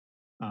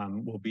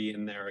will be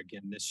in there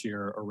again this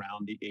year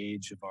around the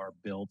age of our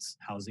built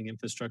housing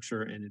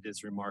infrastructure. And it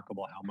is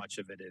remarkable how much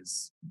of it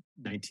is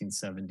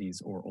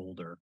 1970s or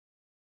older.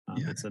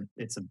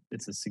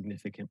 It's a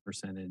significant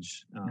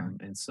percentage.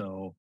 And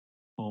so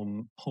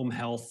home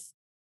health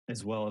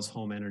as well as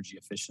home energy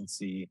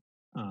efficiency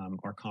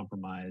are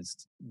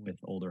compromised with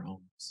older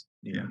homes.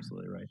 You're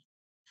absolutely right.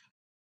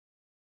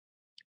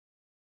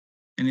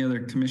 Any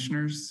other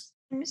commissioners?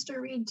 Mr.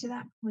 Reed, to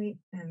that point,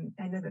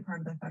 I know that part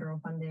of the federal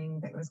funding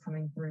that was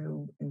coming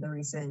through in the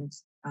recent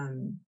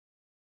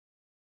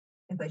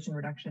Inflation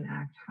Reduction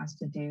Act has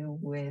to do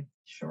with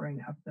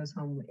shoring up those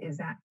homes. Is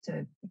that,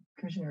 to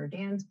Commissioner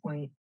Dan's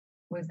point,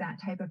 was that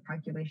type of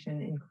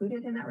calculation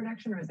included in that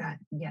reduction, or is that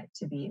yet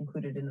to be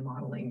included in the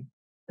modeling?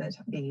 That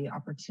the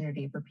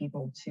opportunity for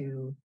people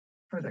to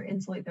further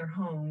insulate their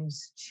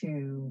homes,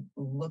 to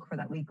look for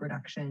that leak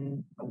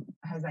reduction,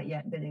 has that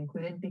yet been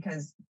included?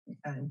 Because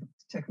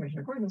to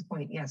Commissioner Gordon's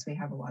point, yes, we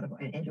have a lot of,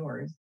 and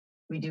yours,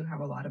 we do have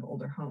a lot of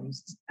older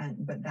homes,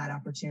 but that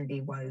opportunity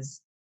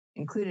was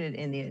included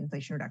in the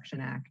Inflation Reduction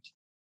Act.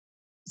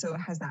 So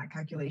has that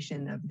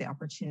calculation of the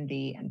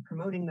opportunity and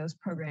promoting those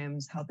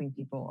programs, helping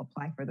people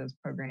apply for those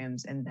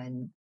programs, and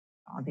then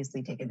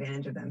obviously take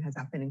advantage of them, has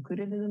that been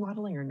included in the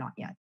modeling or not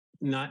yet?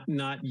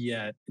 Not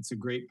yet. It's a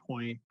great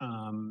point.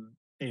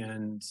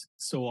 And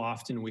so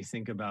often we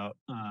think about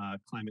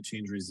climate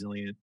change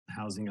resilient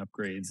housing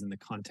upgrades in the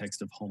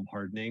context of home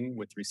hardening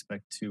with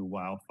respect to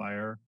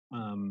wildfire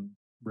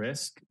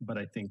risk. But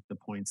I think the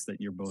points that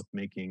you're both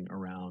making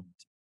around,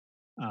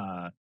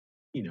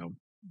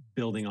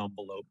 building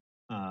envelope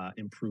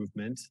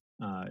improvement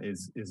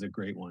is a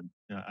great one.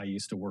 I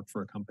used to work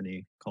for a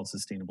company called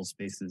Sustainable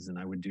Spaces, and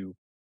I would do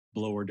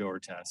blower door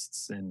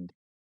tests and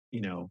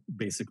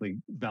basically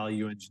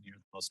value engineer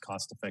the most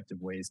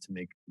cost-effective ways to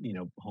make,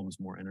 homes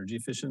more energy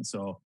efficient.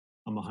 So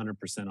I'm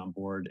 100% on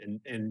board.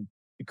 And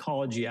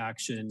Ecology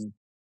Action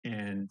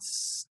and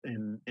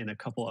a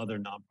couple other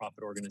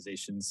nonprofit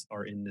organizations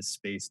are in this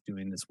space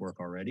doing this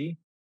work already.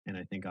 And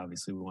I think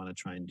obviously we want to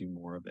try and do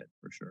more of it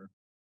for sure.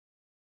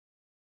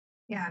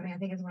 Yeah, I mean, I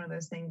think it's one of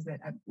those things that,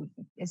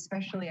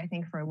 especially I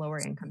think for lower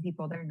income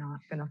people, they're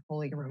not going to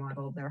fully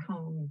remodel their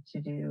home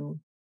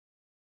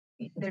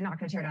they're not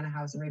going to tear down a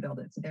house and rebuild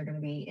it. So they're going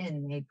to be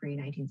in a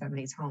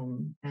pre-1970s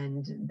home.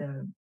 And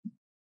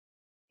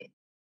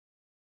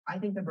I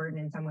think the burden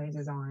in some ways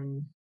is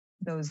on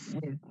those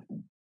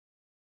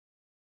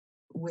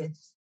with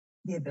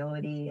the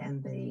ability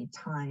and the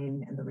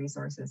time and the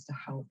resources to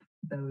help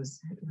those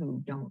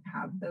who don't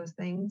have those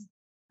things,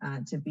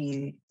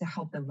 to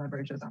help them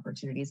leverage those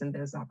opportunities. And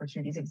those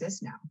opportunities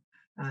exist now.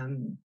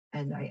 And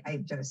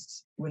I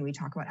just, when we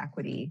talk about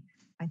equity,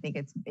 I think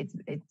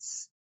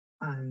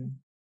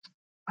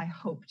I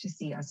hope to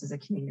see us as a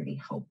community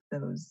help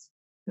those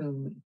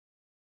who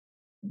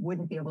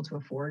wouldn't be able to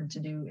afford to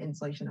do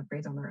insulation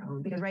upgrades on their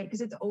own. Because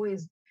it's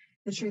always,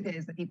 the truth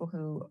is the people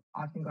who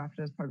often go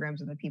after those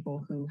programs are the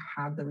people who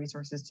have the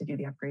resources to do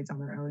the upgrades on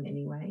their own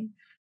anyway.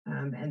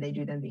 And they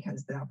do them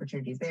because the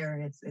opportunity is there,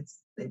 and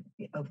it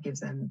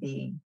gives them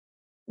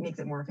makes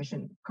it more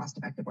efficient, cost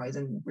effective wise.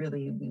 And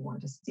really we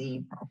want to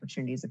see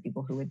opportunities of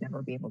people who would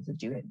never be able to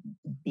do it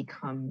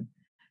become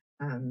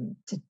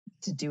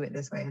to do it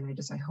this way. And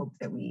I hope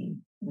that we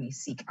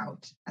seek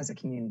out as a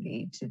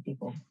community to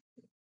people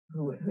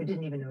who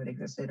didn't even know it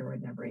existed or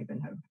would never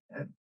even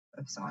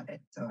have sought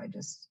it. So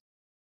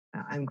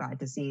I'm glad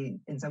to see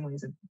in some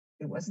ways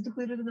it wasn't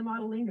included in the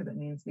modeling, because it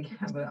means we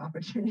have an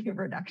opportunity of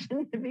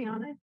reduction, to be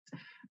honest.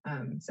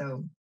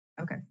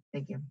 Okay,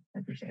 thank you. I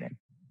appreciate it.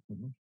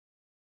 Mm-hmm.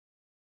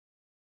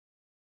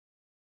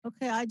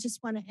 Okay, I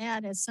just want to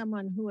add, as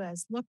someone who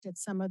has looked at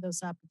some of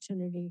those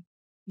opportunities,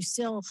 you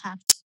still have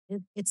to,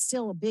 it's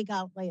still a big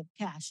outlay of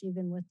cash,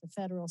 even with the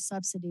federal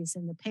subsidies,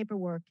 and the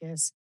paperwork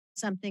is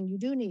something you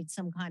do need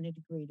some kind of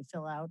degree to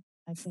fill out.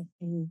 I think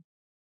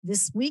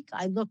this week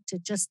I looked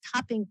at just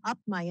topping up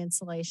my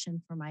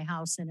insulation for my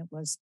house, and it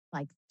was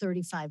like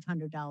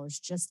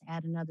 $3,500 just to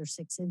add another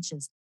 6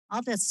 inches.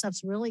 All that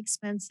stuff's really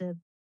expensive,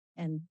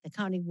 and the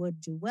county would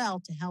do well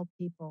to help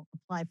people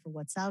apply for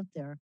what's out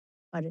there,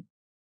 but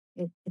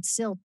it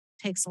still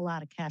takes a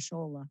lot of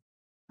cashola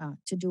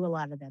to do a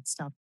lot of that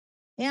stuff.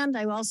 And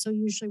I also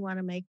usually want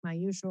to make my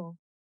usual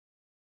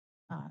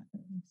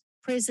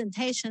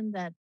presentation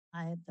that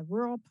the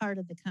rural part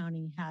of the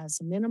county has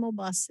a minimal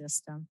bus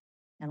system,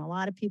 and a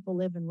lot of people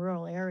live in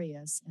rural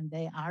areas, and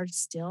they are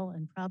still,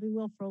 and probably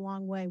will for a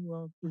long way,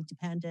 will be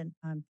dependent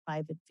on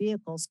private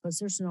vehicles because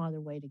there's no other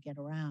way to get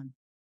around,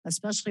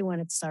 especially when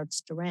it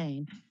starts to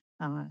rain.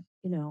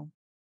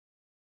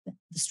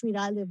 The street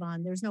I live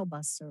on, there's no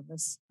bus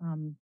service.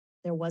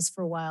 There was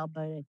for a while,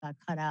 but it got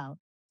cut out.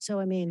 So,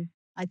 I mean,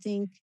 I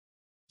think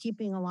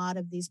keeping a lot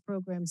of these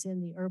programs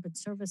in the urban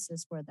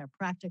services where they're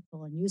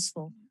practical and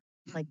useful,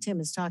 like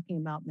Tim is talking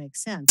about,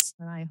 makes sense.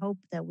 And I hope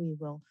that we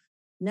will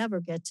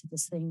never get to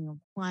this thing of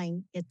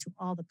applying it to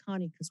all the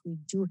county, because we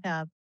do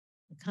have,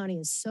 the county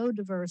is so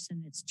diverse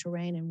in its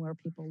terrain and where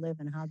people live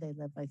and how they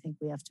live. I think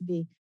we have to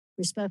be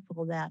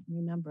respectful of that and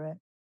remember it.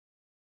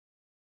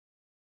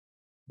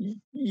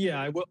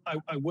 Yeah,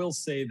 I will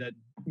say that,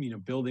 you know,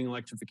 building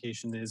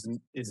electrification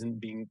isn't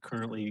being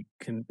currently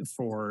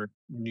for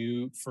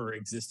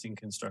existing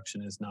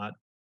construction is not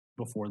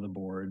before the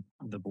board.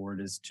 The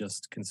board is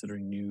just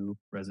considering new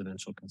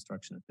residential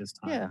construction at this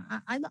time. Yeah,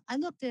 I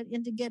looked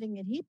into getting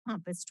a heat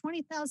pump. It's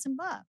 $20,000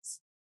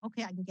 bucks.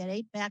 Okay, I can get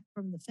 8 back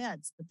from the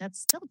feds, but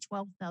that's still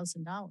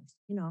 $12,000.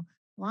 You know,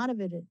 a lot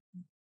of it.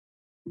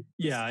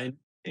 Yeah,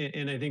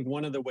 and I think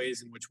one of the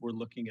ways in which we're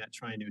looking at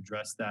trying to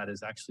address that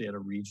is actually at a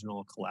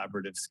regional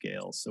collaborative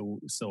scale. So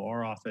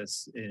our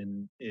office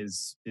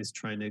is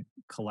trying to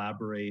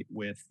collaborate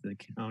with the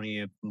County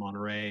of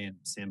Monterey and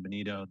San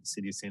Benito, the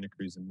City of Santa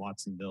Cruz and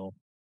Watsonville,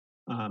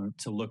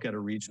 to look at a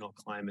regional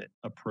climate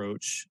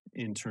approach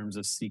in terms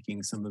of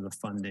seeking some of the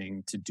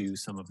funding to do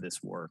some of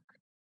this work,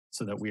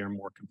 so that we are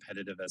more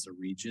competitive as a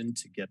region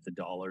to get the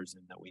dollars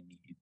in that we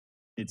need.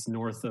 It's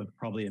north of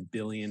probably $1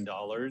 billion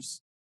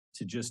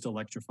to just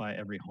electrify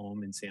every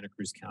home in Santa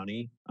Cruz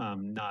County,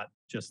 not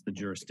just the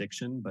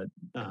jurisdiction, but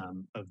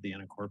of the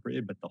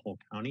unincorporated, but the whole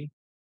county.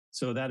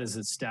 So that is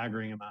a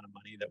staggering amount of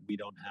money that we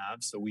don't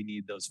have. So we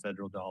need those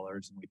federal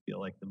dollars, and we feel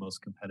like the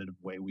most competitive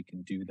way we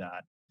can do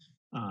that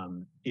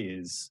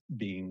is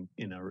being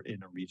in a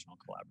regional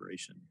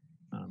collaboration.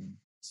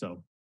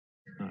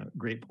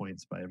 Great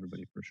points by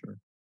everybody for sure.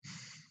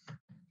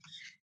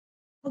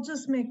 I'll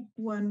just make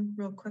one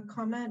real quick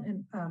comment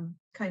and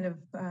kind of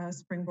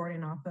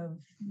springboarding off of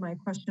my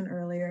question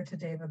earlier to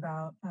Dave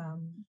about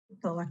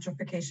the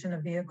electrification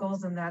of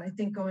vehicles, and that I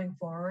think going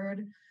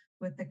forward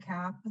with the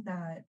cap,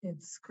 that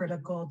it's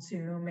critical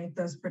to make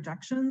those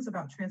projections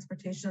about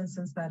transportation,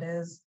 since that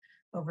is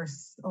over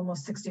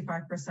almost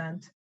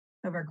 65%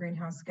 of our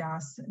greenhouse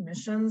gas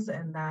emissions,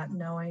 and that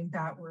knowing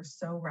that we're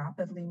so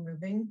rapidly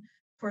moving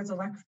towards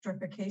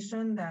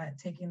electrification, that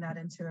taking that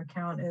into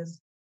account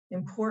is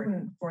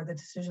important for the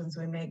decisions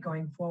we make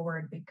going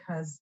forward.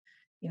 Because,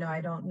 you know, I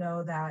don't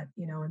know that,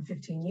 you know, in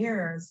 15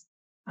 years,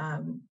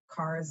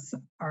 cars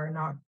are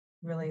not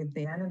really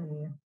the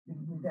enemy.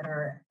 We get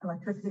our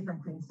electricity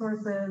from clean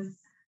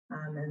sources,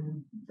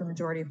 and the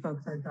majority of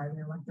folks are driving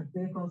electric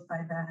vehicles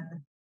by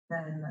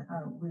then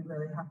we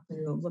really have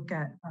to look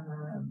at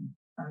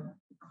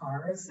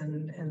cars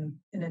and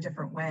in a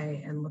different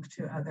way, and look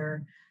to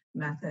other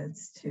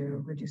methods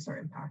to reduce our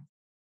impact.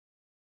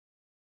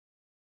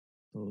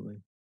 Absolutely.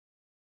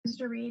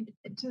 Mr. Reed,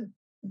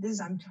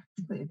 I'm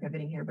completely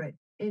pivoting here, but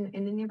in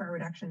any of our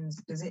reductions,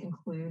 does it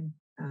include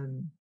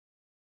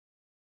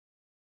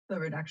the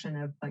reduction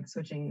of like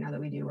switching, now that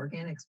we do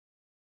organics,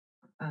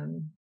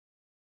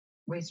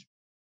 waste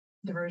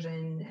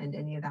diversion and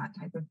any of that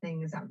type of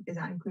thing? Is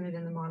that included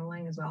in the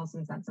modeling as well,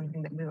 since that's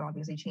something that we've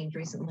obviously changed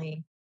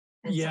recently?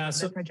 And yeah,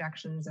 some of the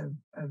projections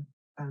of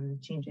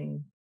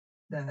changing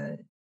the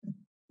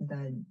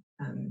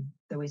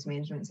waste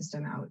management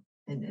system out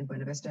in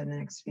Buena Vista in the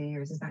next few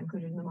years, is that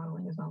included in the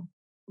modeling as well?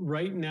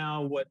 Right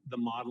now, what the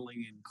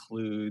modeling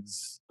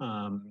includes,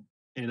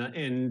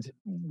 and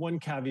one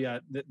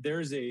caveat, that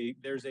there's a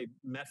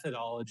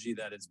methodology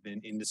that has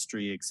been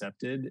industry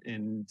accepted,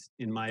 and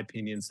in my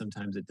opinion,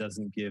 sometimes it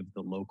doesn't give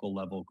the local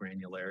level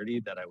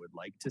granularity that I would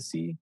like to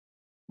see.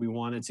 We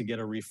wanted to get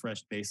a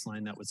refreshed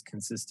baseline that was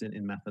consistent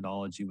in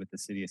methodology with the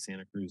City of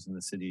Santa Cruz and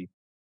the City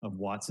of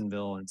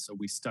Watsonville, and so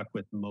we stuck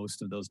with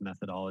most of those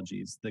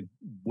methodologies. The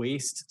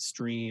waste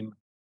stream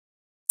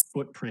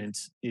footprint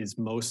is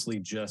mostly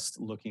just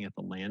looking at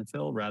the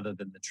landfill rather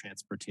than the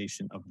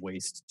transportation of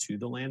waste to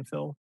the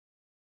landfill.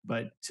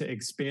 But to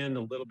expand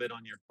a little bit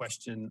on your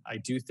question, I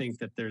do think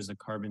that there's a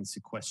carbon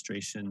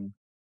sequestration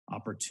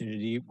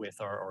opportunity with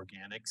our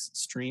organics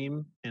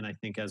stream. And I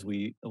think as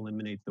we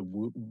eliminate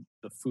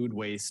the food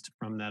waste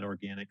from that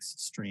organics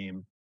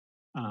stream,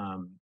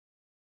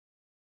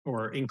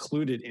 or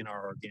included in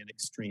our organic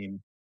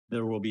stream,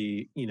 there will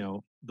be,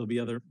 there'll be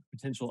other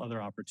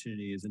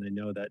opportunities. And I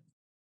know that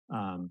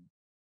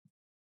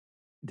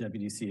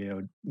Deputy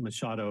CEO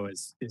Machado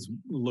is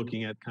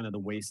looking at kind of the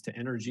waste to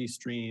energy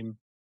stream.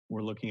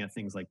 We're looking at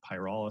things like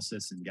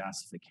pyrolysis and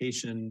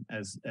gasification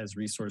as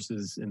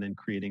resources, and then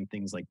creating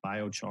things like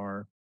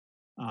biochar.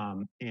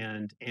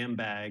 And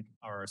AMBAG,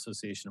 our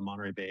Association of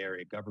Monterey Bay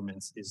Area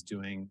Governments, is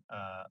doing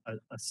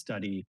a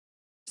study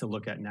to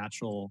look at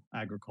natural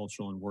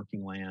agricultural and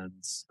working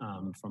lands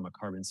from a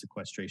carbon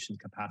sequestration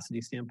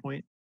capacity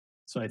standpoint.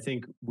 So I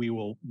think we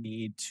will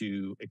need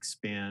to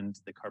expand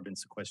the carbon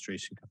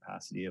sequestration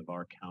capacity of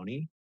our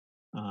county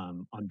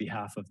on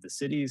behalf of the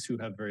cities who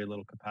have very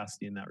little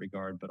capacity in that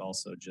regard, but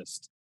also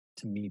just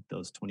to meet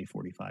those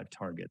 2045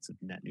 targets of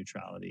net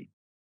neutrality.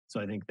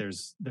 So I think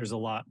there's a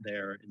lot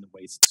there in the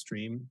waste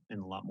stream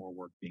and a lot more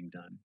work being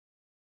done.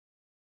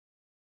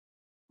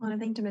 Well, I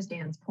think to Ms.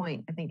 Dan's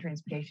point, I think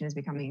transportation is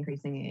becoming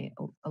increasingly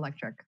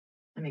electric.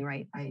 I mean,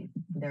 right,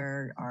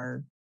 there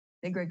are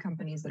big grid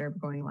companies that are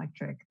going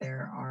electric.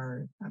 There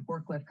are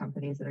forklift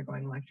companies that are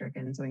going electric.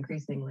 And so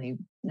increasingly,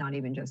 not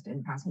even just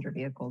in passenger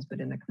vehicles,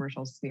 but in the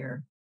commercial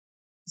sphere.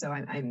 So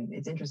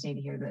it's interesting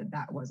to hear that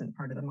that wasn't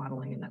part of the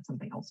modeling, and that's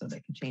something also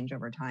that could change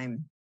over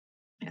time.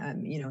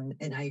 You know,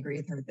 and I agree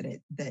with her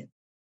that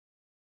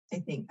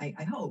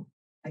I hope,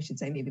 I should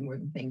say, maybe more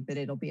than think, that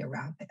it'll be a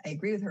rapid, I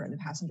agree with her in the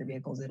passenger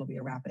vehicles, it'll be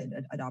a rapid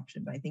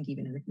adoption, but I think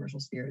even in the commercial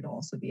sphere, it'll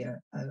also be a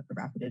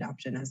rapid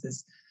adoption as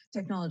this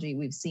technology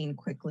we've seen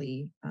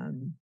quickly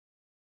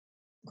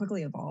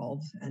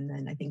evolve. And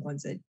then I think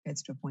once it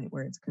gets to a point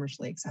where it's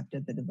commercially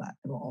accepted, that it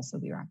will also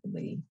be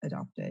rapidly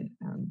adopted.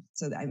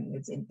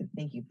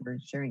 Thank you for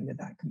sharing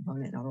that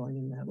component, not only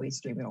in the waste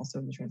stream, but also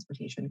in the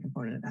transportation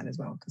component of that as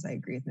well, because I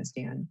agree with Ms.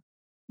 Dan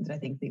that I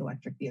think the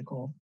electric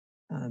vehicle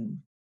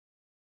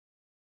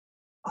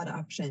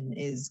adoption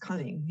is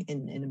coming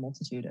in a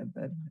multitude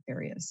of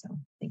areas. So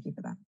thank you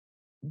for that.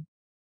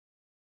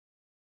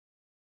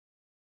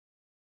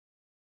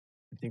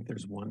 I think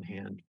there's one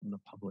hand from the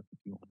public if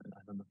you want it. I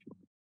don't know if you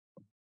want it.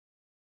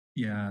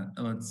 Yeah,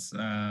 let's,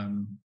 I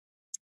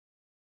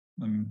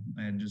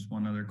had just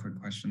one other quick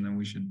question, then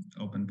we should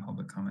open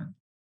public comment.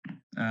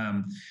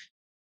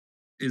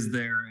 Is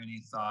there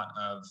any thought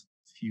of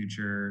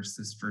future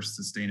for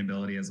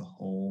sustainability as a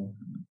whole,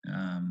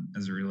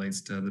 as it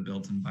relates to the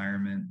built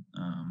environment?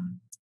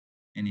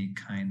 Any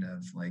kind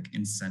of like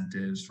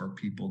incentives for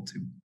people to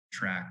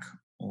track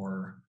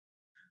or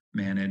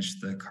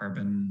manage the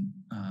carbon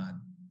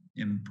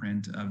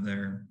imprint of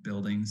their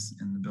buildings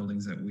and the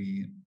buildings that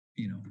we,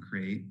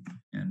 create,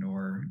 and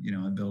or,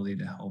 ability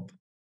to help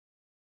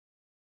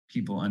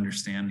people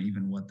understand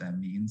even what that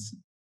means,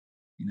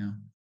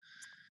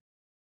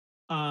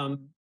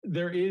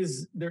 There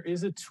is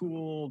a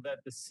tool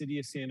that the city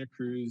of Santa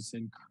Cruz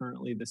and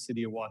currently the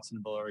city of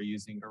Watsonville are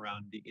using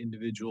around the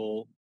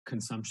individual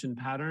consumption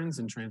patterns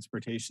and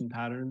transportation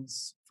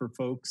patterns for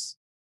folks.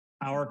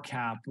 Our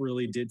CAP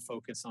really did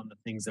focus on the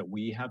things that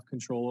we have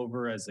control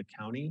over as a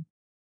county.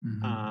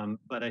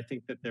 But I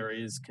think that there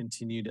is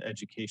continued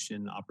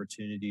education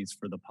opportunities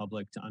for the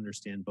public to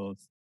understand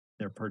both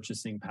their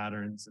purchasing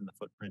patterns and the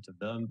footprint of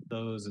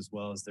those, as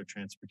well as their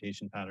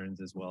transportation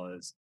patterns, as well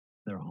as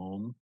their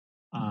home.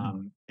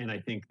 And I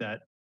think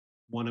that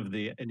one of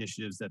the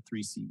initiatives that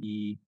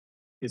 3CE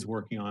is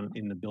working on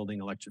in the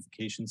building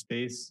electrification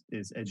space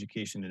is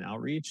education and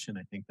outreach. And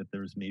I think that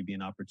there's maybe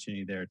an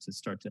opportunity there to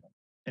start to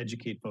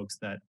educate folks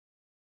that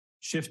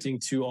shifting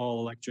to all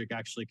electric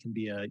actually can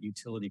be a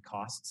utility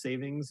cost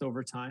savings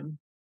over time,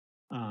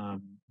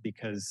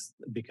 because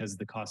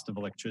the cost of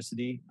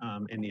electricity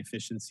and the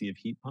efficiency of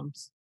heat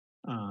pumps.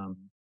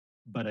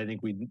 But I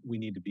think we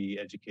need to be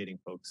educating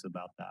folks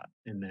about that,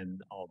 and then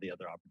all the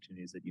other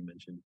opportunities that you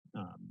mentioned,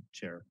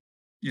 Chair.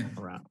 Yeah.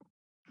 Around.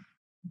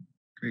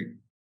 Great,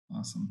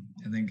 awesome.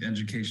 I think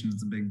education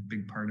is a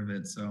big part of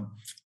it. So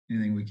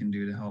anything we can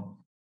do to help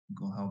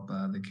will help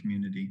the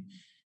community.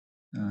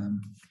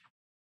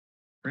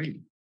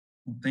 Great.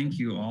 Well, thank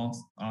you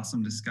all.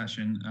 Awesome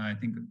discussion. I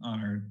think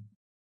on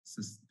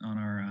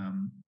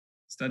our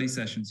study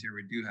sessions here,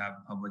 we do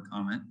have public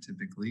comment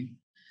typically.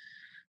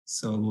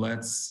 So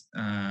let's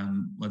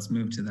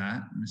move to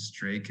that. Ms.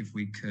 Drake, if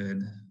we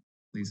could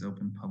please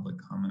open public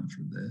comment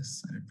for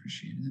this, I'd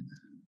appreciate it.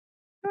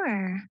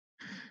 Sure.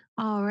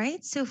 All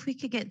right. So if we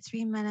could get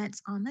 3 minutes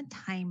on the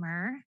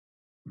timer.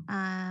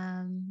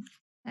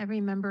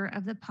 Every member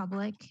of the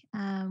public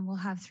will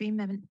have 3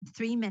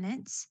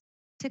 minutes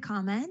to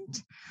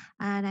comment.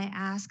 And I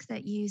ask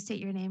that you state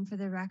your name for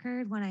the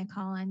record when I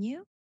call on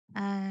you.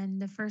 And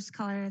the first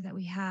caller that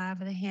we have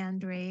with a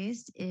hand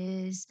raised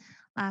is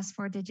last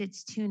 4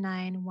 digits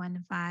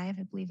 2915. I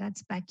believe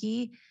that's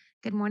Becky.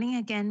 Good morning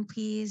again.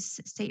 Please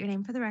state your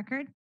name for the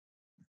record.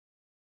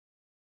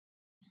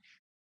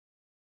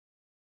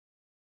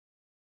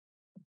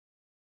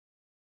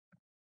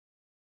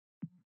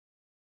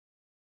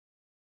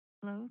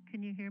 Hello,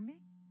 can you hear me?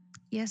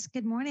 Yes,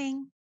 good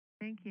morning.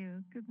 Thank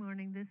you. Good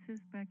morning. This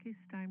is Becky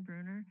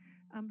Steinbrunner.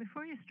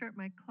 Before you start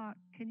my clock,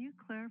 can you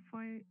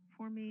clarify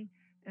for me,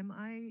 am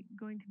I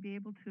going to be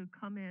able to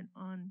comment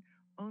on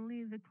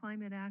only the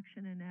climate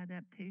action and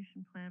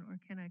adaptation plan, or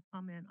can I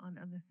comment on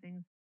other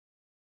things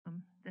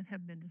that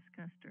have been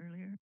discussed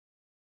earlier?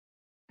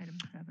 Item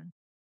 7.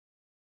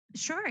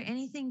 Sure.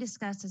 Anything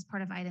discussed as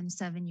part of item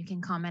 7, you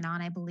can comment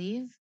on, I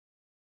believe.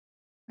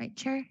 Right,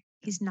 Chair?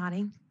 He's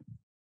nodding.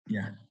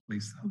 Yeah,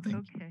 please.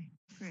 Okay,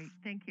 great.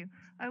 Thank you.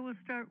 I will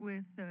start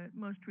with the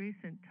most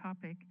recent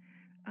topic.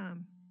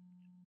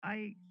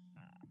 I've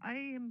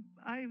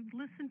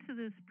listened to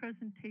this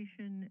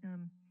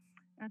presentation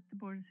at the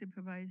Board of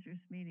Supervisors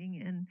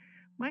meeting, and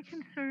my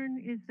concern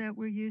is that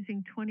we're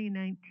using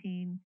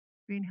 2019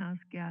 greenhouse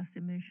gas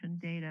emission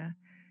data.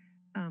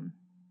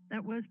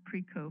 That was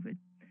pre-COVID.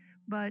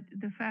 But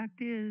the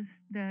fact is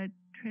that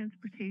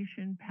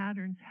transportation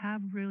patterns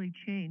have really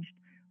changed,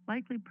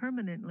 likely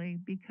permanently,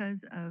 because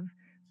of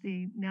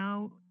the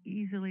now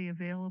easily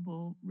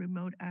available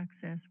remote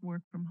access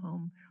work from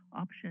home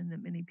option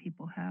that many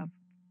people have.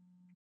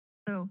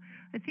 So So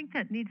I think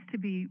that needs to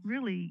be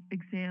really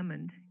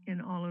examined in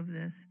all of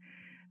this.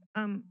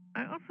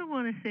 I also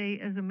want to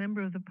say, as a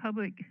member of the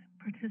public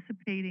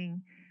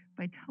participating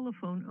by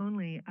telephone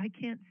only, I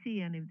can't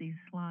see any of these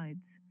slides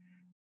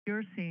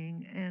you're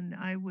seeing, and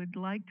I would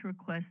like to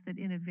request that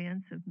in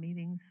advance of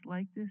meetings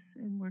like this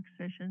and work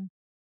sessions,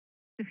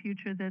 in the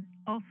future, that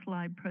all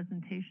slide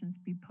presentations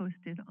be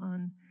posted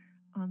on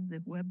the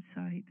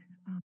website.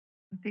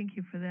 Thank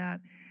you for that.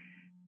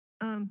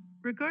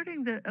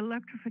 Regarding the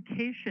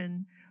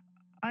electrification,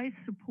 I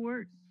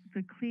support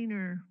the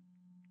cleaner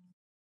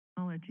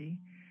technology,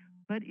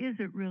 but is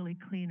it really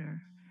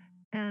cleaner?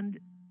 And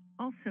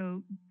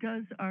also,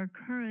 does our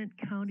current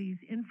county's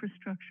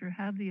infrastructure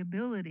have the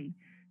ability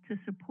to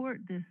support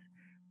this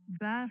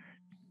vast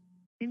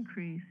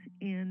increase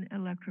in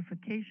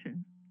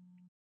electrification?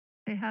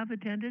 I have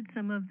attended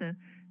some of the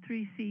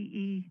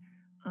 3CE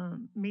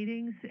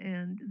meetings,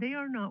 and they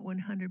are not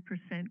 100%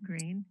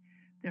 green.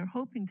 They're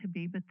hoping to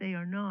be, but they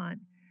are not.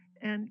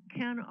 And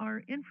can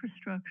our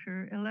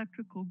infrastructure,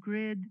 electrical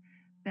grid,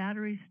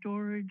 battery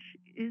storage,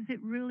 is it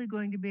really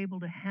going to be able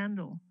to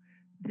handle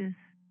this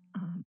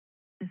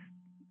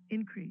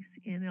increase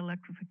in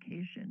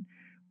electrification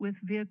with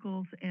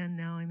vehicles, and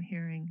now I'm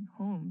hearing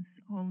homes,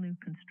 all new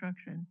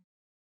construction?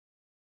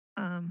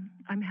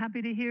 I'm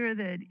happy to hear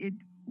that it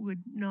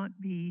would not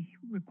be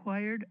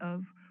required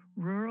of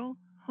rural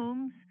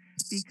homes,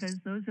 because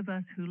those of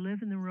us who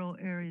live in the rural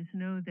areas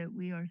know that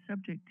we are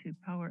subject to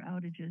power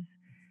outages,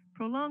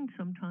 prolonged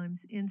sometimes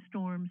in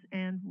storms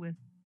and with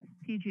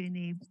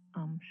PG&E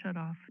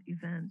shut-off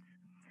events.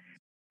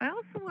 I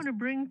also want to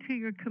bring to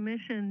your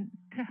commission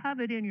to have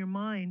it in your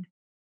mind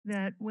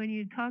that when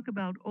you talk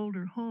about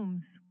older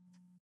homes,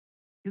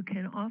 you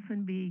can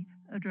often be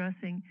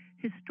addressing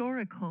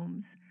historic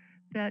homes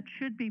that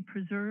should be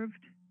preserved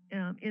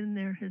in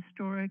their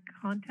historic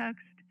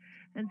context.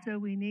 And so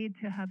we need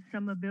to have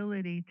some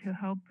ability to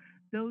help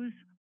those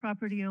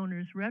property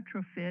owners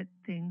retrofit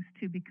things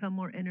to become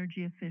more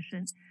energy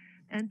efficient.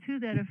 And to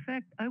that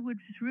effect, I would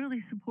just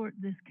really support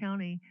this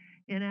county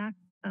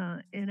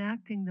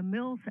enacting the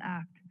Mills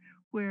Act,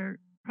 where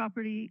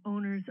property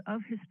owners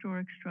of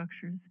historic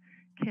structures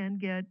can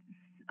get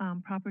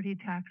property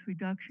tax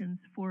reductions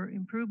for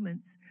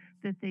improvements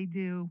that they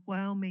do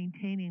while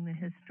maintaining the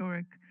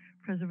historic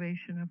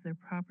preservation of their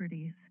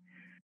properties.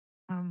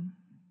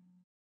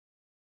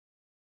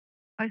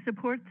 I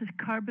support this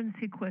carbon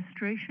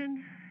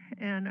sequestration,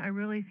 and I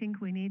really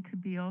think we need to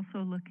be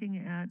also looking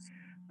at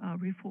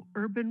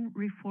urban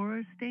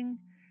reforesting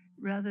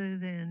rather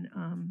than,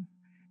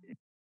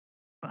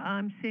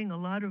 I'm seeing a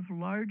lot of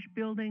large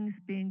buildings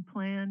being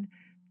planned.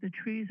 The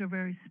trees are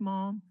very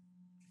small.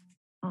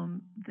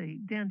 The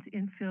dense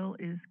infill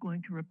is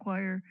going to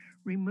require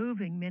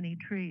removing many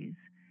trees.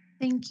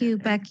 Thank you,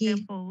 Becky. An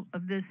example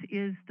of this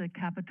is the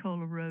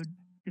Capitola Road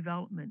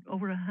development.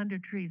 Over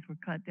 100 trees were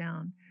cut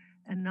down,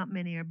 and not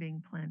many are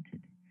being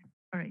planted.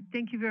 All right,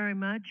 thank you very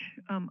much.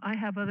 I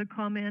have other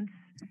comments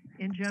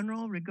in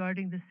general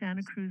regarding the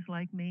Santa Cruz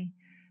Like Me.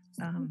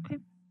 Okay,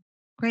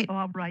 great. So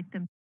I'll write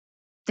them.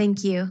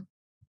 Thank you.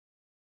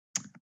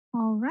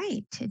 All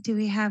right, do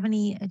we have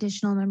any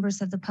additional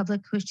members of the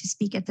public who wish to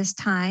speak at this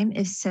time?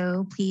 If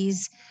so,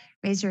 please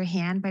raise your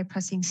hand by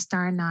pressing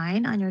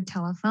 *9 on your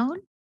telephone,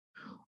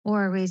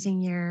 or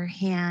raising your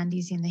hand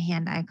using the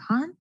hand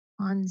icon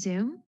on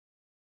Zoom.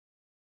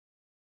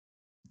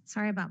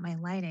 Sorry about my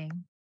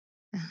lighting.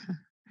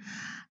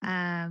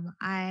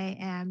 I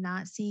am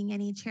not seeing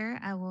any, Chair.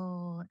 I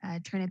will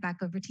turn it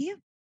back over to you.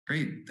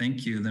 Great,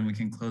 thank you. Then we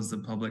can close the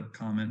public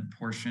comment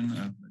portion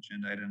of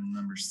agenda item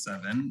number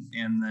 7,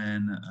 and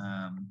then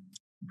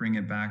bring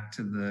it back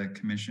to the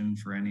commission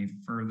for any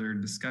further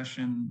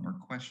discussion or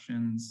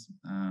questions,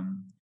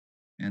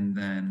 and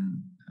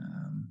then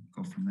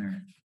go from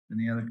there.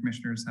 Any other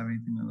commissioners have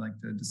anything they'd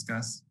like to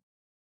discuss?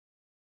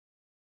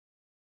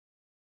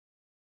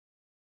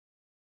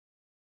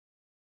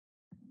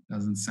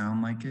 Doesn't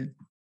sound like it.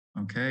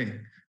 Okay.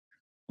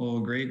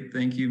 Well, great.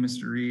 Thank you,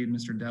 Mr. Reed,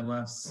 Mr.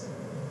 Detlefs,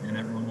 and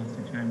everyone else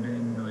who chimed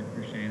in. Really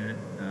appreciate it.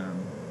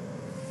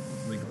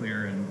 Really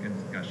clear and good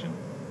discussion.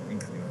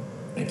 Thank you.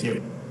 Thank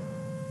you.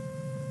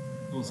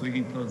 Cool. So we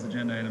can close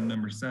agenda item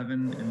number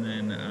 7, and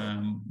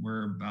then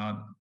we're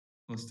about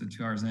close to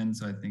 2 hours in,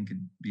 so I think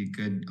it'd be a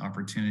good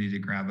opportunity to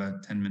grab a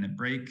 10-minute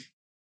break.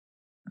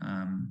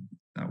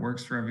 That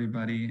works for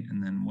everybody.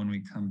 And then when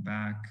we come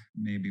back,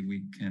 maybe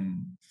we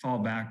can fall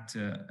back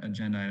to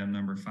agenda item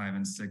number 5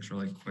 and 6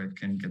 really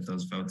quick and get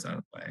those votes out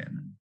of the way. And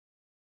then,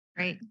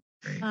 great.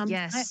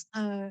 Yes.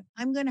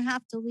 I'm going to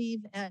have to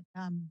leave at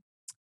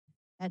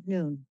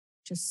noon.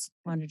 Just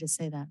wanted to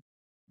say that.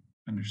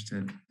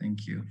 Understood.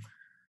 Thank you.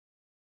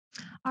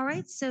 All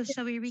right. So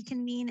shall we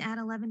reconvene at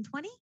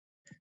 11:20?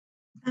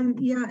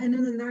 Yeah, and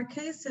in that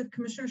case, if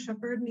Commissioner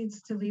Shepard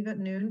needs to leave at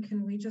noon,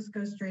 can we just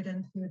go straight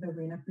into the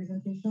RENA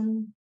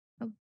presentation?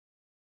 Oh.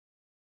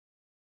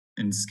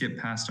 And skip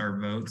past our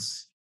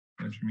votes,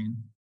 what you mean?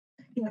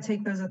 Yeah,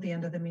 take those at the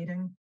end of the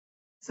meeting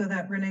so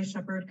that Renee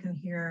Shepard can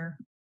hear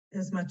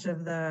as much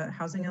of the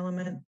housing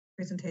element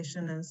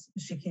presentation as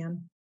she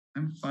can.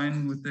 I'm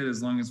fine with it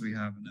as long as we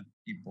have enough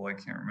people. I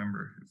can't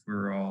remember if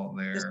we're all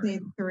there. Just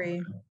need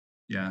 3.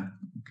 Yeah.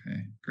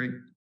 Okay. Great.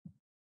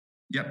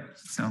 Yep.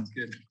 Sounds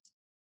good.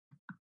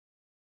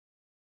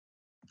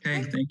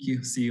 Okay. Thank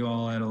you. See you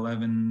all at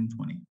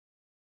 11:20.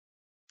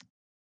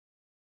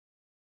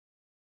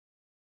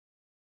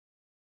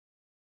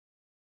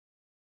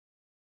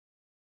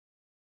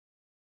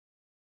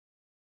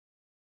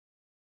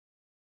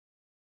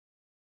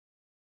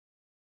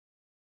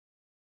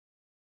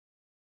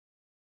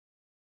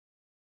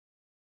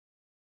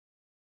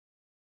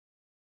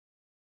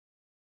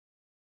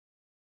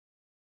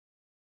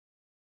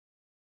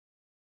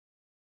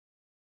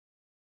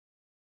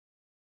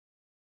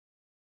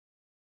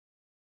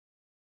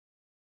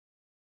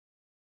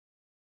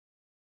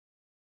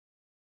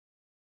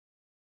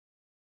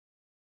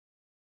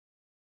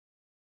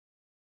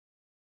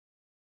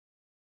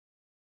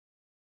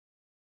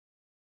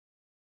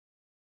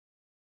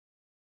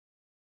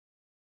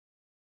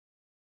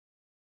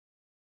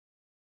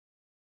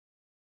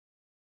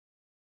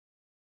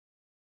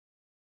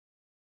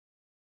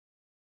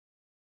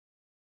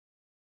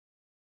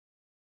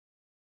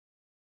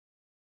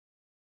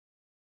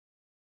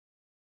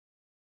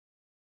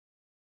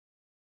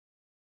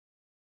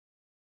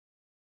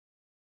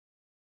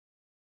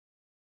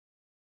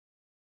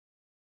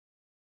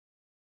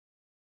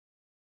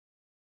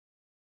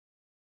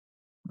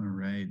 All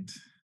right.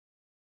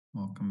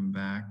 Welcome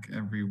back,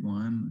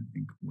 everyone. I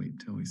think wait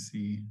till we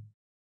see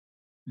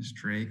Ms.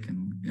 Drake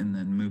and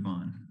then move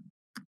on.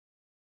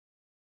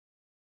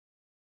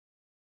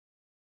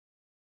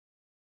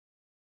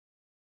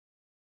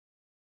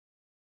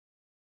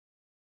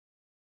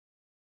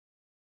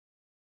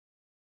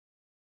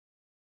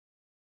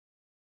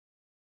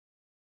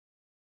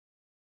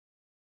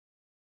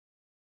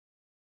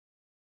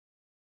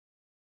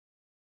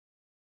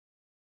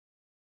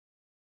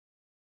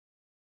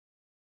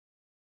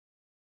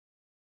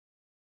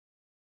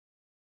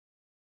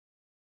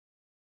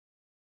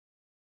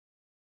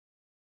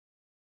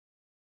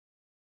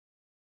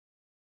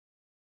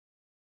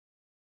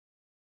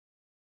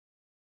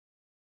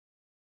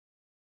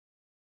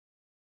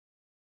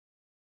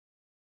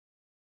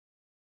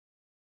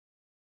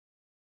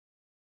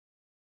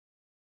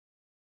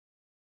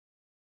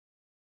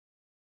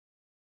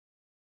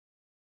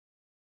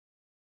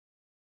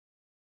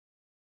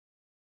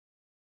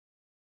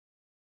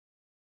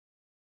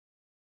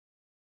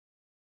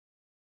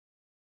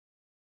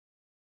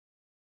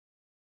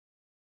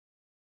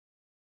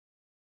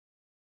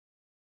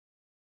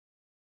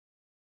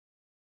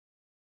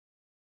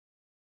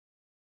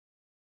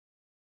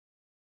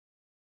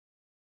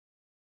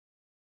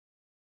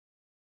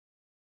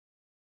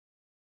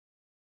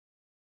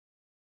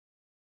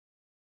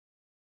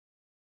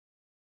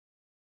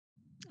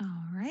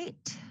 All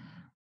right.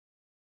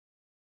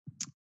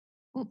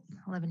 Oh,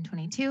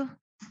 11:22.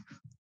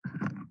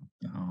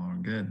 Oh,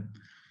 good.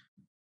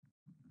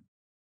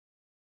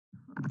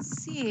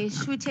 Let's see.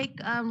 Should we take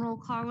roll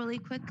call really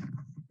quick?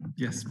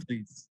 Yes,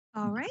 please.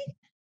 All right.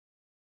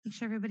 Make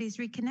sure everybody's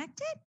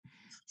reconnected.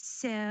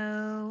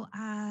 So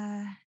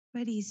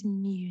everybody's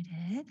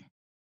muted.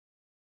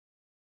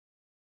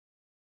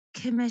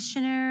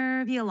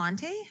 Commissioner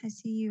Violante, I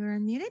see you are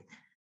muted.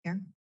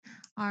 Here.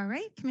 All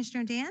right.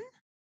 Commissioner Dan?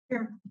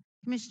 Here.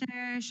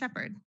 Commissioner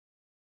Shepard?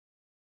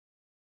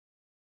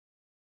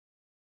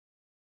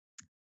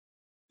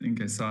 I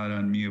think I saw it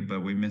on mute,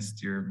 but we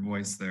missed your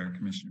voice there,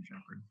 Commissioner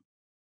Shepard.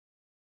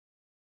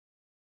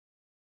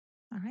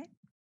 All right.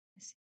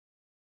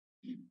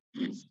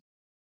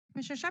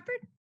 Commissioner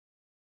Shepard?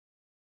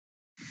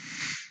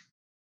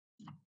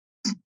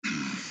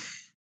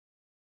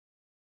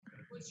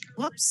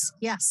 Whoops.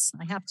 Yes,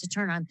 I have to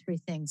turn on 3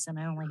 things and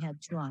I only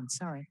had 2 on.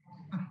 Sorry.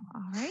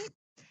 All right.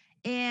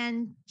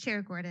 And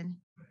Chair Gordon?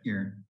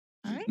 Here.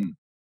 All right.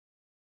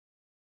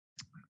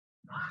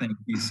 Thank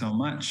you so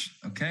much.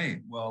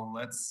 Okay, well,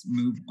 let's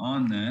move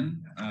on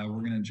then.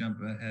 We're going to jump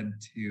ahead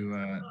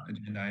to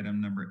agenda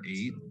item number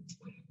 8.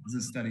 This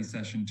is a study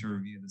session to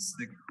review the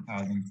 6th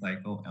Housing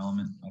Cycle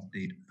Element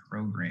Update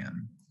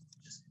Program.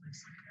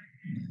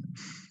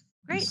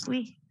 Great.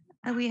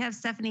 We have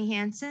Stephanie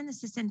Hansen,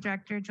 Assistant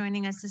Director,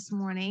 joining us this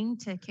morning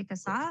to kick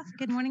us off.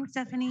 Good morning,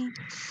 Stephanie.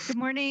 Good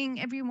morning,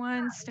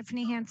 everyone.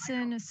 Stephanie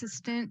Hansen,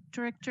 Assistant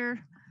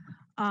Director.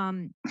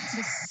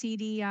 The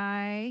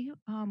CDI,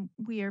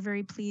 we are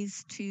very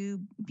pleased to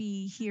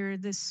be here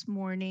this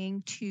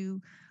morning to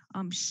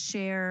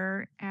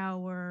share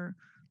our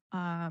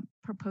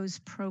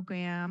proposed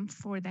program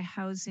for the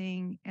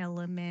housing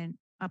element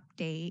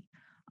update.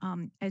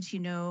 As you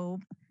know,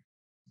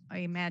 I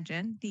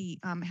imagine the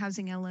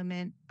housing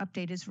element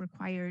update is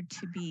required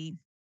to be,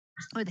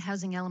 or the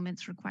housing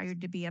elements required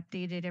to be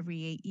updated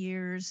every 8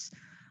 years.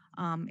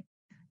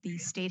 The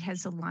state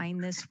has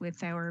aligned this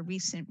with our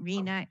recent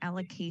RENA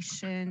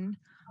allocation,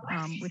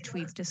 which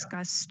we've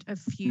discussed a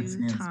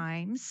few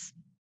times.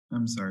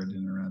 I'm sorry to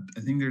interrupt.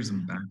 I think there's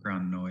some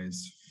background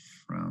noise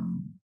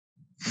from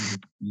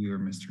you or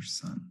Mr.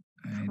 Sun.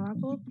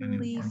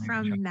 Probably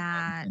from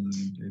Matt.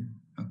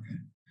 Okay.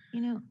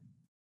 You know,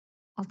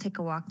 I'll take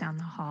a walk down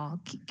the hall.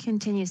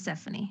 Continue,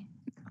 Stephanie.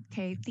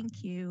 Okay,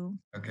 thank you.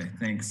 Okay,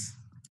 thanks.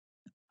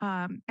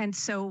 And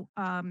so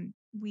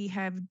we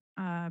have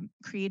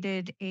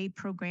created a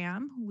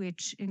program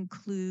which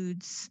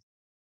includes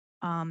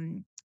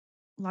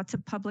lots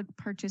of public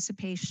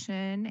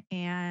participation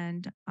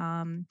and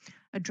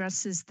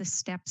addresses the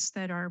steps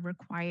that are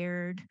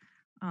required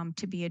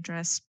to be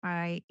addressed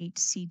by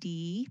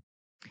HCD.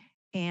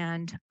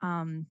 And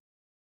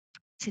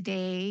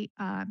today,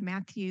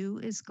 Matthew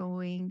is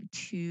going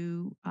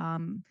to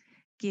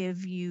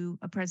give you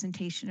a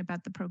presentation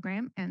about the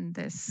program and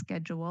the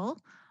schedule.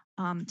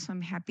 So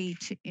I'm happy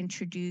to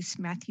introduce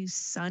Matthew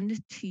Sund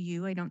to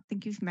you. I don't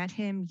think you've met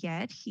him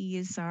yet. He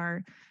is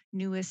our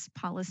newest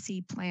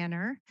policy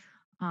planner,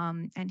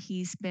 and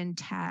he's been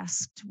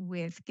tasked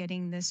with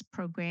getting this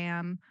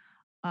program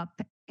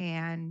up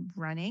and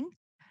running.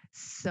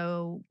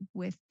 So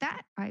with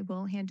that, I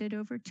will hand it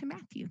over to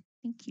Matthew.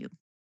 Thank you.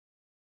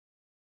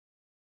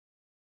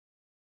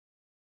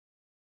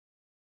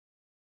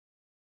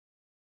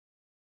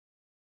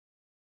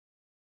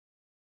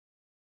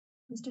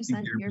 Mr.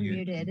 Sund, you're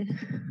muted.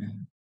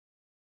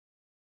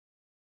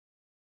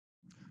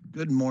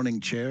 Good morning,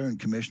 Chair and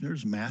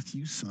Commissioners.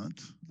 Matthew Sunt,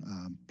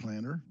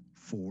 Planner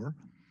 4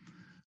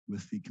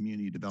 with the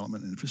Community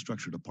Development and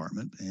Infrastructure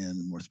Department,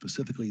 and more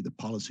specifically, the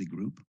Policy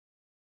Group.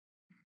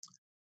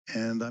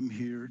 And I'm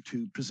here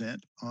to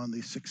present on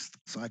the 6th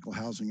Cycle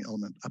Housing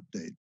Element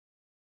Update.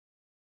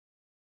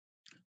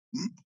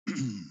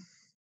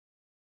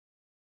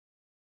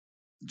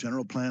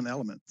 General Plan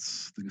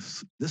elements.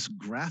 This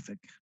graphic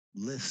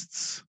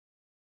lists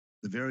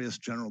the various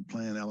general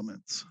plan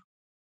elements.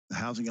 The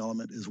housing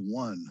element is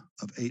one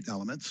of 8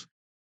 elements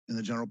in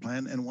the general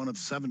plan and one of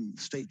 7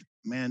 state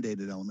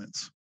mandated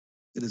elements.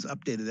 It is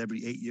updated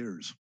every 8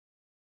 years.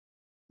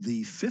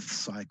 The 5th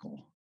cycle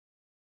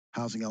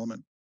housing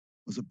element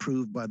was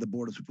approved by the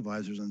Board of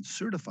Supervisors and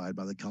certified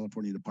by the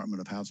California Department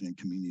of Housing and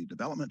Community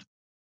Development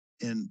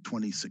in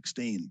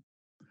 2016.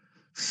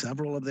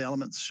 Several of the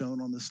elements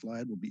shown on this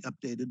slide will be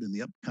updated in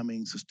the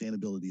upcoming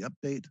sustainability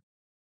update,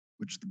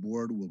 which the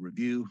board will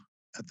review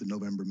at the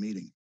November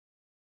meeting.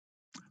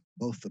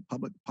 Both the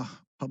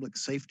public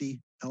safety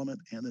element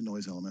and the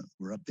noise element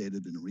were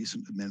updated in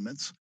recent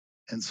amendments,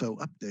 and so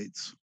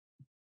updates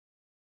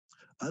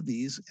of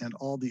these and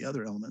all the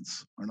other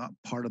elements are not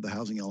part of the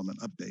housing element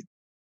update.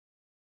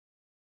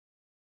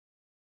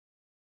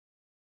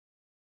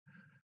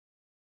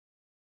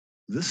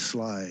 This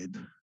slide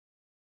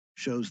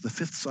shows the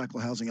 5th cycle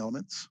housing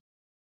elements,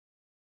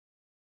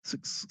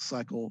 6th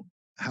cycle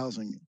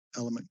housing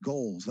element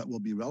goals that will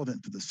be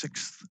relevant to the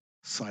 6th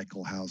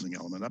cycle housing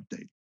element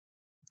update.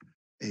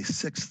 A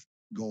 6th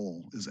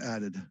goal is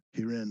added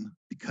herein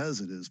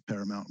because it is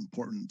paramount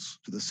importance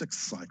to the 6th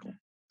cycle,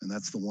 and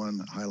that's the one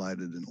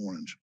highlighted in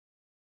orange.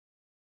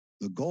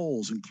 The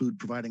goals include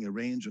providing a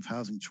range of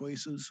housing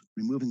choices,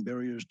 removing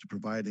barriers to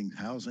providing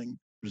housing,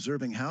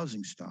 preserving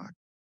housing stock,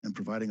 and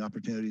providing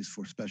opportunities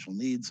for special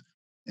needs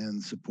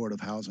and supportive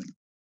housing.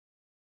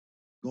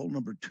 Goal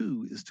number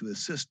 2 is to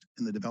assist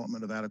in the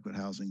development of adequate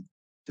housing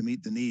to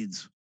meet the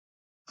needs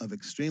of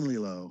extremely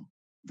low,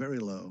 very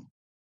low,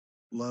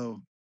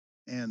 low,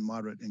 and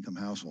moderate income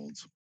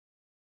households.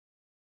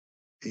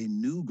 A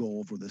new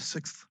goal for the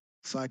 6th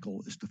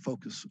cycle is to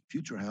focus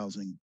future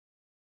housing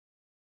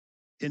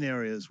in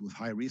areas with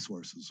high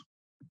resources.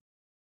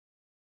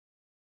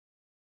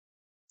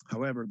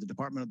 However, the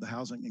Department of the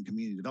Housing and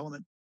Community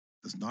Development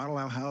does not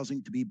allow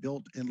housing to be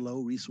built in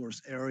low resource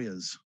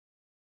areas.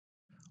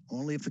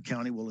 Only if the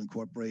county will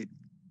incorporate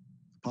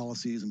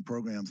policies and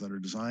programs that are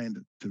designed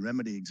to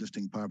remedy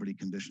existing poverty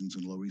conditions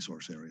in low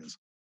resource areas.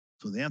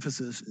 So the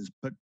emphasis is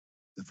put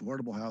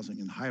affordable housing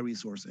in high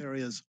resource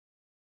areas,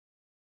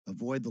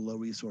 avoid the low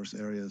resource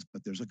areas,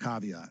 but there's a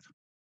caveat.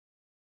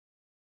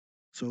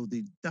 So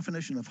the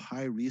definition of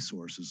high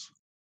resources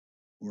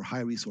or high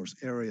resource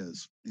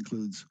areas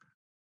includes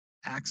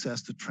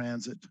access to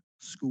transit,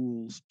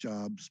 schools,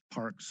 jobs,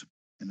 parks,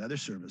 and other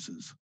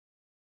services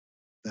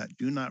that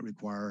do not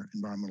require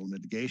environmental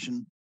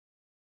mitigation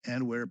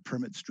and where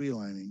permit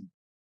streamlining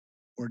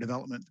or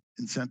development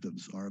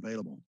incentives are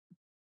available.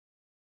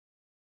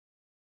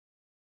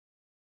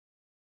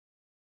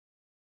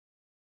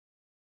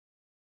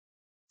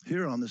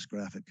 Here on this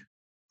graphic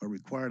are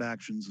required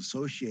actions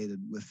associated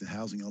with the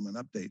housing element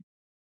update.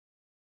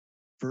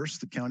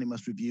 First, the county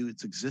must review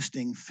its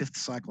existing 5th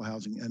cycle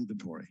housing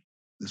inventory.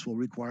 This will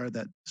require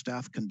that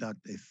staff conduct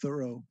a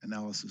thorough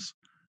analysis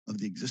of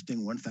the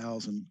existing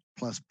 1,000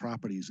 plus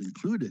properties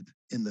included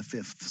in the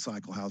 5th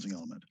cycle housing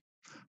element.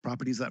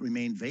 Properties that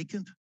remain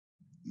vacant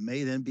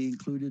may then be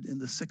included in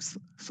the 6th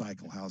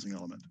cycle housing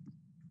element.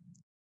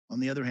 On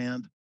the other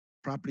hand,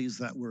 properties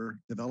that were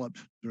developed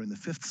during the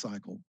 5th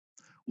cycle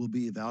will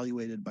be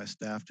evaluated by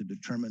staff to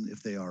determine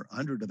if they are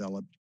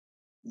underdeveloped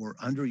or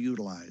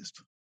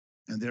underutilized,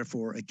 and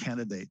therefore a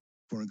candidate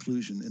for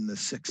inclusion in the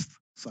 6th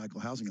cycle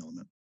housing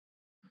element.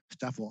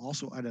 Staff will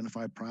also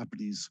identify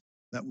properties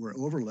that were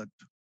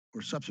overlooked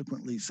or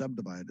subsequently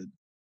subdivided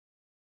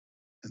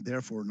and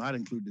therefore not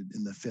included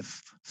in the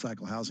 5th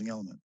cycle housing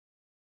element.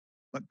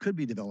 but could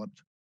be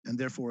developed and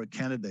therefore a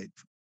candidate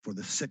for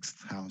the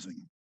sixth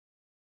housing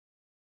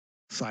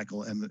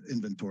cycle and the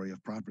inventory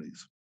of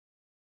properties.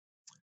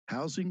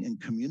 Housing and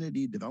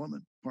Community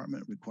Development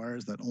Department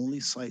requires that only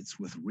sites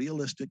with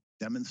realistic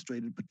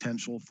demonstrated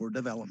potential for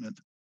development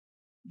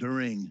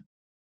during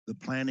the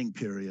planning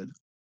period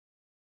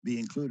be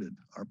included.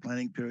 Our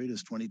planning period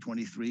is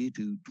 2023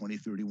 to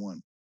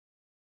 2031.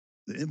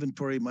 The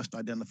inventory must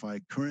identify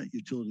current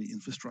utility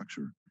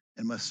infrastructure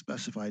and must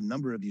specify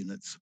number of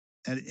units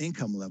and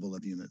income level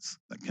of units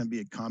that can be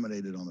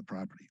accommodated on the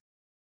property.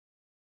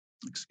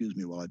 Excuse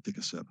me while I take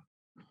a sip.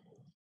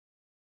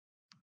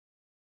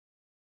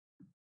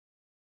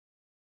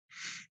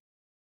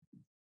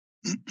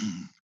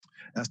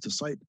 As to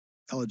site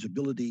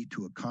eligibility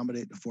to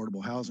accommodate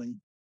affordable housing,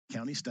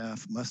 county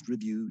staff must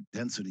review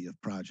density of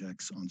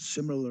projects on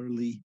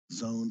similarly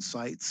zoned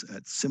sites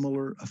at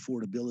similar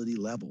affordability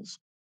levels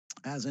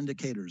as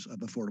indicators of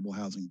affordable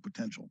housing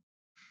potential.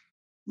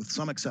 With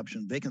some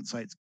exception, vacant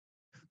sites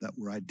that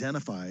were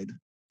identified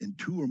in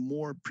 2 or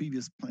more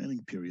previous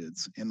planning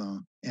periods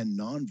and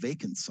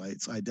non-vacant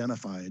sites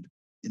identified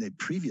in a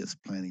previous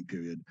planning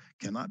period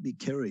cannot be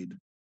carried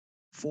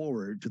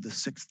forward to the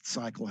sixth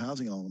cycle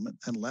housing element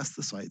unless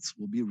the sites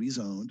will be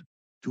rezoned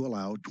to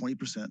allow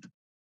 20%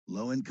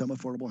 low-income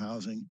affordable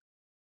housing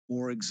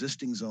or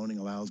existing zoning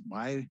allows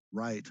by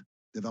right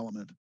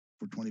development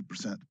for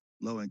 20%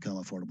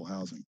 low-income affordable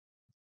housing.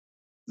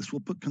 This will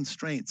put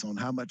constraints on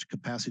how much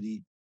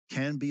capacity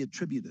can be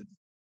attributed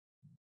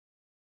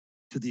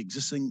to the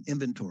existing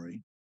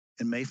inventory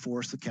and may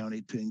force the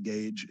county to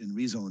engage in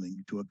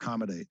rezoning to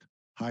accommodate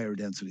higher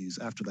densities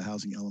after the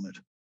housing element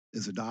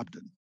is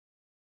adopted.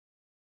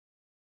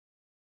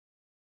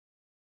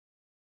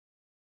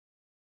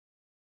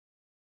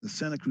 The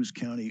Santa Cruz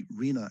County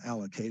RENA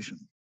allocation.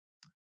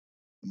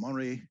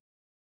 The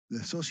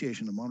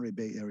Association of Monterey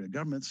Bay Area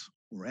Governments,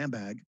 or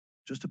AMBAG,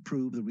 just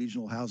approved the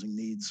Regional Housing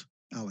Needs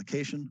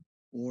Allocation,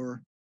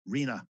 or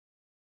RENA,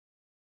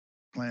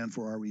 plan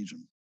for our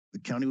region. The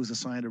county was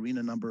assigned a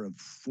RENA number of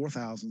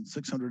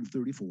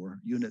 4,634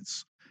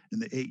 units in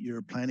the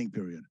 8-year planning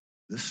period.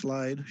 This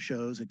slide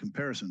shows a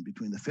comparison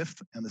between the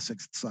 5th and the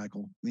 6th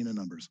cycle RENA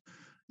numbers.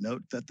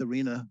 Note that the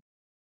RENA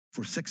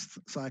for 6th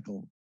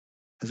cycle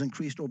has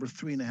increased over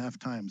 3.5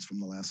 times from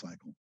the last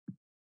cycle.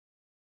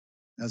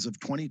 As of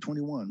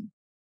 2021,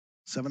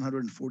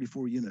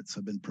 744 units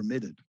have been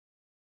permitted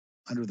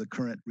under the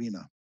current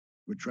RENA,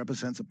 which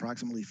represents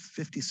approximately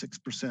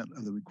 56%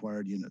 of the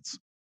required units.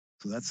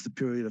 So that's the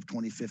period of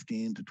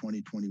 2015 to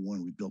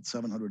 2021. We built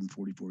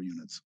 744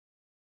 units.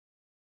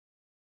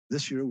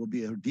 This year will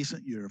be a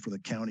decent year for the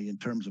county in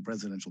terms of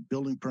residential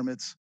building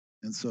permits,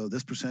 and so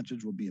this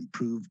percentage will be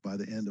improved by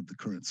the end of the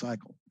current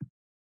cycle.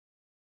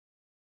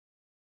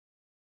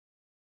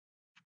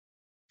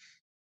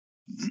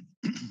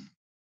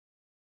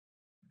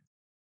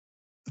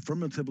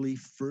 Affirmatively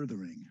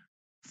furthering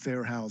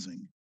fair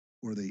housing,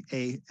 or the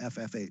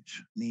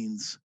AFFH,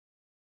 means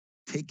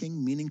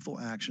taking meaningful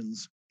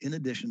actions in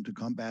addition to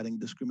combating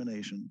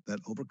discrimination that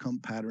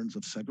overcome patterns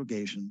of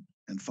segregation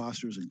and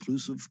fosters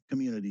inclusive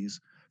communities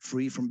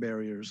free from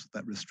barriers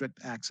that restrict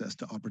access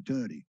to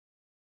opportunity.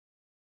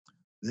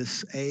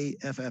 This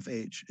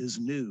AFFH is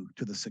new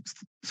to the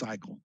 6th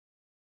cycle.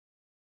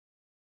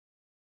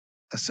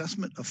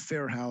 Assessment of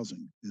fair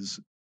housing is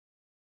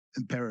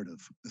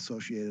imperative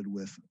associated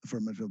with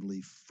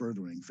affirmatively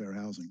furthering fair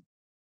housing.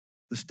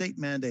 The state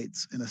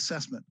mandates an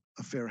assessment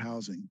of fair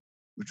housing,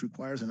 which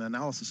requires an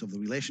analysis of the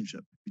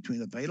relationship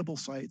between available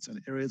sites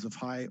and areas of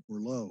high or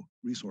low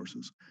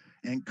resources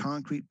and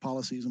concrete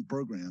policies and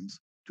programs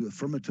to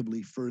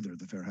affirmatively further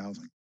the fair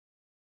housing.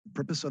 The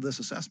purpose of this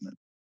assessment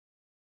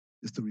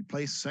is to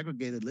replace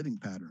segregated living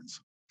patterns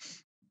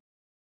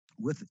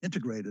with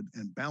integrated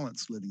and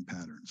balanced living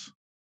patterns,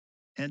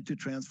 and to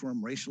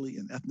transform racially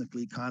and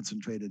ethnically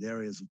concentrated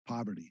areas of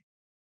poverty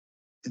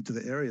into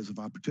the areas of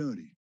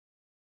opportunity.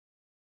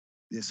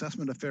 The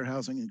assessment of fair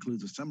housing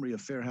includes a summary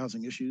of fair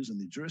housing issues in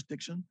the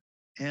jurisdiction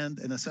and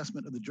an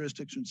assessment of the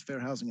jurisdiction's fair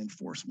housing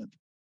enforcement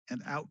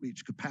and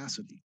outreach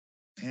capacity,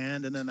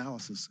 and an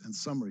analysis and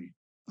summary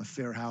of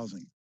fair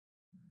housing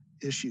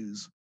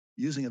issues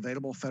using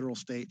available federal,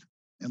 state,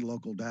 and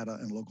local data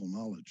and local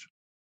knowledge.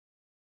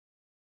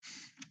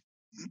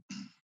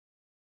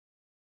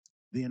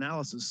 The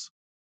analysis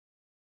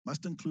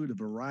must include a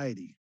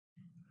variety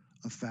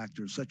of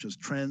factors such as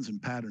trends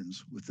and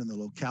patterns within the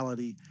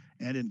locality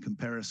and in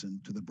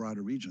comparison to the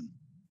broader region.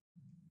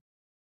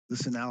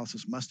 This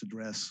analysis must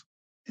address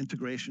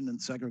integration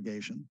and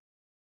segregation,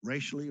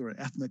 racially or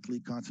ethnically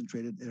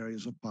concentrated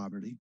areas of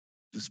poverty,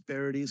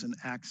 disparities in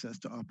access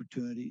to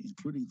opportunity,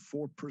 including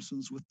for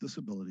persons with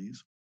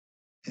disabilities,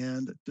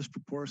 and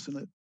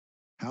disproportionate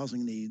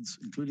housing needs,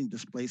 including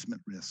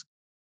displacement risk.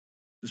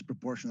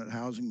 Disproportionate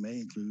housing may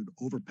include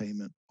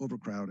overpayment,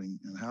 overcrowding,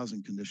 and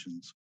housing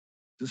conditions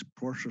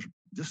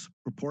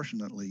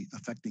disproportionately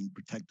affecting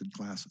protected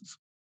classes.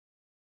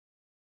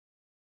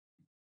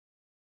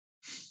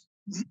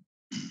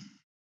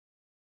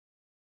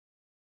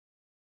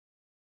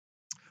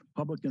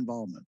 Public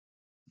involvement.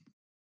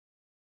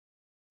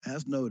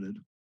 As noted,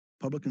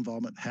 public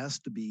involvement has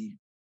to be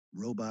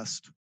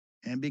robust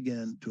and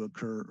begin to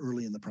occur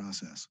early in the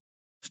process.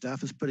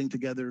 Staff is putting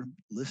together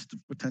a list of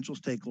potential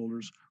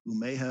stakeholders who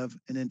may have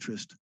an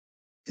interest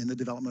in the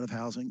development of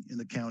housing in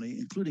the county,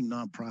 including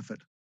nonprofit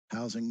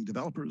housing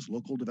developers,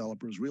 local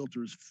developers,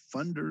 realtors,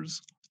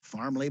 funders,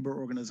 farm labor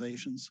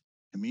organizations,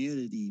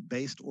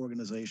 community-based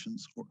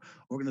organizations, or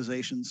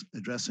organizations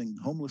addressing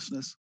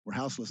homelessness or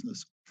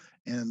houselessness,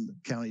 and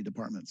county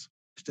departments.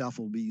 Staff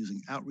will be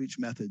using outreach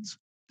methods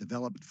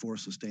developed for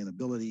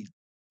sustainability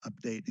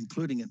update,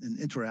 including an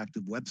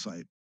interactive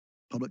website,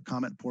 public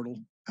comment portal,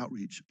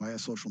 outreach via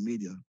social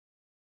media,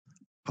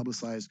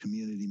 publicized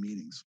community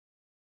meetings.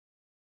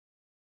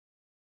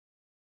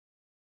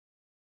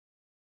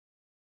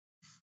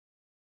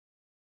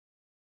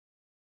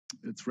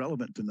 It's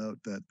relevant to note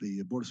that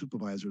the Board of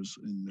Supervisors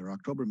in their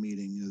October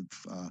meeting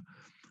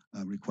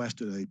have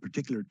requested a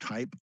particular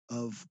type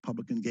of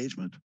public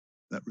engagement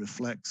that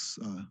reflects,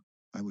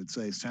 I would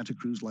say, Santa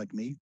Cruz like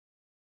me,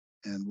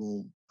 and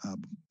we'll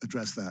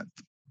address that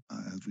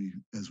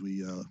as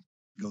we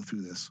go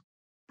through this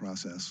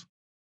process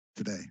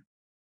today.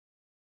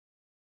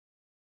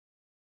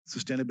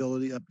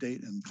 Sustainability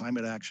update and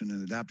climate action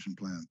and adaptation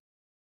plan.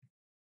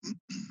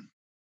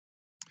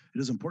 It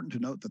is important to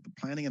note that the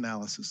planning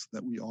analysis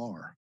that we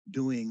are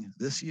doing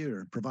this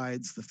year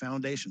provides the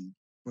foundation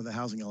for the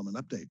housing element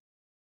update.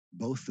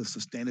 Both the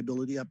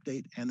sustainability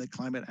update and the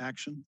climate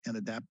action and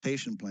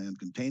adaptation plan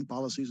contain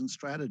policies and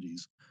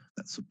strategies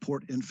that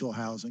support infill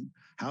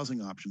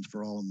housing options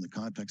for all in the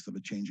context of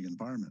a changing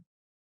environment.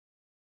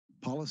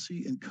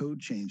 Policy and code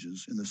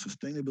changes in the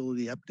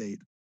sustainability update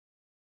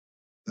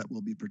that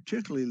will be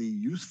particularly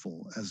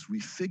useful as we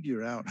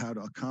figure out how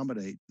to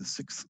accommodate the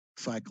 6th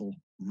cycle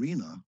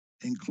RENA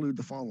include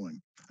the following: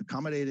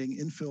 accommodating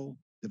infill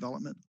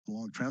development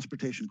along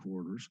transportation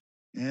corridors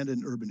and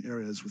in urban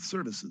areas with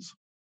services,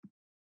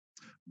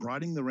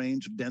 broadening the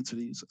range of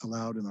densities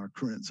allowed in our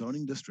current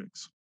zoning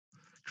districts,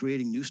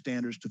 creating new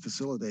standards to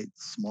facilitate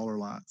smaller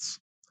lots,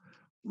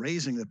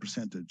 raising the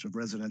percentage of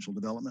residential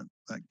development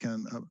that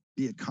can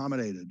be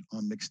accommodated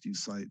on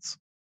mixed-use sites,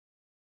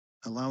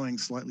 allowing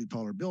slightly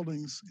taller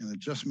buildings and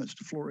adjustments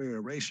to floor area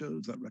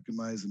ratios that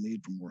recognize the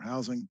need for more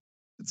housing,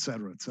 et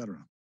cetera, et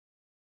cetera.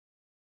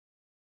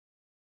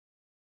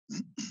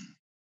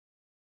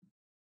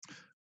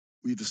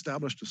 We've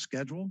established a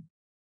schedule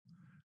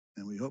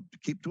and we hope to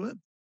keep to it.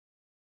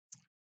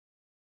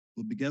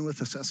 We'll begin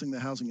with assessing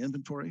the housing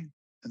inventory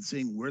and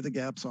seeing where the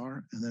gaps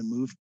are, and then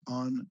move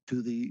on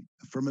to the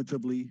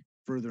affirmatively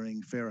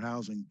furthering fair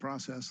housing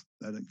process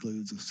that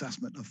includes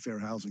assessment of fair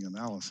housing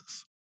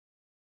analysis.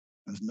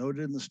 As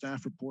noted in the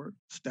staff report,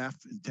 staff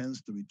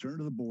intends to return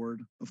to the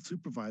Board of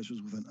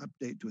Supervisors with an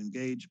update to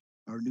engage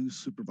our new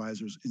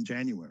supervisors in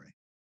January.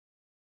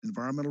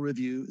 Environmental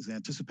review is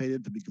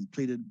anticipated to be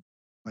completed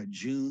by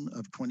June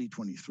of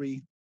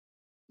 2023.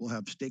 We'll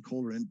have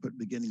stakeholder input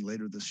beginning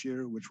later this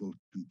year, which will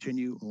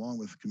continue along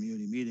with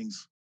community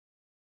meetings.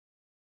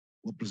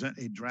 We'll present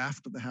a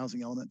draft of the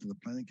housing element to the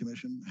Planning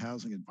Commission,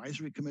 Housing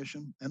Advisory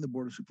Commission, and the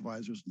Board of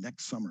Supervisors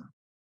next summer.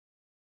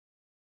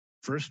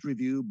 First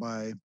review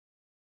by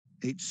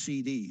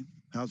HCD,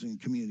 Housing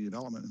and Community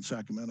Development in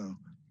Sacramento,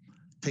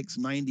 takes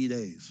 90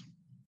 days.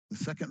 The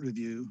second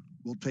review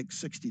will take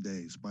 60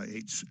 days by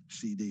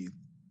HCD.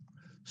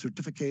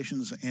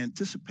 Certification is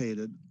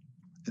anticipated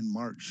in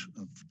March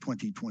of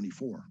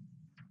 2024.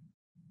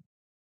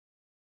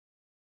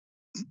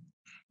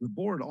 The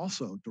board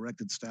also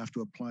directed staff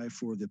to apply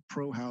for the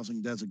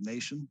pro-housing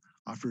designation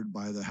offered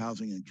by the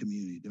Housing and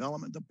Community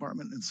Development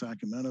Department in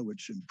Sacramento,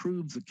 which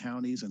improves the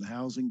county's and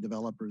housing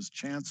developers'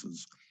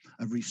 chances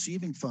of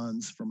receiving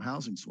funds from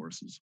housing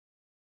sources.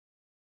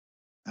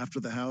 After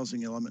the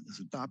housing element is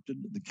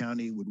adopted, the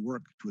county would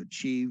work to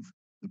achieve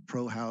the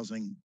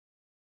pro-housing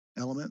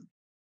element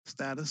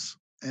status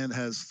and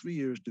has 3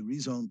 years to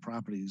rezone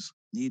properties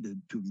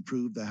needed to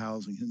improve the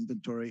housing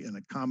inventory and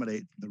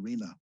accommodate the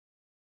RENA.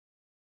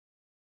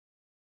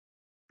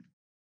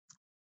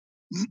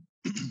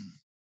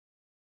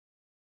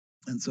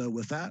 And so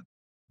with that,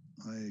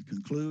 I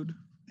conclude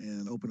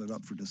and open it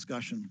up for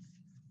discussion.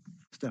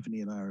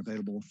 Stephanie and I are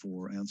available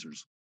for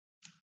answers.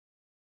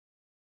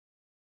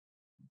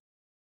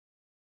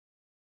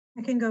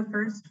 I can go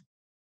first.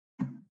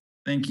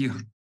 Thank you.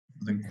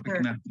 Quick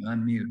enough to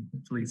unmute.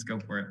 Please go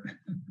for it.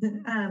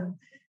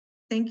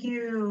 Thank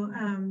you.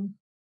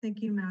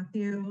 Thank you,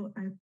 Matthew.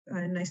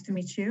 Nice to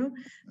meet you.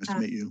 Nice to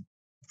meet you.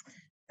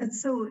 And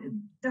so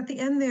at the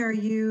end there,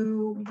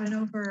 you went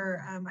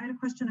over, I had a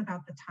question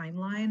about the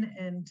timeline,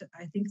 and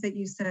I think that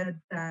you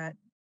said that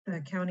the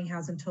county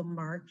has until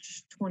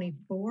March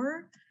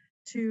 24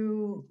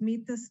 to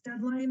meet this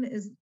deadline.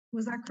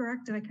 Was that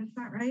correct? Did I catch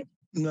that right?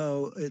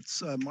 No,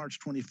 it's March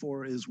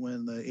 24 is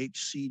when the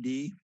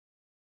HCD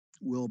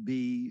will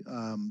be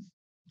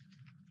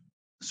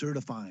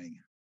certifying.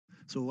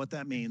 So what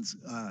that means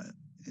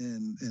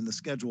in the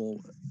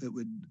schedule,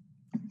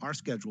 our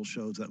schedule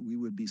shows that we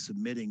would be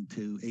submitting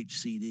to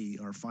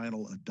HCD our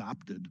final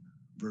adopted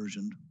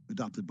version,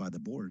 adopted by the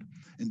board,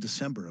 in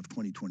December of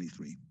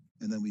 2023.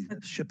 and then we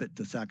ship it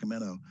to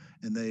Sacramento,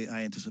 and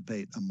I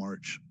anticipate a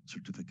March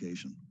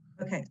certification.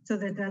 Okay, so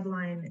the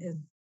deadline is,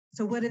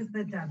 so what is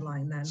the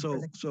deadline then?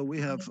 So we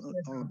have,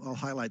 I'll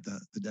highlight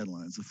the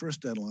deadlines. The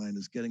first deadline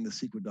is getting the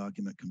CEQA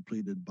document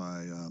completed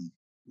by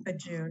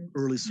June.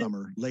 Early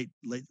summer, late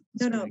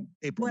No,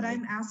 April. What May.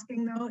 I'm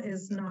asking though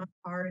is not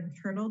our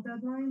internal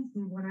deadlines.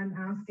 What I'm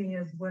asking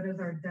is what is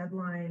our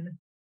deadline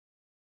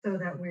so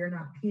that we're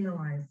not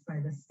penalized by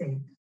the state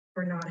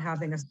for not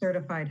having a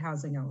certified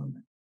housing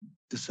element?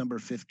 December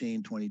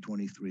 15,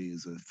 2023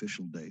 is the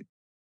official date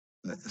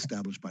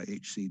established by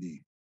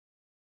HCD.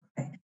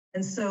 Okay.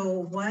 And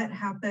so what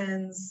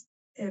happens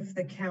if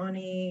the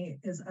county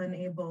is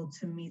unable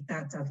to meet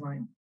that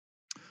deadline?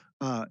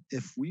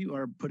 If we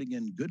are putting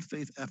in good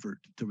faith effort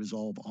to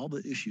resolve all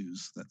the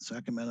issues that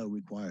Sacramento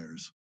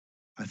requires,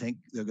 I think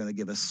they're going to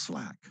give us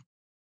slack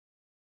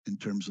in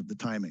terms of the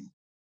timing.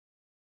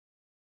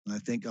 And I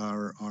think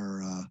our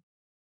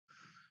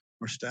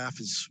staff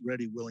is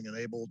ready, willing, and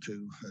able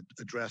to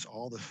address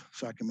all the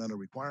Sacramento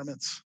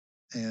requirements.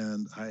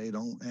 And I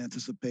don't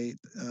anticipate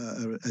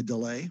a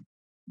delay.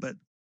 But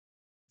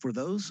for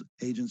those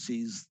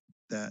agencies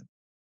that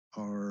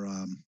are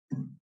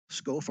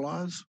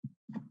scofflaws,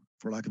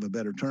 for lack of a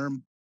better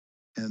term,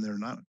 and they're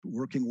not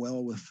working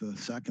well with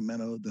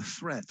Sacramento, the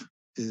threat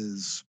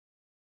is,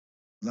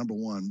 number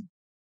one,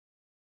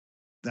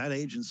 that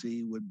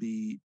agency would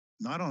be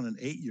not on an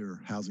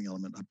 8-year housing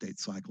element update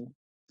cycle.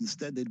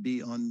 Instead, they'd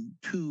be on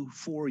 2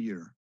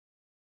 4-year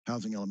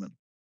housing element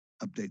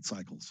update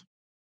cycles.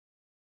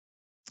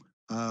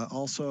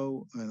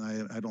 Also,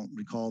 and I don't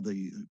recall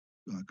the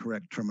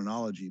correct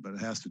terminology, but it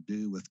has to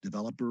do with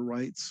developer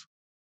rights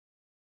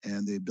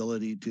and the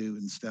ability to,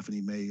 and Stephanie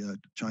may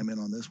chime in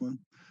on this one.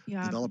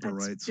 Yeah, developer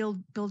rights.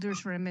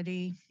 Builder's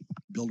remedy.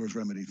 Builder's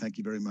remedy. Thank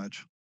you very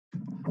much.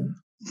 And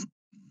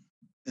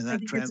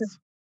that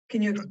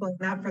can you explain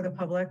that for the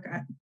public?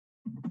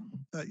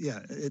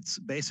 Yeah, it's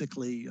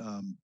basically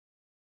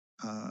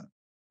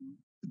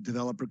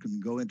developer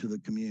can go into the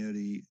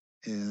community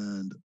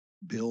and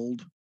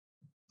build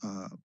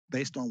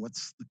based on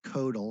what's the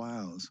code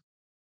allows,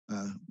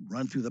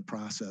 run through the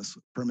process,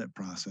 permit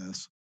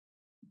process,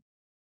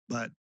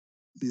 but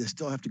they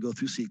still have to go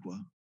through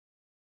CEQA.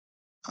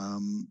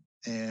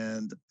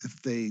 And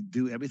if they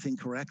do everything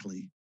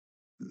correctly,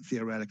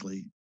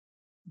 theoretically,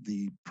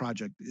 the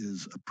project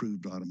is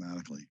approved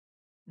automatically.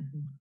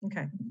 Mm-hmm.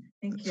 Okay,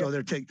 thank you. So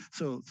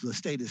so the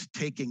state is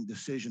taking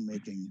decision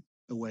making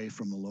away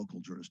from the local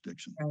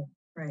jurisdiction.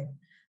 Right.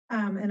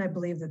 And I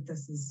believe that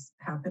this is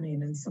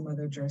happening in some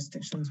other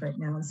jurisdictions right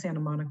now in Santa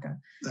Monica.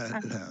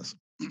 That it has.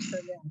 So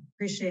yeah,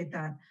 appreciate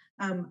that.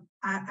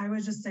 I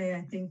would just say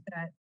I think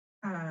that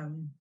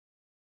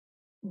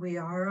we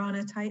are on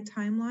a tight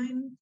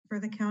timeline for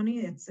the county.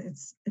 It's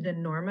an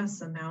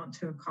enormous amount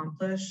to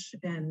accomplish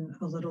in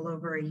a little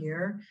over a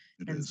year.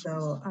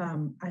 So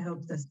I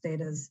hope the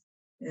state is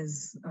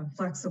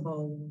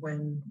flexible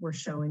when we're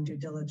showing due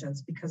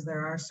diligence, because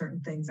there are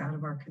certain things out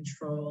of our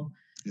control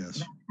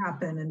that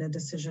happen in a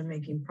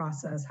decision-making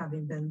process.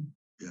 Having been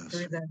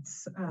through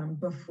this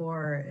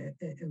before,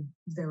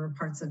 there were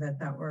parts of it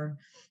that were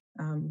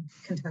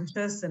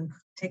contentious and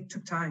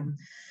took time.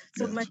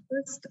 So my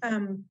first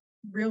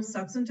real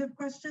substantive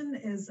question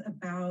is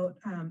about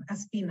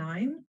SB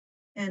 9,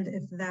 and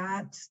if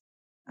that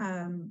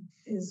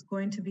is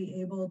going to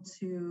be able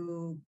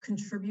to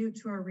contribute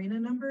to our RENA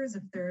numbers,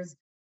 if there's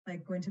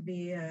like going to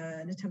be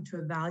an attempt to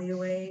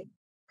evaluate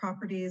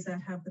properties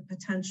that have the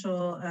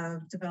potential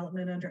of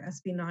development under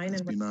SB 9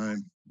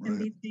 and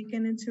be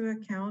taken into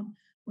account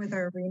with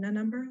our RENA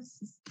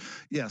numbers?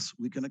 Yes,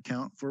 we can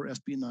account for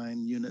SB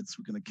 9 units,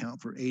 we can account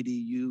for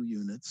ADU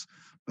units,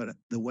 but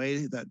the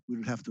way that we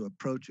would have to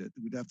approach it,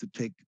 we'd have to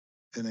take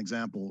an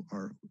example,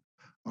 our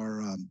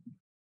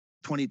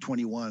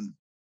 2021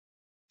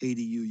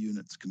 ADU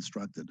units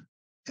constructed,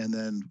 and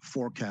then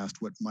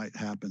forecast what might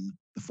happen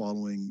the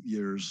following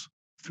years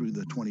through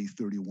the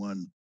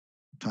 2031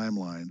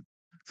 timeline.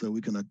 So we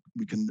can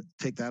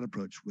take that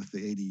approach with the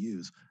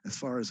ADUs. As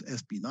far as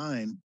SB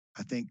 9,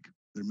 I think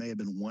there may have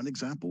been one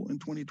example in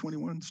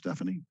 2021,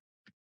 Stephanie.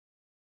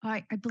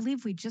 I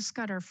believe we just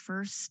got our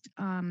first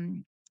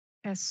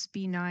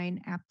SB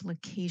 9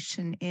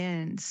 application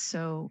in.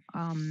 So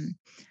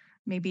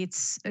maybe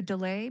it's a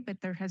delay, but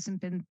there hasn't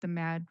been the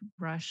mad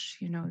rush,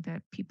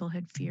 that people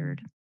had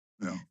feared.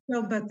 Yeah.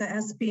 No, but the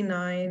SB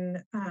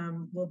 9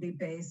 will be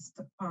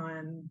based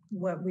on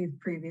what we've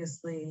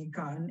previously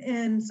gotten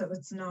in. So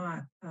it's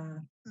not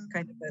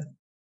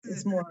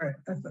it's more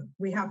of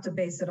we have to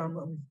base it on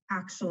what we've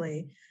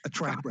actually a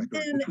track record,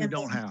 which we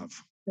don't have.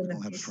 We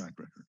don't have a track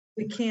record.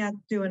 We can't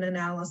do an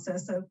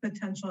analysis of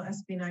potential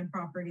SB 9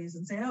 properties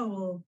and say,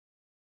 oh,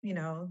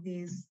 well,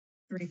 these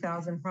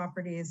 3,000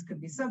 properties could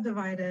be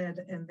subdivided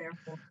and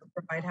therefore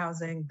provide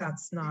housing.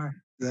 That's not.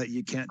 That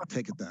you can't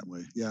take it that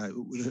way. Yeah,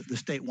 the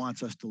state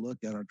wants us to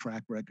look at our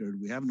track record.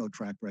 We have no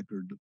track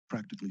record,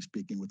 practically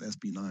speaking, with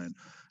SB 9.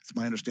 It's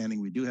my understanding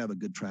we do have a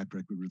good track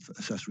record with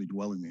accessory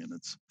dwelling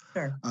units.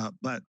 Sure.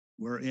 But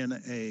we're in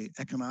a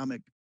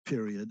economic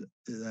period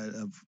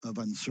of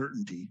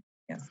uncertainty,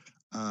 Yes.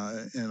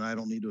 And I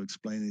don't need to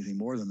explain anything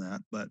more than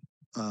that, but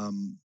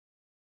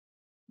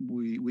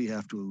we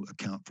have to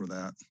account for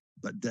that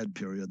dead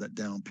period, that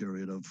down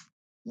period of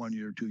 1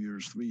 year, 2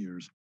 years, 3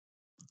 years.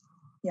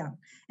 Yeah,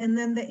 and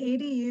then the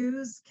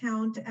ADUs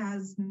count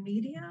as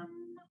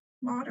medium,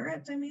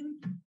 moderate, I mean?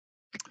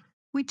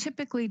 We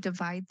typically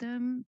divide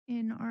them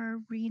in our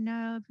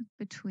RENA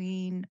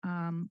between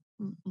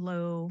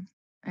low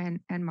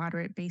and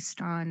moderate based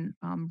on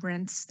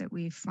rents that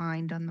we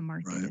find on the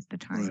market at the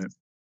time. Right.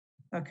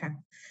 Okay.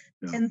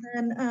 Yeah. And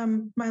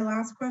then my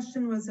last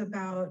question was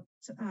about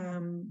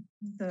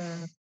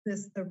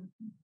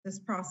this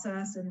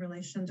process in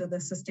relation to the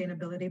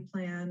sustainability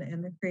plan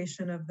and the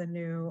creation of the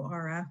new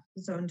RF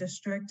zone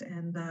district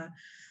and the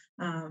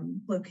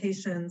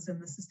locations in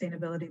the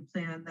sustainability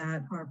plan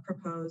that are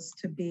proposed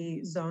to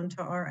be zoned to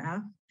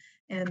RF,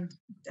 and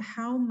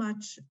how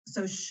much,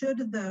 so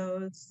should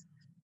those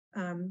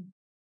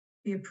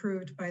be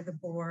approved by the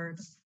board,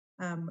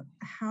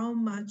 how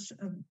much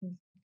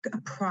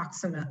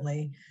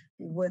approximately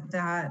would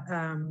that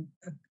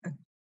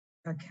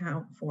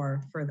account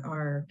for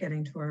our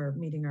getting to our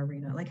meeting our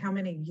RENA? Like how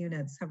many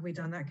units? Have we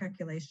done that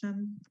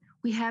calculation?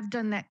 We have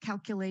done that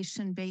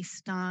calculation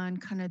based on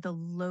kind of the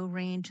low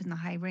range and the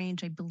high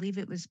range. I believe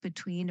it was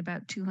between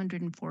about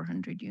 200 and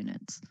 400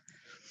 units.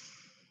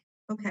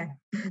 Okay.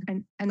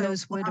 And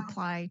those would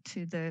apply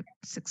to the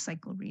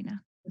 6-cycle RENA.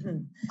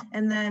 Mm-hmm.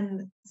 And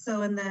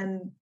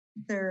then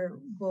there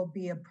will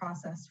be a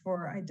process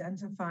for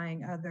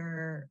identifying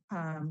other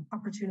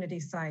opportunity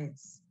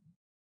sites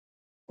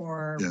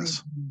for.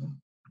 Yes.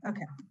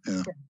 Okay.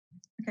 Yeah.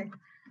 Okay.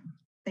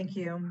 Thank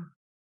you.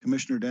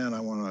 Commissioner Dan,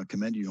 I want to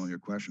commend you on your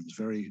questions.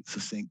 Very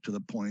succinct, to the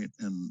point,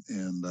 and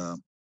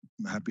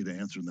I'm happy to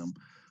answer them.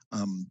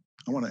 I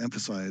want to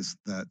emphasize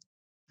that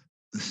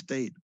the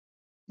state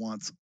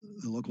wants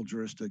the local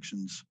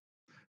jurisdictions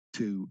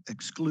to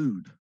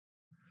exclude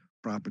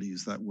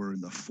properties that were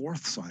in the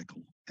 4th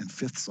cycle and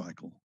 5th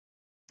cycle.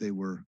 They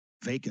were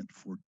vacant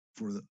for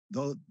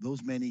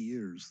those many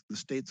years. The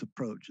state's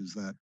approach is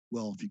that,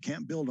 well, if you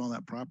can't build on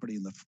that property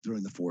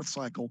during the 4th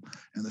cycle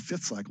and the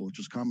 5th cycle, which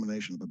is a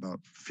combination of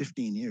about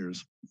 15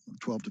 years,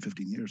 12 to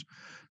 15 years,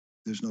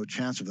 there's no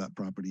chance of that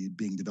property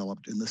being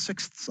developed in the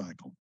 6th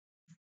cycle.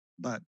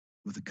 But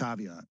with the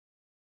caveat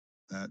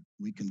that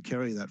we can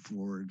carry that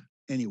forward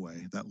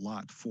anyway, that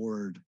lot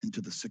forward into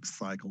the 6th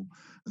cycle,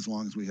 as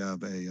long as we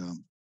have a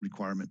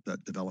requirement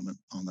that development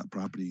on that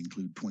property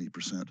include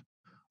 20%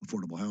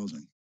 affordable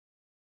housing.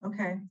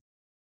 Okay.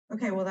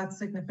 Okay, well, that's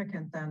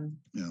significant then.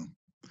 Yeah.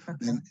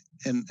 Okay.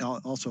 And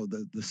also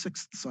the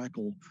 6th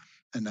cycle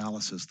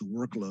analysis, the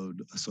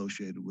workload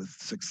associated with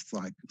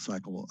 6th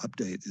cycle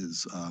update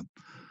is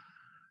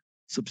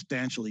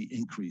substantially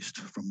increased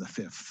from the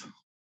 5th.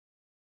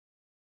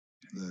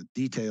 The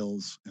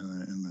details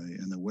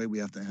and the way we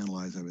have to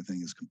analyze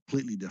everything is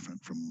completely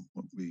different from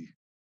what we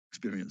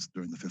experienced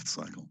during the 5th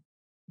cycle.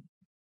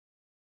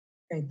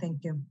 Great,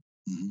 thank you.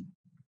 Mm-hmm.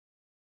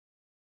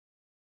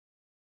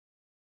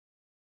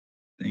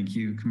 Thank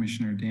you,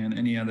 Commissioner Dan.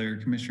 Any other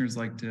commissioners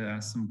like to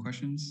ask some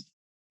questions?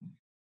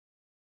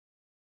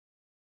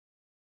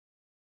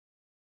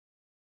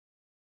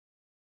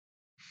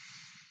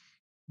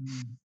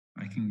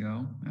 I can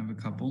go. I have a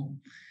couple.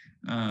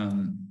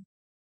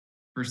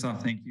 First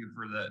off, thank you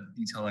for the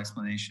detailed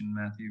explanation,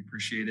 Matthew.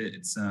 Appreciate it.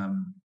 It's I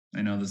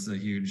know this is a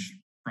huge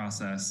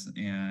process,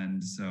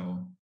 and so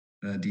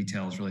the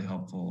detail is really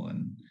helpful,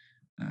 and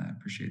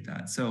appreciate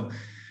that. So,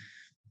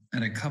 I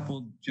had a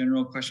couple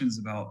general questions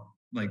about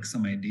like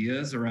some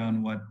ideas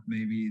around what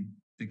maybe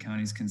the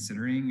county's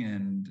considering,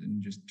 and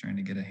just trying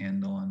to get a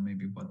handle on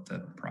maybe what the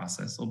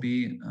process will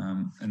be.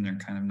 And they're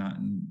kind of not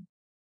in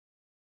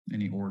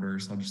any order,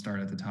 so I'll just start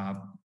at the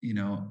top. You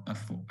know,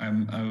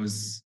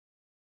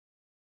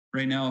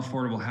 right now,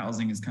 affordable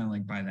housing is kind of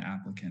like by the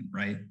applicant,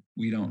 right?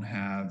 We don't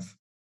have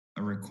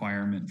a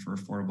requirement for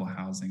affordable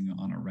housing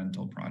on a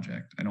rental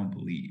project, I don't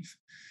believe.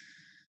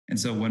 And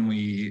so when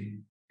we,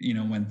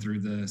 went through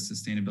the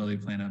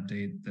sustainability plan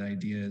update, the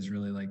idea is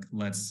really like,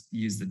 let's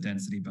use the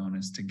density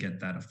bonus to get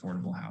that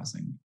affordable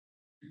housing.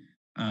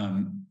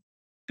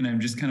 And I'm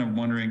just kind of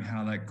wondering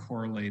how that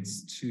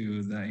correlates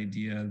to the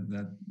idea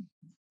that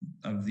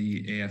of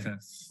the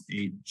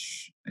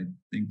AFFH, I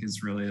think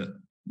is really,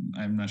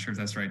 I'm not sure if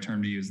that's the right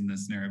term to use in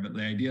this scenario, but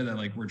the idea that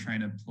like we're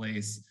trying to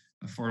place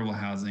affordable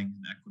housing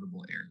in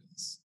equitable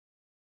areas.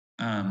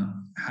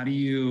 How do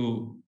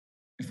you,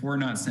 if we're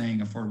not saying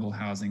affordable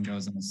housing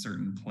goes in a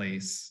certain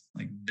place,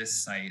 like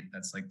this site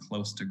that's like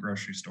close to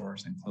grocery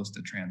stores and close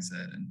to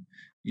transit, and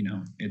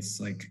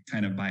it's like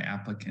kind of by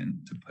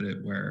applicant to put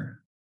it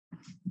where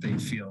they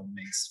feel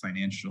makes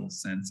financial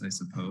sense, I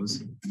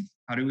suppose.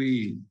 How do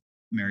we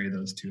marry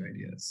those two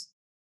ideas?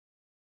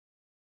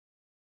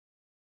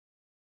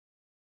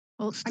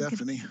 Well,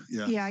 Stephanie,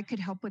 I could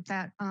help with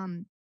that.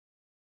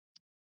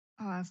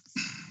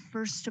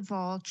 First of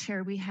all,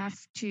 Chair, we have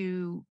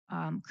to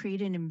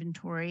create an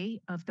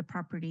inventory of the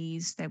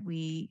properties that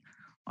we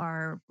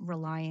are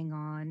relying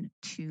on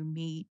to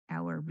meet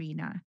our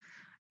RENA.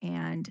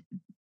 And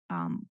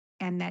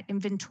and that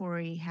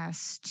inventory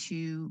has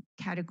to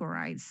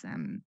categorize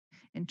them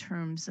in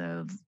terms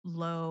of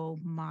low,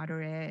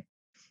 moderate,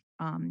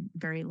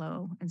 very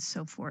low, and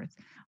so forth.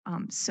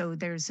 So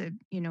there's a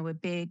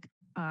big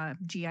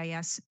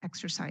GIS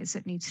exercise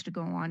that needs to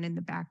go on in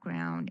the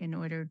background in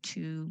order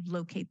to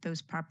locate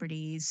those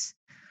properties,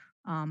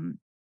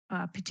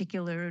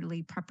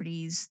 particularly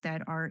properties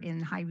that are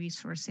in high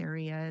resource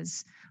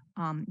areas,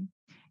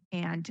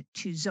 and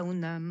to zone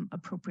them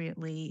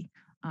appropriately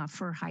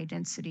for high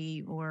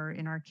density, or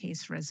in our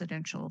case,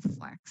 residential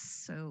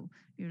flex. So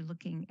you're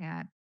looking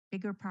at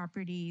bigger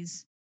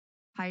properties,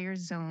 higher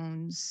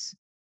zones,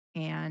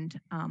 and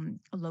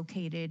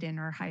located in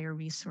our higher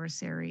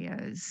resource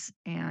areas.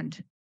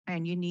 And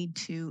you need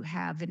to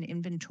have an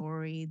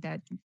inventory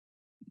that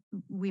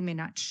we may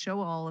not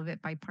show all of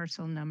it by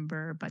parcel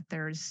number, but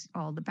there's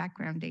all the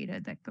background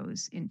data that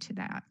goes into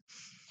that.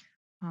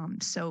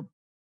 So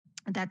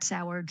that's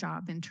our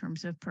job in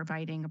terms of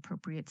providing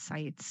appropriate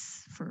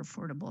sites for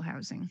affordable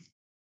housing.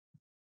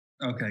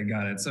 Okay,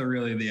 got it. So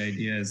really the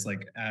idea is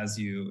like, as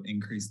you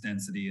increase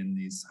density in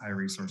these high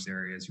resource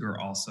areas,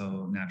 you're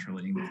also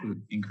naturally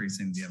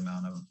increasing the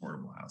amount of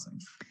affordable housing.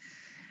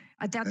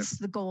 That's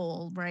the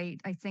goal,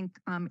 right? I think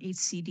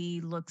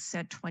HCD looks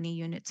at 20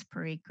 units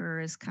per acre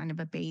as kind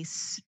of a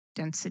base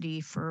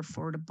density for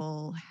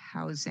affordable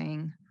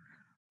housing.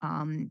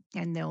 And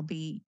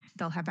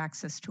they'll have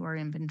access to our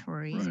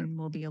inventory, right, and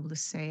we'll be able to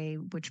say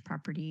which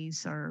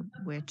properties are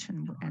which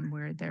and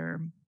where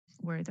they're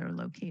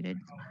located.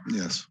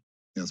 Yes.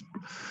 Yes.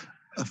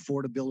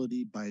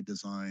 Affordability by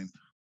design.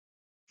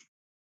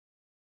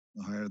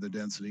 The higher the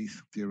density,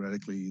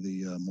 theoretically,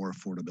 the more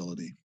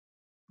affordability.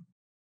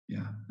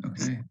 Yeah.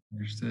 Okay.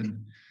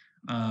 Understood.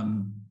 I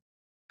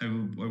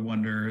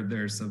wonder,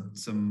 there's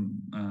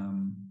some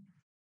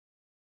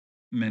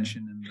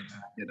mention in the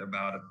packet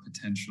about a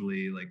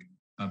potentially like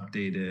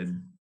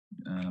updated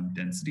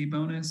density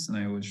bonus. And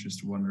I was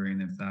just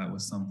wondering if that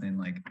was something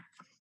like,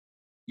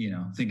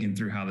 thinking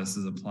through how this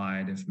is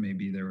applied, if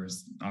maybe there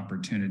was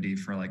opportunity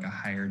for like a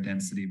higher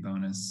density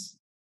bonus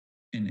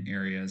in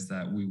areas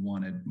that we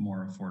wanted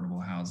more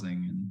affordable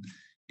housing, and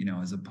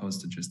as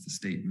opposed to just the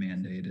state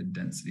mandated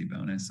density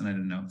bonus. And I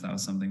didn't know if that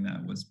was something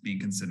that was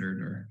being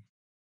considered, or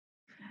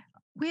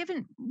we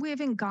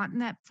haven't gotten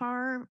that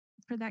far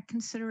for that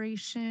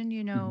consideration.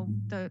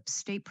 The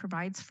state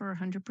provides for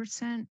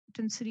 100%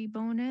 density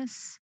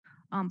bonus.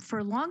 For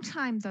a long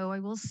time, though, I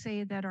will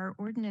say that our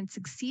ordinance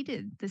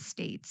exceeded the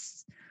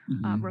state's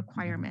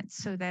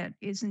requirements. So that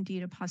is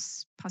indeed a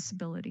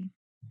possibility.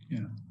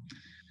 Yeah.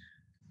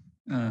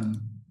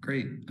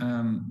 Great.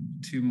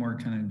 Two more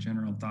kind of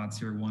general thoughts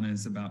here. One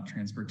is about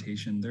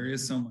transportation. There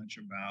is so much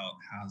about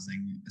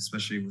housing,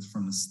 especially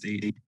from the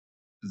state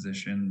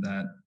position,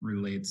 that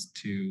relates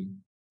to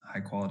high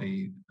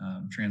quality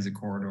transit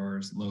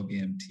corridors, low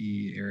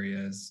VMT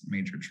areas,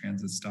 major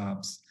transit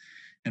stops.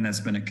 And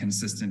that's been a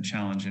consistent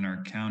challenge in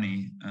our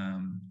county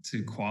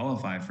to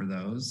qualify for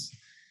those.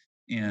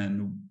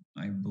 And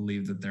I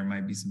believe that there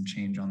might be some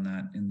change on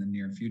that in the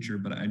near future,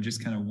 but I'm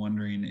just kind of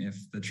wondering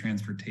if the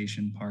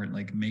transportation part,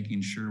 like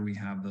making sure we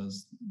have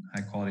those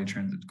high quality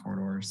transit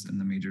corridors and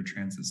the major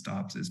transit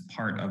stops, is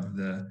part of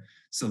the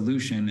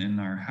solution in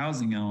our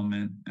housing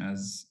element.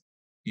 As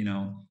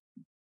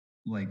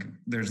like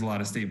there's a lot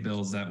of state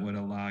bills that would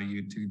allow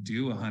you to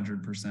do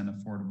 100%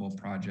 affordable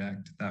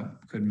project that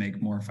could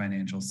make more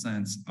financial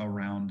sense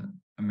around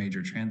a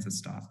major transit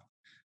stop.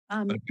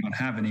 But if we don't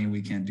have any,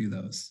 we can't do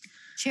those.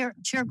 Chair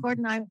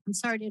Gordon, I'm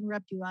sorry to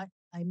interrupt you.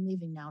 I'm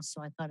leaving now,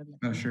 so I thought of it.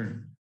 Oh,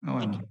 sure.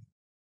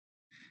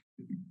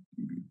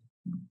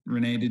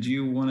 Renee, did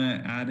you want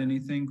to add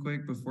anything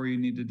quick before you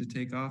needed to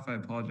take off? I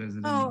apologize.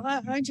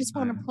 I just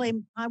want to play.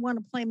 I want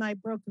to play my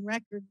broken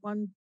record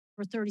one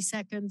for 30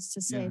 seconds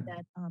to say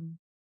that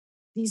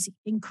these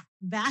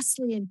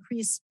vastly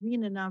increased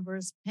RENA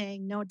numbers,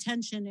 paying no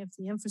attention if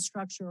the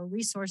infrastructure or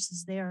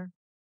resources there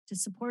to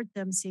support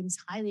them, seems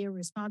highly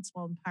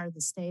irresponsible on part of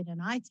the state.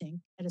 And I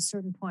think at a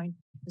certain point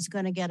is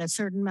going to get a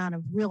certain amount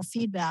of real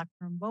feedback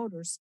from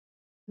voters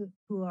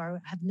who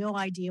have no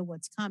idea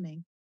what's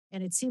coming.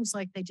 And it seems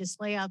like they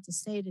just lay out the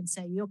state and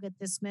say, you'll get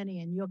this many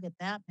and you'll get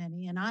that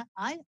many. And I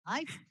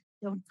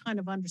don't kind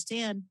of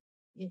understand,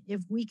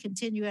 if we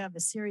continue to have a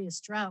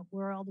serious drought,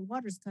 where all the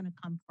water's going to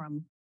come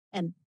from.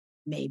 And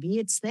maybe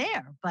it's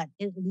there, but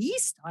at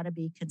least ought to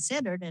be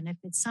considered. And if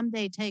it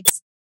someday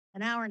takes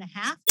an hour and a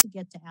half to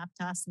get to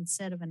Aptos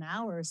instead of an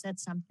hour, is that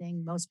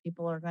something most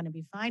people are going to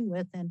be fine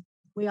with? And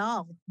we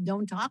all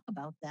don't talk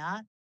about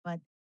that, but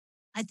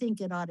I think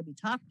it ought to be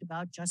talked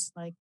about, just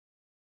like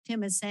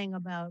Tim is saying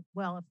about,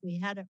 well, if we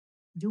had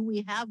do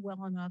we have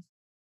well enough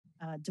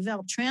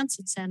developed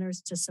transit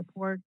centers to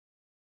support,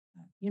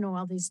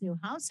 all these new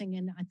housing?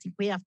 And I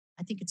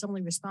think it's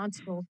only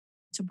responsible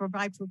to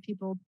provide for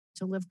people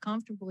to live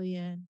comfortably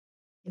in.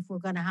 If we're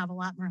going to have a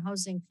lot more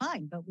housing,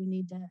 fine, but we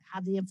need to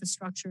have the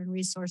infrastructure and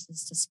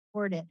resources to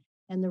support it.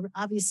 And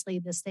obviously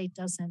the state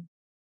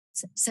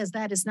says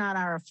that is not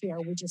our affair.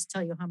 We just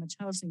tell you how much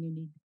housing you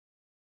need.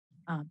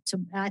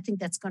 And I think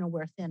that's going to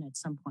wear thin at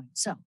some point.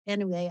 So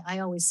anyway, I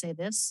always say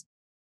this,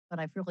 but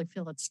I really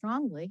feel it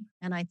strongly.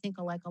 And I think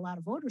like a lot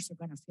of voters are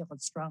going to feel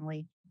it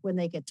strongly when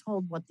they get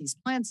told what these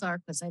plans are,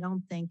 because I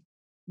don't think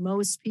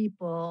most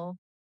people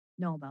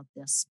know about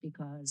this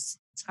because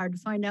it's hard to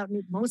find out.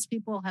 Most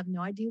people have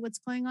no idea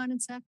what's going on in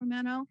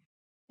Sacramento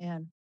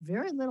and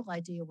very little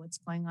idea what's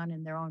going on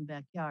in their own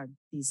backyard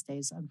these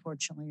days,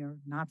 unfortunately, or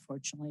not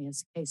fortunately,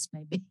 as the case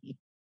may be.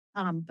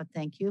 But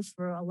thank you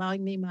for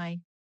allowing me my,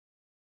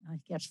 I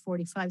guess,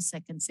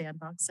 45-second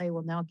sandbox. I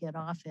will now get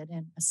off it.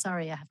 And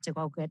sorry, I have to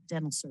go get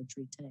dental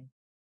surgery today.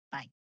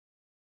 Bye.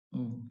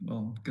 Oh,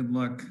 well, good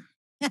luck.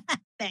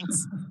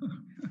 Thanks.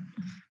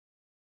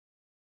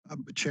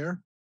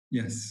 Chair?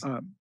 Yes.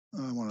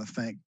 I want to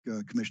thank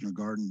Commissioner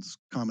Garden's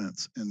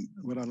comments. And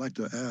what I'd like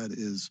to add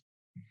is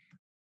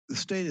the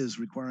state is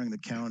requiring the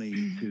county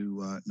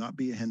to not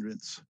be a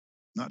hindrance,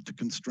 not to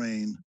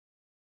constrain,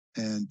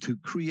 and to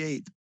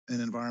create an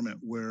environment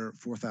where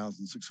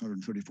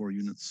 4,634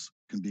 units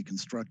can be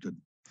constructed.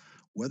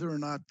 Whether or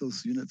not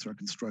those units are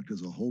constructed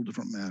is a whole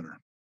different matter.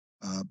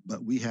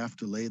 But we have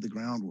to lay the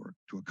groundwork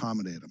to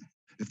accommodate them.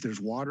 If there's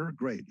water,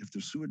 great. If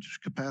there's sewage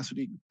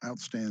capacity,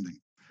 outstanding.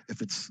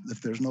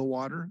 If there's no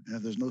water and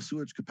if there's no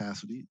sewage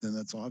capacity, then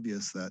it's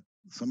obvious that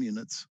some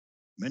units,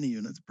 many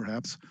units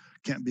perhaps,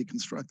 can't be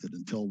constructed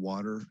until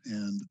water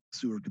and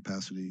sewer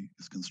capacity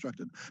is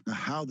constructed. Now,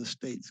 how the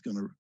state's going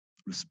to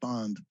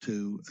respond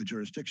to a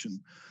jurisdiction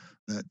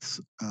that's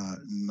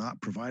not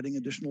providing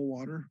additional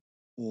water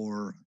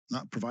or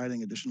not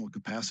providing additional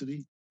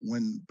capacity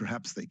when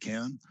perhaps they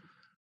can,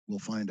 we'll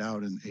find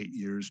out in 8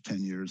 years,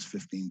 10 years,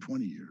 15,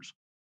 20 years.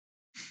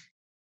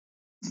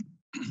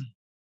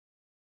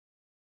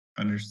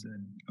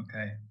 Understood.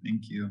 Okay,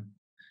 thank you.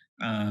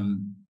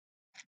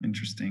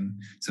 Interesting.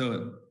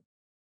 So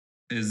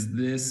is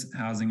this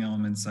housing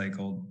element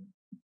cycle,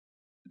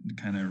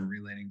 kind of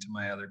relating to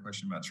my other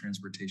question about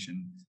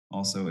transportation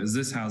also, is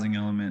this housing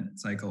element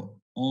cycle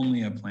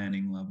only a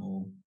planning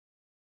level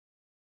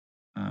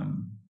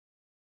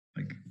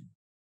like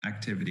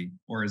activity,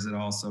 or is it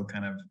also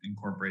kind of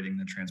incorporating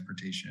the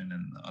transportation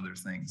and the other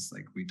things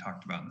like we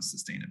talked about in the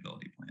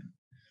sustainability plan?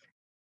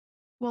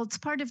 Well, it's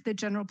part of the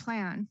general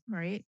plan,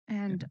 right?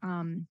 And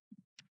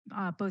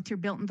both your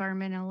built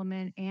environment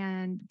element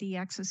and the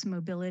access and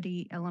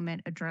mobility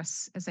element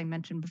address, as I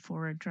mentioned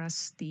before,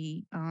 address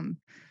the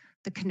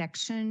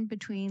connection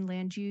between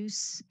land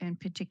use and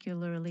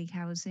particularly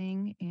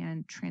housing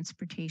and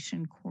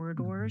transportation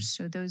corridors.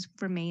 So those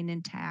remain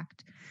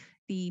intact.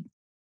 The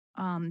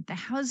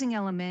housing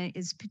element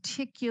is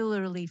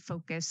particularly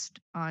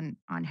focused on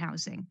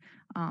housing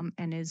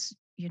and is,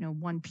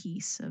 one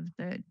piece of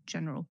the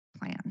general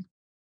plan.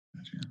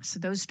 Gotcha. So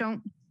those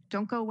don't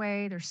go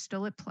away. They're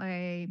still at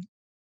play.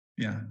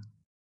 Yeah.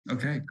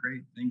 Okay,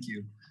 great. Thank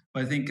you.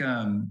 Well, I think,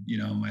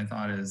 my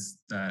thought is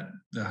that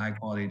the high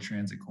quality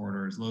transit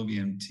corridors, low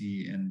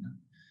VMT and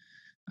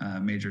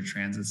major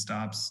transit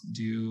stops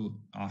do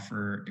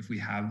offer, if we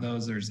have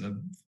those, there's a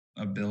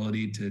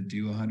ability to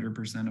do 100%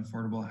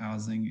 affordable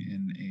housing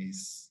in a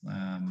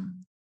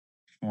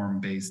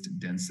form-based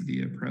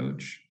density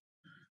approach,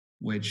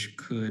 which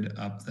could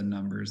up the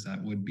numbers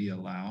that would be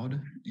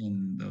allowed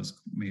in those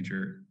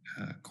major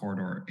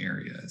corridor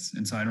areas.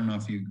 And so I don't know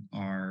if you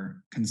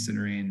are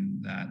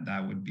considering that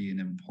that would be an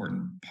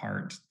important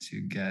part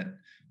to get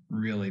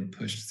really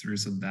pushed through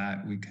so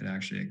that we could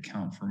actually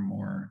account for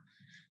more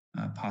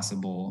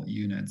possible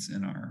units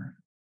in our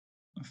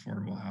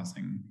affordable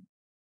housing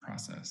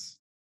process.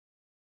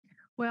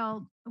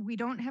 Well, we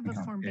don't have a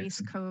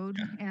form-based code,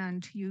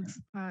 and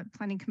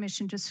Planning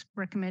Commission just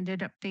recommended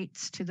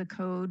updates to the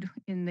code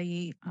in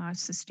the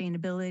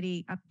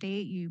sustainability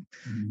update. You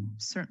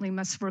certainly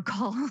must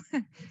recall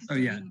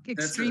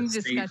extreme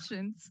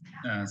discussions.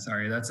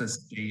 Sorry, that's a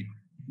state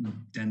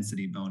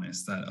density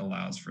bonus that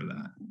allows for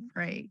that.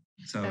 Right.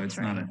 So it's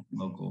not a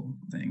local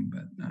thing,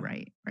 but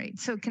right.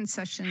 So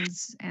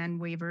concessions and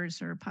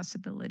waivers are a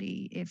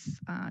possibility if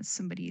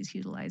somebody is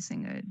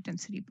utilizing a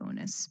density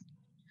bonus,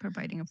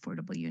 providing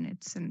affordable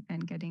units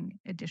and getting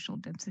additional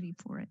density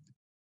for it.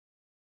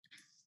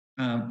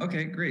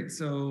 Okay, great.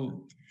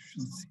 So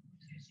let's see.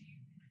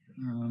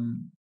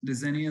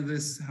 Does any of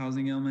this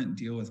housing element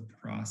deal with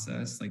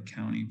process, like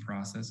county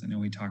process? I know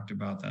we talked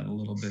about that a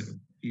little bit with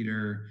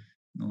Peter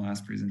in the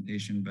last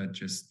presentation, but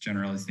just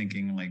generally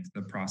thinking like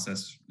the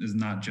process is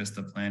not just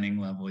the planning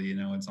level,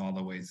 it's all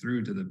the way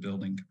through to the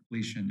building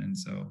completion. And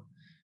so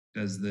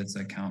does this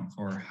account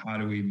for how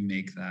do we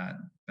make that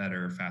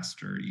better,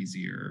 faster,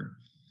 easier,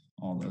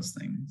 all those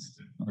things?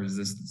 Or is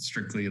this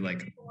strictly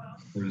like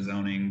for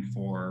zoning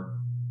for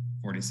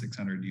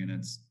 4,600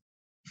 units?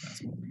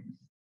 That's what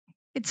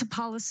it's a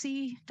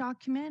policy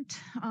document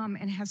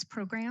and has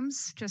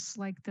programs just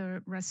like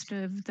the rest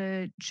of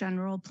the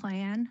general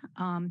plan.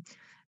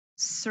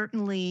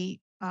 Certainly,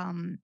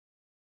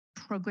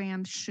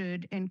 programs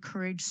should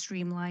encourage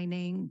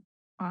streamlining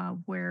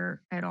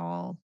where at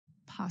all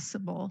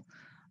possible.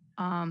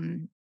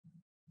 So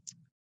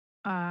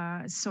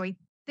I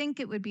think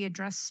it would be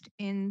addressed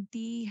in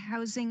the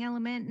housing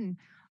element,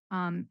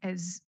 and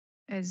as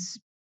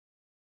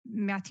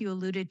Matthew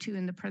alluded to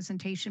in the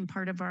presentation,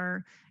 part of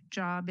our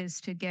job is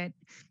to get,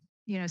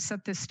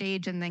 set the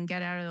stage and then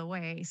get out of the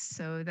way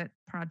so that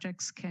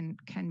projects can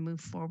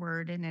move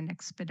forward in an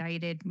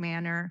expedited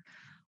manner.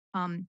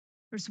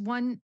 There's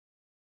one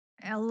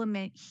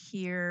element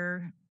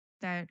here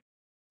that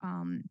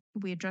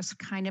we addressed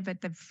kind of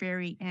at the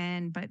very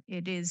end, but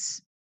it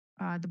is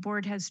the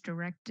board has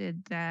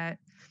directed that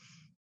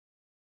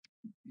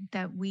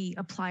we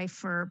apply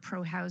for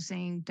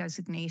pro-housing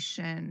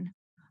designation,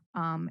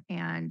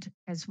 and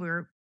as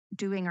we're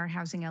doing our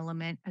housing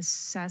element,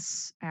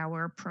 assess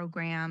our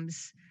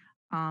programs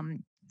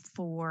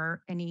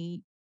for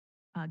any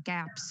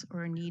gaps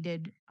or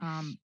needed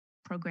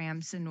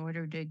programs in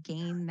order to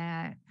gain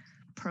that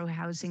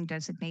pro-housing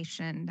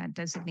designation. That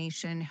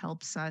designation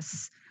helps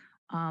us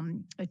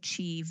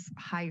achieve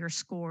higher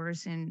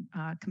scores in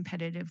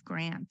competitive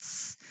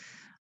grants.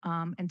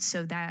 And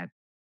so that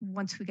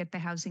once we get the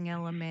housing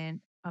element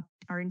up,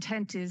 our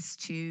intent is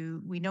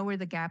we know where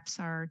the gaps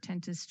are. Our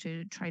intent is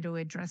to try to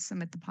address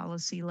them at the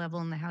policy level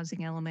in the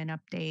housing element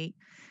update,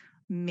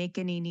 make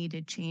any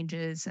needed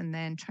changes, and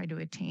then try to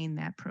attain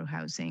that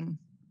pro-housing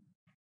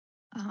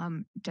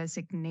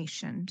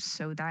designation.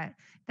 So that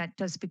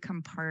does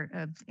become part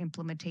of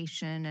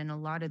implementation, and a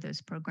lot of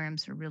those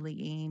programs are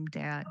really aimed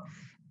at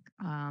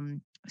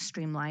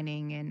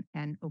streamlining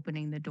and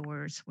opening the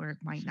doors where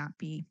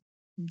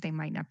they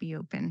might not be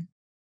open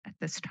at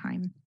this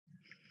time.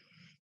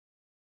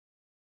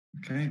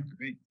 Okay,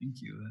 great.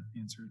 Thank you. That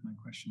answers my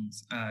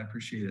questions. I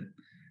appreciate it.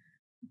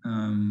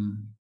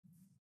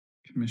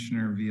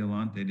 Commissioner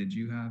Violante, did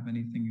you have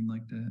anything you'd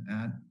like to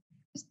add?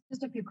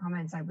 Just a few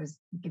comments. I was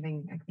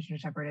giving Commissioner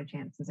Shepherd a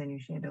chance since I knew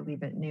she had to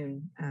leave at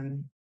noon.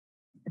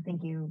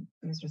 Thank you,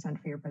 Mr.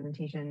 Sund, for your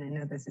presentation. I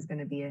know this is going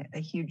to be a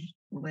huge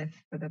lift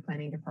for the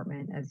planning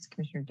department, as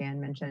Commissioner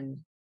Dan mentioned.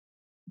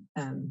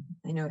 I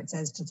know it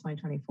says to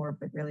 2024,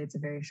 but really it's a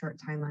very short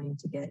timeline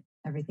to get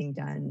everything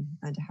done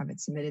and to have it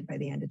submitted by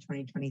the end of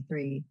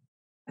 2023.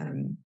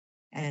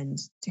 And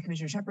to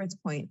Commissioner Shepherd's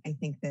point, I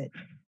think that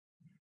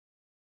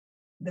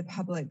the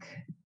public,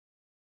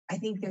 I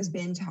think there's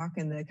been talk,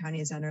 and the county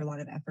has done a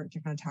lot of effort to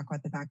kind of talk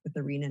about the fact that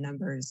the RHNA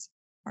numbers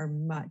are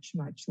much,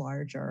 much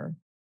larger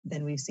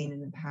than we've seen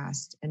in the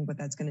past, and what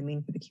that's going to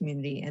mean for the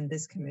community. And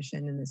this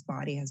commission and this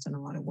body has done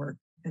a lot of work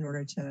in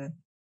order to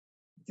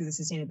do the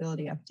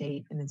sustainability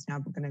update, and it's now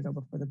going to go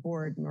before the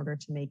board in order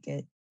to make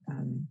it, I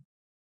don't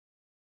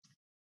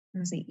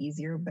want to say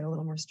easier, but a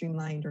little more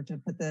streamlined, or to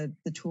put the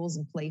tools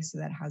in place so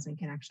that housing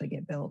can actually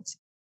get built.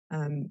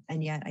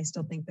 And yet I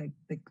still think that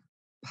the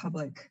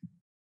public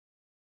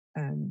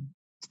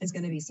is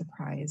going to be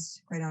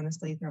surprised, quite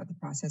honestly, throughout the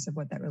process of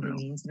what that really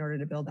means in order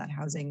to build that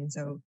housing. And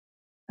so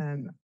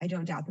I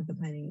don't doubt that the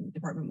planning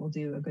department will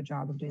do a good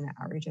job of doing that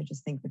outreach. I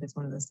just think that it's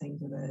one of those things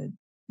where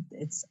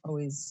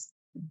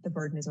the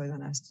burden is always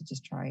on us to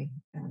just try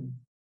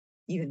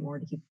even more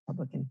to keep the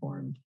public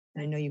informed.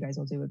 And I know you guys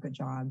will do a good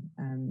job.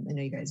 I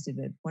know you guys did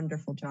a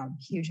wonderful job,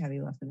 huge heavy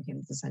lift when it came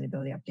to the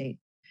sustainability update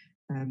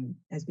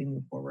as we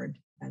move forward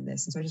on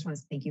this. And so I just want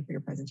to thank you for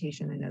your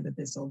presentation. I know that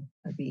this will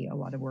be a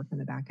lot of work on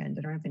the back end.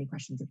 I don't have any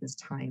questions at this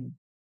time,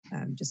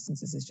 just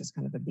since this is just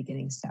kind of the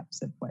beginning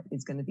steps of what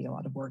is going to be a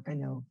lot of work. I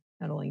know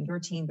not only your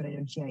team, but I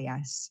know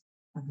GIS,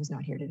 who's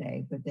not here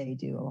today, but they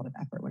do a lot of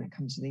effort when it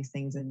comes to these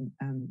things. And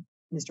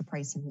Mr.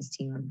 Price and his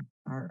team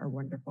are a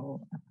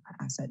wonderful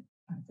asset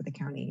for the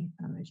county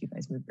as you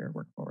guys move your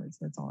work forward.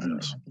 So that's all I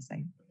really have to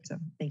say. So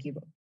thank you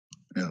both.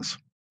 Yes.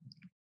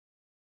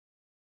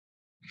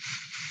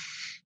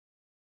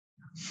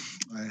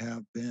 I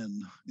have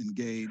been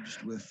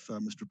engaged with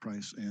Mr.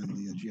 Price and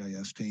the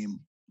GIS team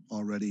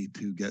already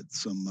to get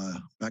some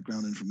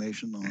background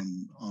information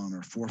on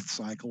our fourth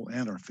cycle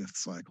and our fifth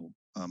cycle.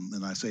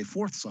 And I say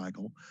fourth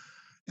cycle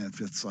and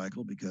fifth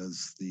cycle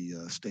because the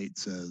state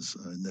says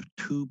in the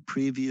two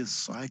previous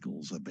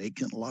cycles, a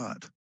vacant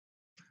lot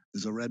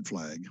is a red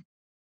flag.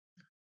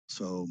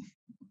 So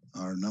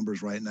our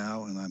numbers right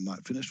now, and I'm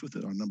not finished with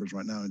it, our numbers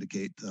right now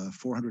indicate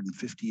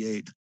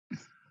 458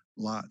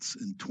 lots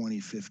in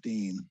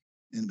 2015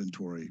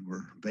 inventory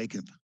were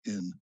vacant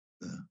in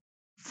the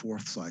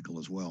fourth cycle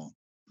as well.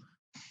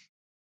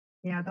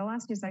 Yeah, the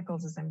last two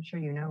cycles, as I'm sure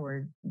you know,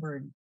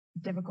 were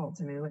difficult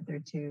to move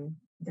through two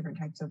different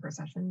types of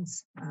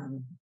recessions,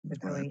 the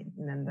COVID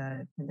and then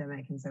the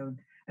pandemic. And so,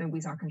 I mean,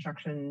 we saw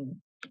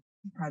construction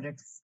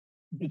projects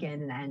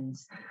begin and end.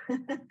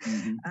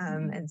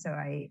 And so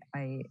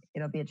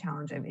it'll be a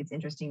challenge. It's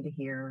interesting to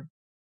hear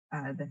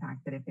the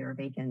fact that if they're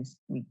vacant,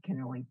 we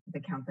can only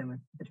count them with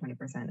the 20%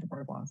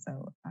 affordable.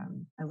 So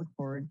I look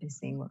forward to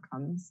seeing what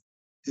comes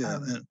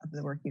of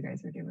the work you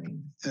guys are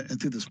doing.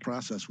 And through this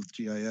process with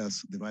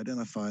GIS, they've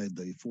identified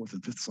the fourth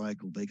and fifth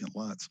cycle vacant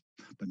lots,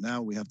 but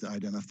now we have to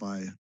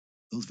identify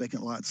those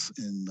vacant lots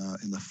in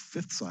the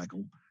fifth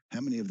cycle.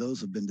 How many of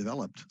those have been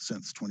developed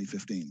since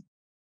 2015?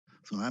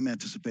 So I'm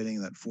anticipating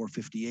that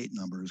 458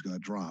 number is going to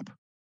drop,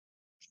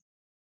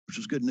 which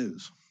is good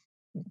news.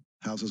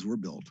 Houses were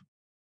built.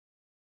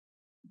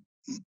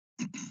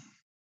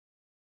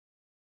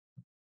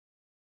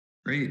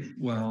 Great.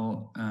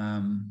 Well,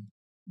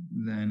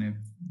 then if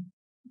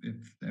if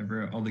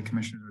ever all the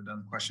commissioners are done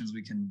with questions,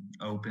 we can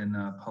open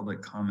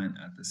public comment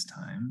at this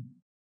time.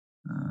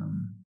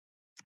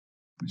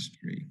 Ms.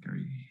 Drake, are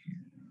you here?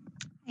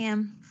 I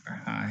am.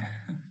 Hi.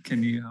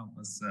 Can you help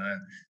us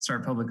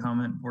start public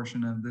comment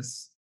portion of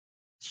this?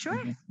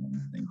 Sure.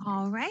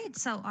 All right.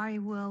 So I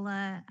will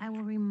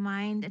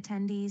remind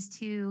attendees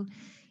to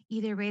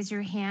either raise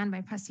your hand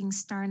by pressing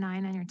 *9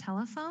 on your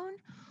telephone,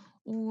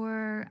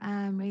 or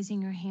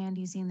raising your hand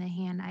using the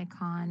hand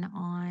icon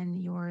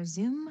on your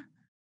Zoom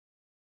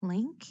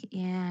link.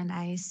 And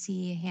I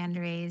see a hand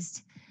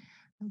raised.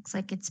 Looks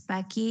like it's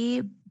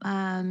Becky.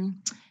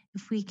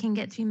 If we can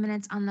get 3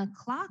 minutes on the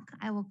clock,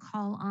 I will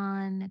call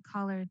on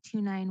caller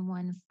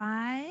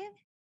 2915.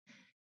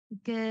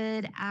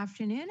 Good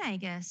afternoon, I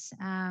guess,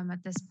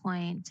 at this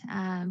point.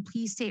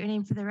 Please state your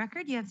name for the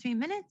record. You have 3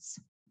 minutes.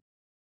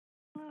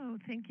 Hello,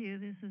 thank you.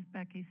 This is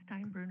Becky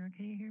Steinbruner.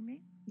 Can you hear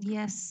me?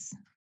 Yes.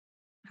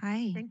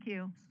 Hi. Thank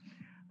you.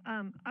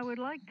 I would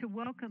like to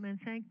welcome and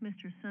thank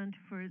Mr. Sunt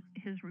for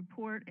his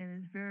report and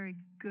his very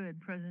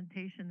good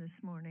presentation this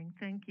morning.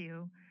 Thank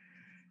you.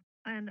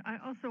 And I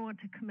also want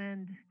to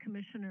commend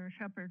Commissioner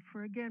Shepard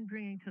for again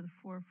bringing to the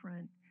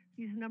forefront.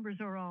 These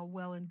numbers are all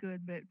well and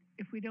good, but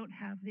if we don't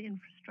have the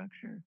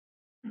infrastructure,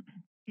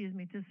 excuse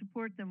me, to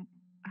support them,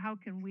 how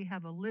can we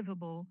have a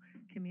livable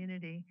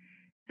community?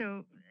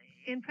 So,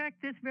 in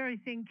fact, this very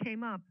thing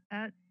came up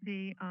at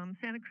the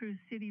Santa Cruz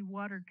City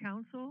Water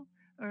Council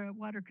or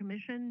Water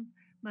Commission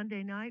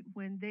Monday night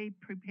when they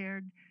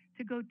prepared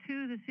to go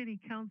to the City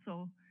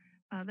Council.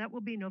 That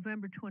will be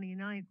November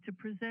 29th to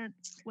present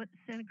what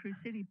Santa Cruz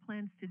City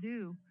plans to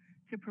do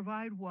to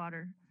provide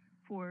water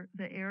for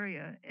the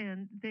area.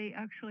 And they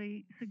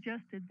actually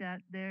suggested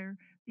that there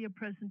be a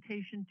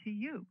presentation to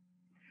you.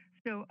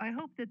 So I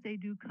hope that they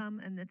do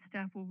come and that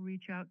staff will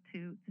reach out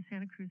to the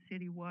Santa Cruz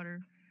City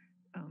Water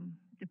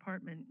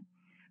Department.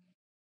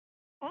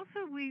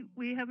 Also,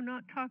 we have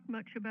not talked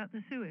much about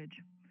the sewage.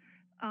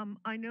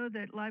 I know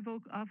that Live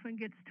Oak often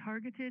gets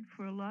targeted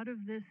for a lot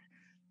of this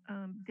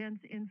dense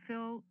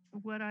infill.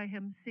 What I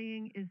am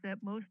seeing is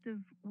that most of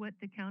what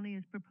the county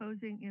is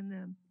proposing in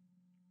the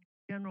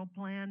general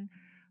plan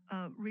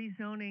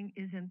rezoning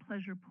is in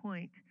Pleasure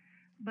Point.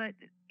 But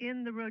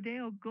in the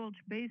Rodeo Gulch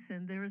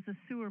Basin, there is a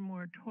sewer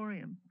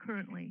moratorium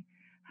currently.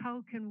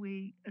 How can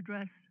we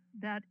address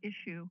that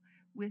issue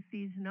with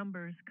these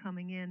numbers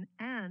coming in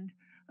and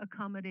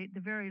accommodate the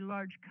very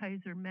large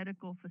Kaiser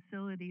Medical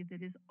Facility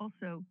that is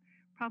also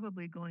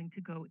probably going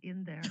to go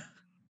in there?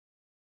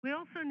 We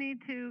also need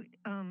to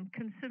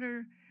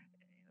consider,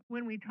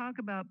 when we talk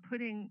about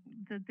putting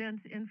the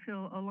dense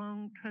infill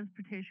along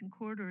transportation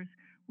corridors,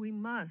 we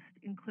must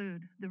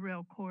include the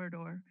rail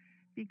corridor,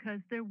 because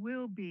there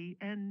will be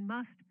and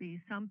must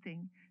be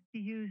something to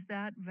use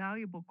that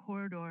valuable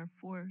corridor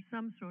for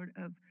some sort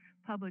of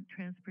public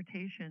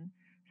transportation.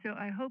 So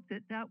I hope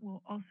that that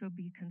will also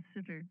be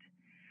considered.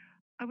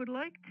 I would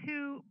like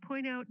to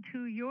point out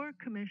to your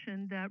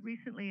commission that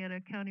recently at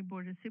a County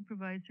Board of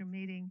Supervisor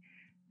meeting,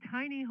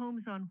 tiny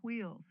homes on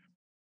wheels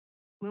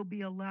will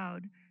be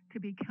allowed to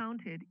be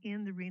counted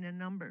in the RHNA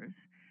numbers.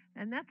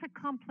 And that's a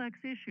complex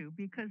issue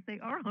because they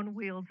are on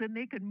wheels and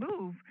they could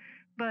move.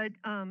 But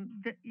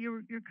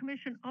your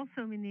commission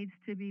also needs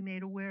to be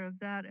made aware of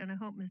that, and I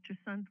hope Mr.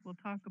 Sunt will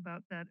talk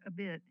about that a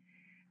bit.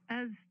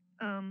 As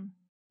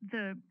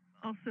the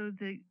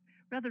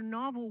rather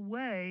novel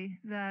way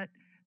that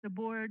the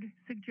board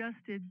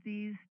suggested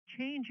these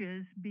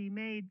changes be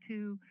made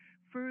to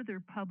further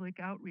public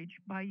outreach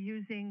by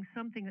using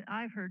something that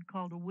I've heard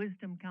called a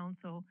wisdom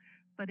council,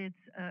 but it's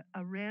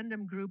a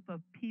random group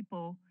of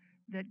people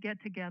that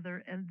get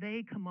together and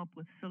they come up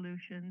with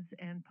solutions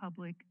and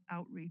public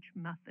outreach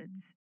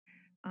methods.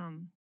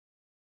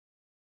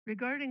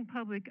 Regarding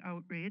public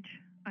outreach,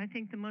 I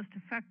think the most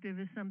effective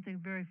is something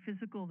very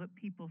physical that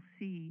people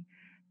see.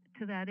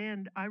 To that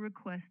end, I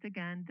request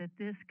again that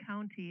this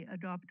county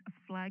adopt a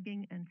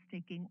flagging and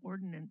staking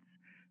ordinance,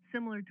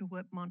 similar to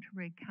what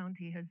Monterey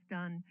County has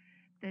done,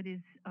 that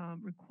is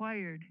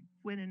required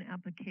when an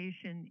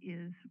application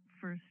is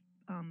first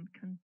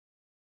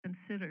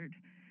considered.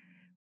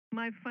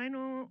 I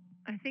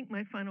think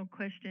my final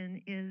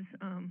question is,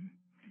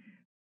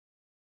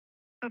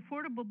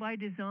 affordable by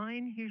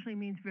design usually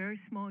means very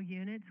small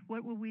units.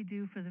 What will we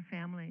do for the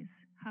families?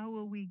 How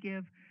will we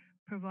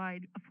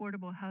provide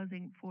affordable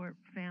housing for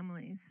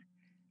families?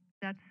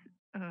 That's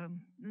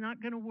not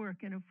going to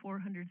work in a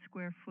 400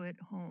 square foot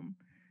home.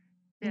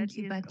 That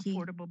is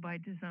affordable by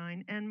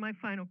design. And my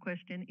final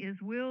question is,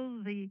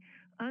 will the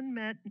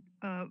unmet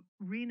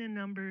RHNA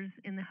numbers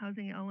in the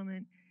housing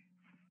element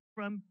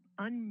from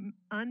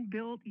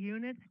unbuilt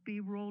units be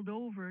rolled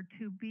over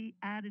to be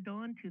added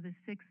on to the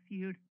sixth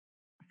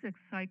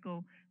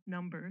cycle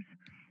numbers?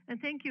 And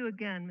thank you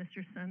again,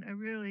 Mr. Sun. I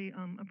really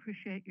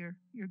appreciate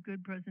your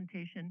good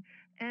presentation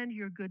and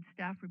your good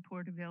staff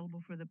report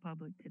available for the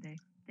public today.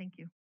 Thank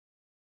you.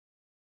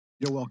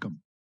 You're welcome.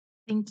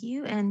 Thank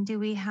you. And do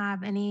we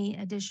have any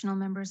additional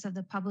members of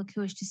the public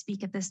who wish to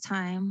speak at this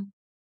time?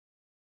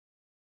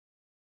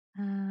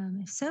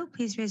 If so,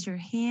 please raise your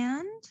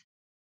hand.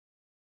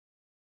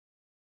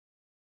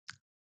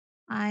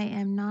 I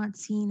am not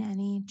seeing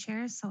any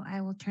chairs, so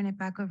I will turn it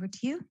back over to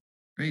you.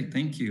 Great,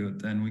 thank you.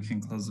 Then we can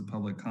close the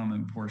public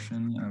comment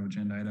portion of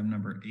agenda item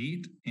number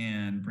 8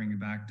 and bring it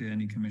back to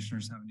any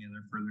commissioners have any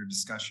other further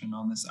discussion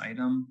on this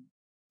item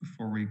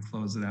before we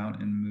close it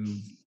out and move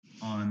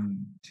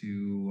on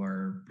to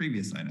our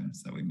previous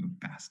items that we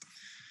moved past.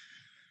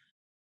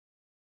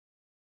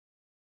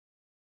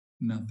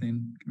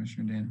 Nothing,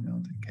 Commissioner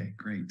Danfield. Okay,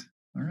 great.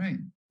 All right.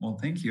 Well,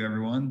 thank you,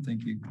 everyone.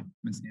 Thank you,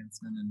 Ms.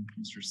 Hanson and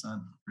Mr.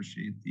 Sun.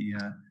 Appreciate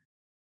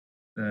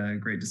the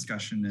great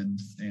discussion and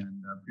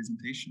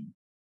presentation.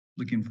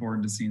 Looking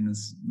forward to seeing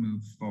this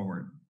move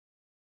forward.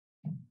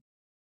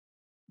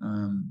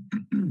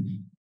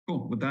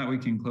 Cool. With that, we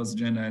can close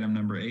agenda item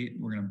number 8.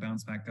 We're going to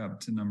bounce back up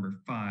to number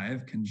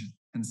 5,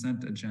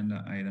 consent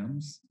agenda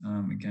items.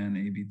 Again,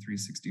 AB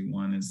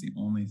 361 is the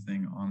only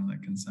thing on the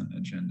consent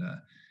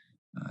agenda.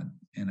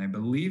 And I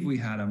believe we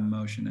had a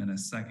motion and a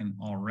second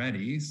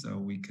already, so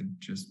we could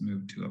just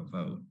move to a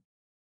vote.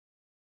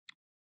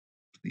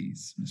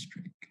 Please, Ms.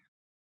 Drake.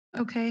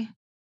 Okay.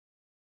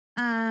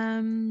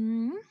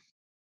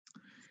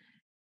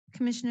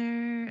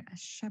 Commissioner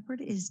Shepard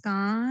is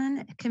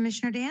gone.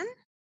 Commissioner Dan?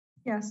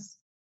 Yes.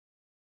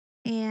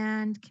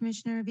 And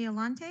Commissioner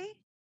Violante?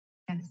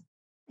 Yes.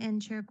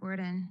 And Chair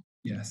Gordon?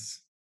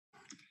 Yes.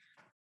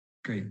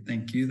 Great,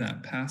 thank you.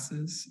 That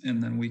passes.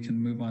 And then we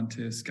can move on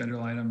to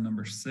schedule item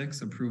number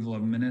 6, approval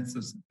of minutes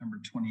of September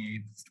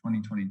 28th,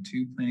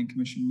 2022 Planning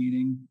Commission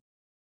meeting.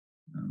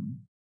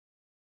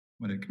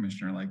 Would a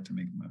commissioner like to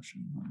make a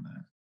motion on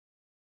that?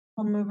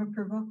 I'll move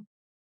approval.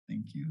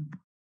 Thank you.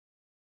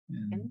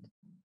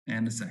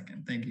 And a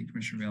second. Thank you,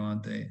 Commissioner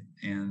Violante.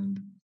 And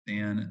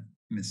Dan,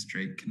 Ms.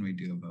 Drake, can we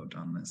do a vote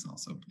on this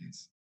also,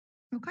 please?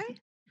 Okay.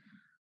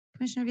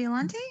 Commissioner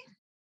Violante?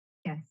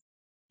 Yes.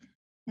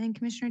 And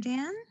Commissioner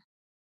Dan?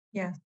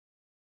 Yes.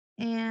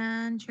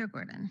 And Chair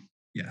Gordon?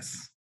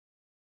 Yes.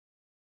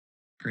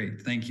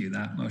 Great, thank you.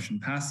 That motion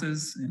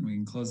passes and we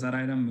can close that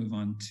item, move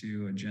on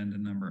to agenda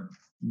number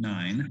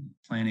 9,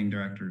 Planning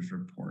Director's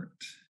Report.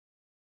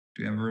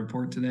 Do we have a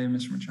report today,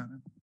 Mr. Machado?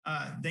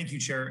 Thank you,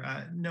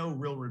 Chair. No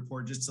real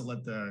report, just to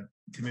let the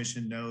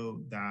commission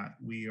know that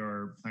we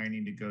are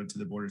planning to go to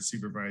the Board of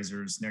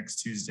Supervisors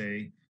next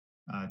Tuesday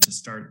to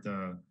start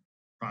the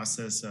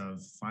process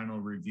of final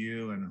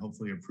review and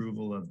hopefully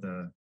approval of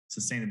the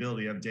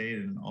sustainability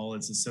update and all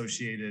its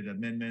associated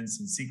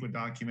amendments and CEQA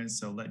documents.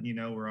 So letting you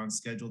know we're on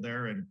schedule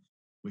there and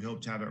we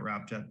hope to have it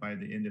wrapped up by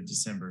the end of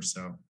December.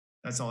 So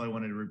that's all I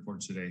wanted to report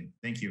today.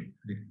 Thank you.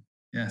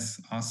 Yes,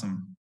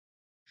 awesome.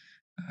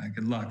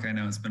 Good luck. I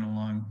know it's been a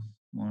long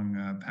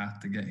path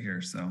to get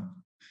here, so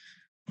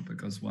hope it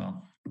goes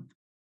well.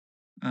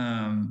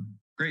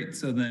 Great,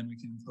 so then we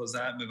can close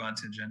that, move on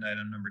to agenda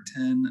item number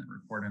 10,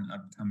 report on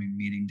upcoming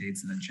meeting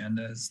dates and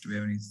agendas. Do we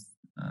have any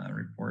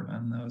report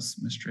on those,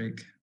 Ms.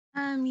 Drake?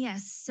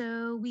 Yes,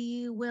 so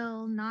we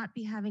will not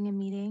be having a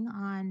meeting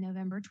on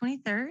November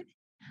 23rd.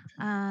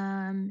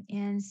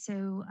 And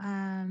so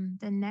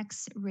the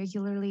next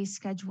regularly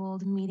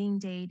scheduled meeting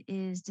date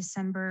is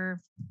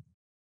December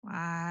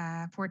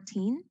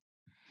 14th.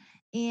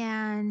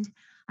 And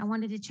I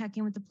wanted to check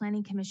in with the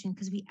Planning Commission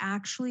because we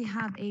actually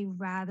have a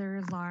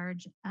rather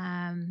large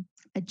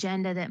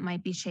agenda that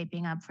might be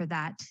shaping up for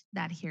that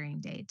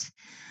hearing date.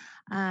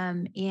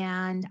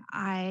 And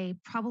I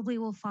probably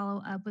will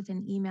follow up with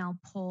an email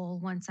poll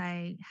once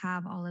I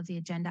have all of the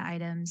agenda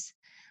items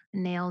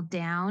nailed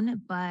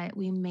down, but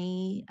we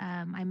may,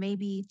 I may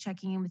be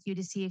checking in with you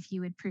to see if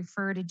you would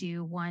prefer to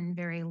do one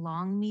very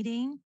long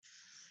meeting,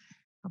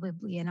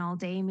 probably an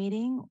all-day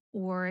meeting,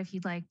 or if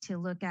you'd like to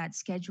look at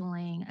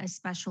scheduling a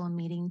special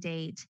meeting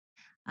date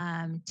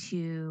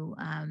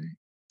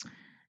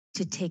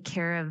to take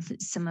care of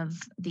some of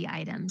the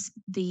items.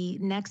 The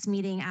next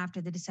meeting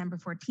after the December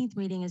 14th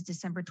meeting is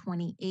December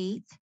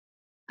 28th.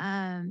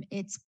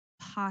 It's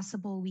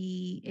possible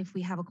if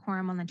we have a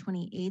quorum on the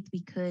 28th,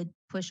 we could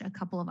push a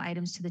couple of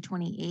items to the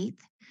 28th.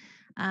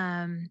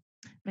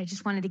 But I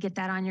just wanted to get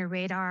that on your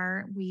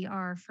radar. We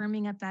are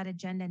firming up that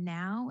agenda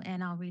now,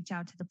 and I'll reach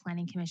out to the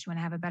Planning Commission when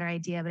I have a better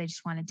idea, but I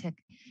just wanted to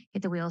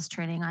get the wheels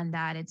turning on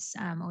that. It's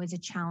always a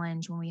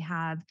challenge when we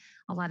have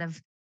a lot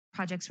of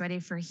projects ready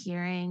for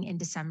hearing in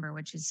December,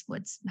 which is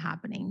what's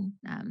happening,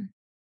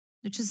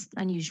 which is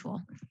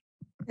unusual.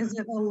 Is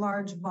it a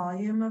large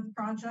volume of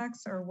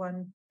projects or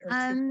one or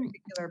two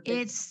particular big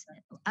it's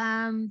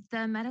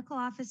the medical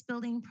office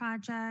building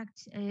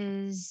project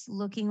is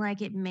looking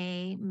like it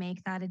may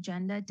make that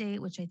agenda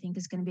date, which I think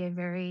is going to be a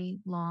very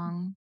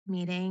long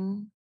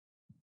meeting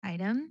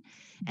item.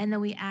 And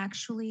then we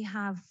actually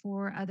have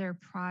 4 other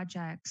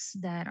projects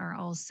that are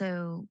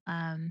also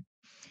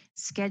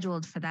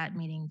scheduled for that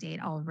meeting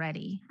date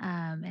already.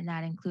 And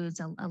that includes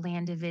a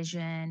land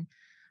division,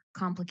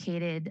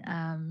 complicated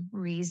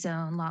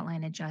rezone, lot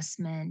line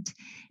adjustment,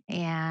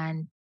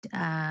 and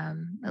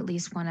at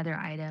least one other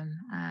item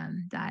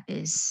that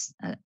is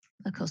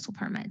a coastal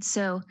permit.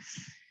 So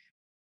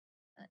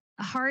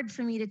hard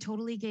for me to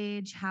totally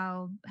gauge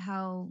how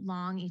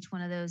long each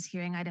one of those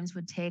hearing items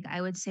would take.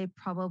 I would say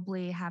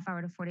probably half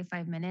hour to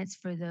 45 minutes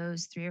for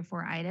those 3 or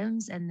 4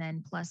 items, and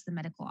then plus the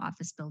medical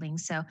office building.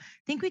 So I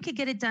think we could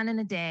get it done in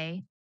a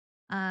day,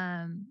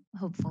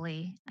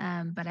 hopefully.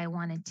 But I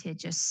wanted to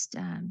just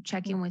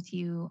check in with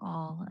you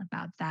all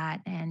about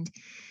that. And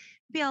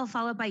maybe I'll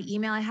follow up by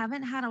email. I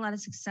haven't had a lot of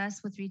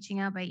success with reaching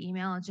out by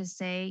email. I'll just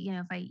say, you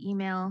know, if I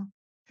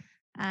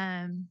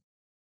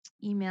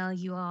email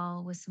you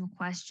all with some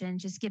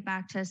questions, just get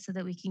back to us so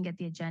that we can get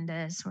the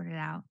agenda sorted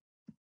out.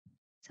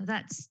 So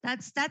that's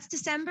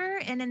December.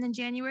 And then in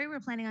January, we're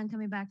planning on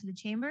coming back to the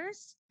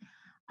chambers.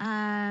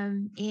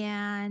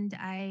 And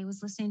I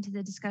was listening to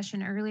the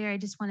discussion earlier. I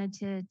just wanted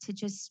to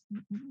just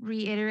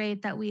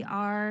reiterate that we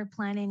are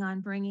planning on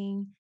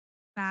bringing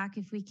back,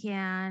 if we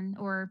can,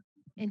 or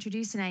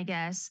introducing, I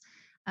guess,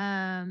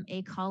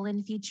 a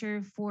call-in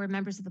feature for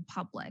members of the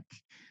public.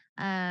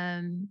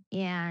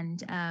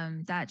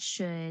 That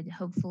should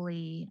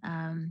hopefully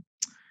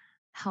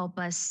help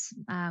us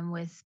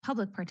with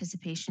public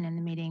participation in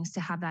the meetings, to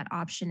have that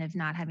option of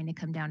not having to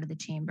come down to the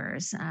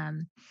chambers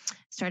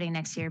starting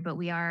next year. But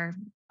we are,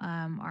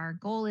 our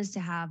goal is to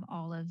have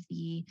all of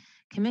the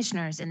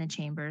commissioners in the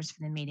chambers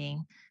for the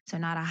meeting. So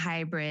not a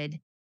hybrid,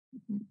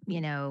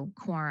 you know,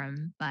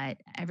 quorum, but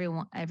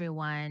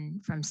everyone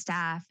from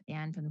staff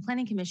and from the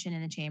planning commission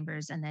in the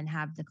chambers, and then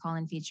have the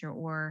call-in feature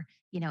or,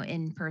 you know,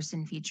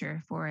 in-person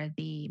feature for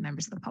the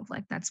members of the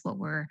public. That's what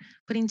we're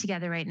putting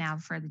together right now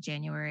for the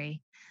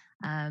January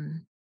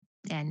and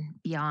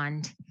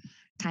beyond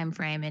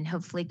timeframe. And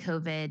hopefully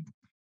COVID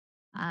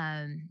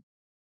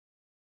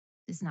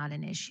is not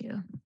an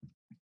issue.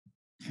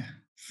 Yeah.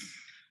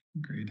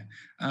 Agreed.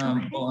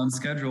 Well, on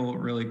schedule,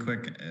 really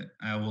quick,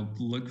 I will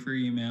look for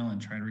your email and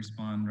try to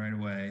respond right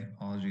away.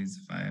 Apologies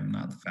if I am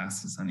not the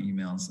fastest on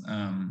emails.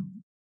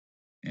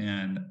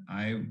 And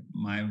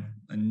my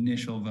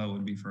initial vote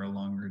would be for a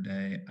longer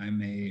day. I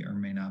may or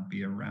may not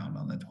be around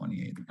on the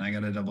 28th. I got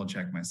to double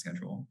check my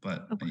schedule,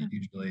 but I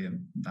usually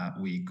am that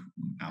week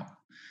out.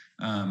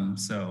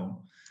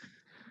 So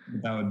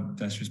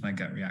that's just my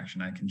gut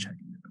reaction. I can check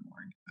into it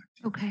more and get back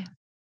to you. Okay.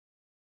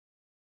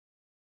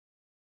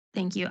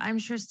 Thank you. I'm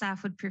sure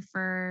staff would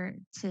prefer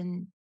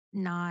to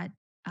not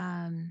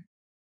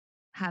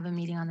have a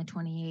meeting on the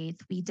 28th.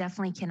 We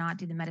definitely cannot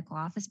do the medical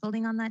office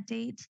building on that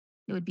date.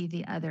 It would be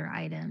the other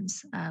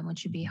items,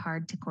 which would be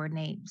hard to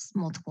coordinate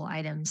multiple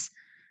items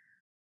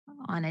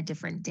on a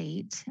different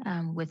date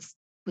with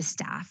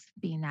staff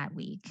being that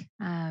week.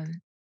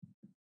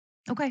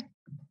 Okay.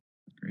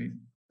 Great.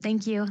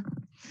 Thank you.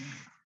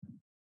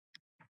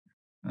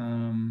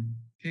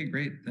 Okay,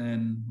 great.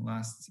 Then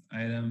last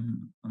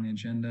item on the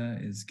agenda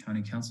is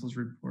County Council's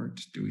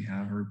report. Do we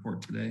have a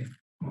report today?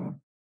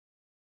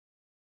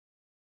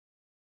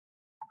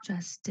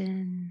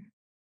 Justin.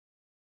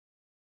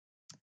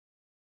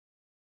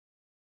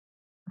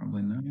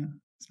 Probably not.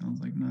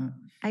 Sounds like not.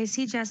 I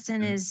see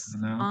Justin is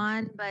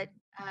on, but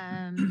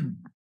I'm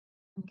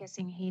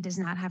guessing he does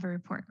not have a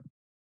report.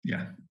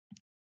 Yeah.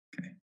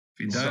 Okay. If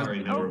he does,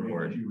 sorry, no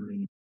report.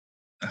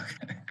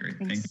 Okay, great.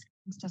 Thanks,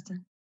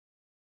 Justin.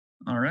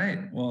 All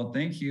right. Well,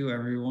 thank you,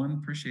 everyone.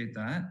 Appreciate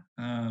that.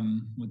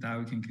 With that,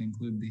 we can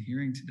conclude the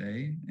hearing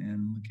today,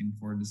 and looking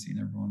forward to seeing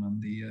everyone on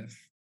the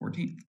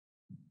 14th.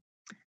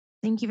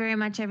 Thank you very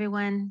much,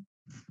 everyone.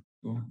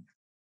 Cool.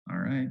 All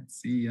right.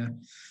 See ya.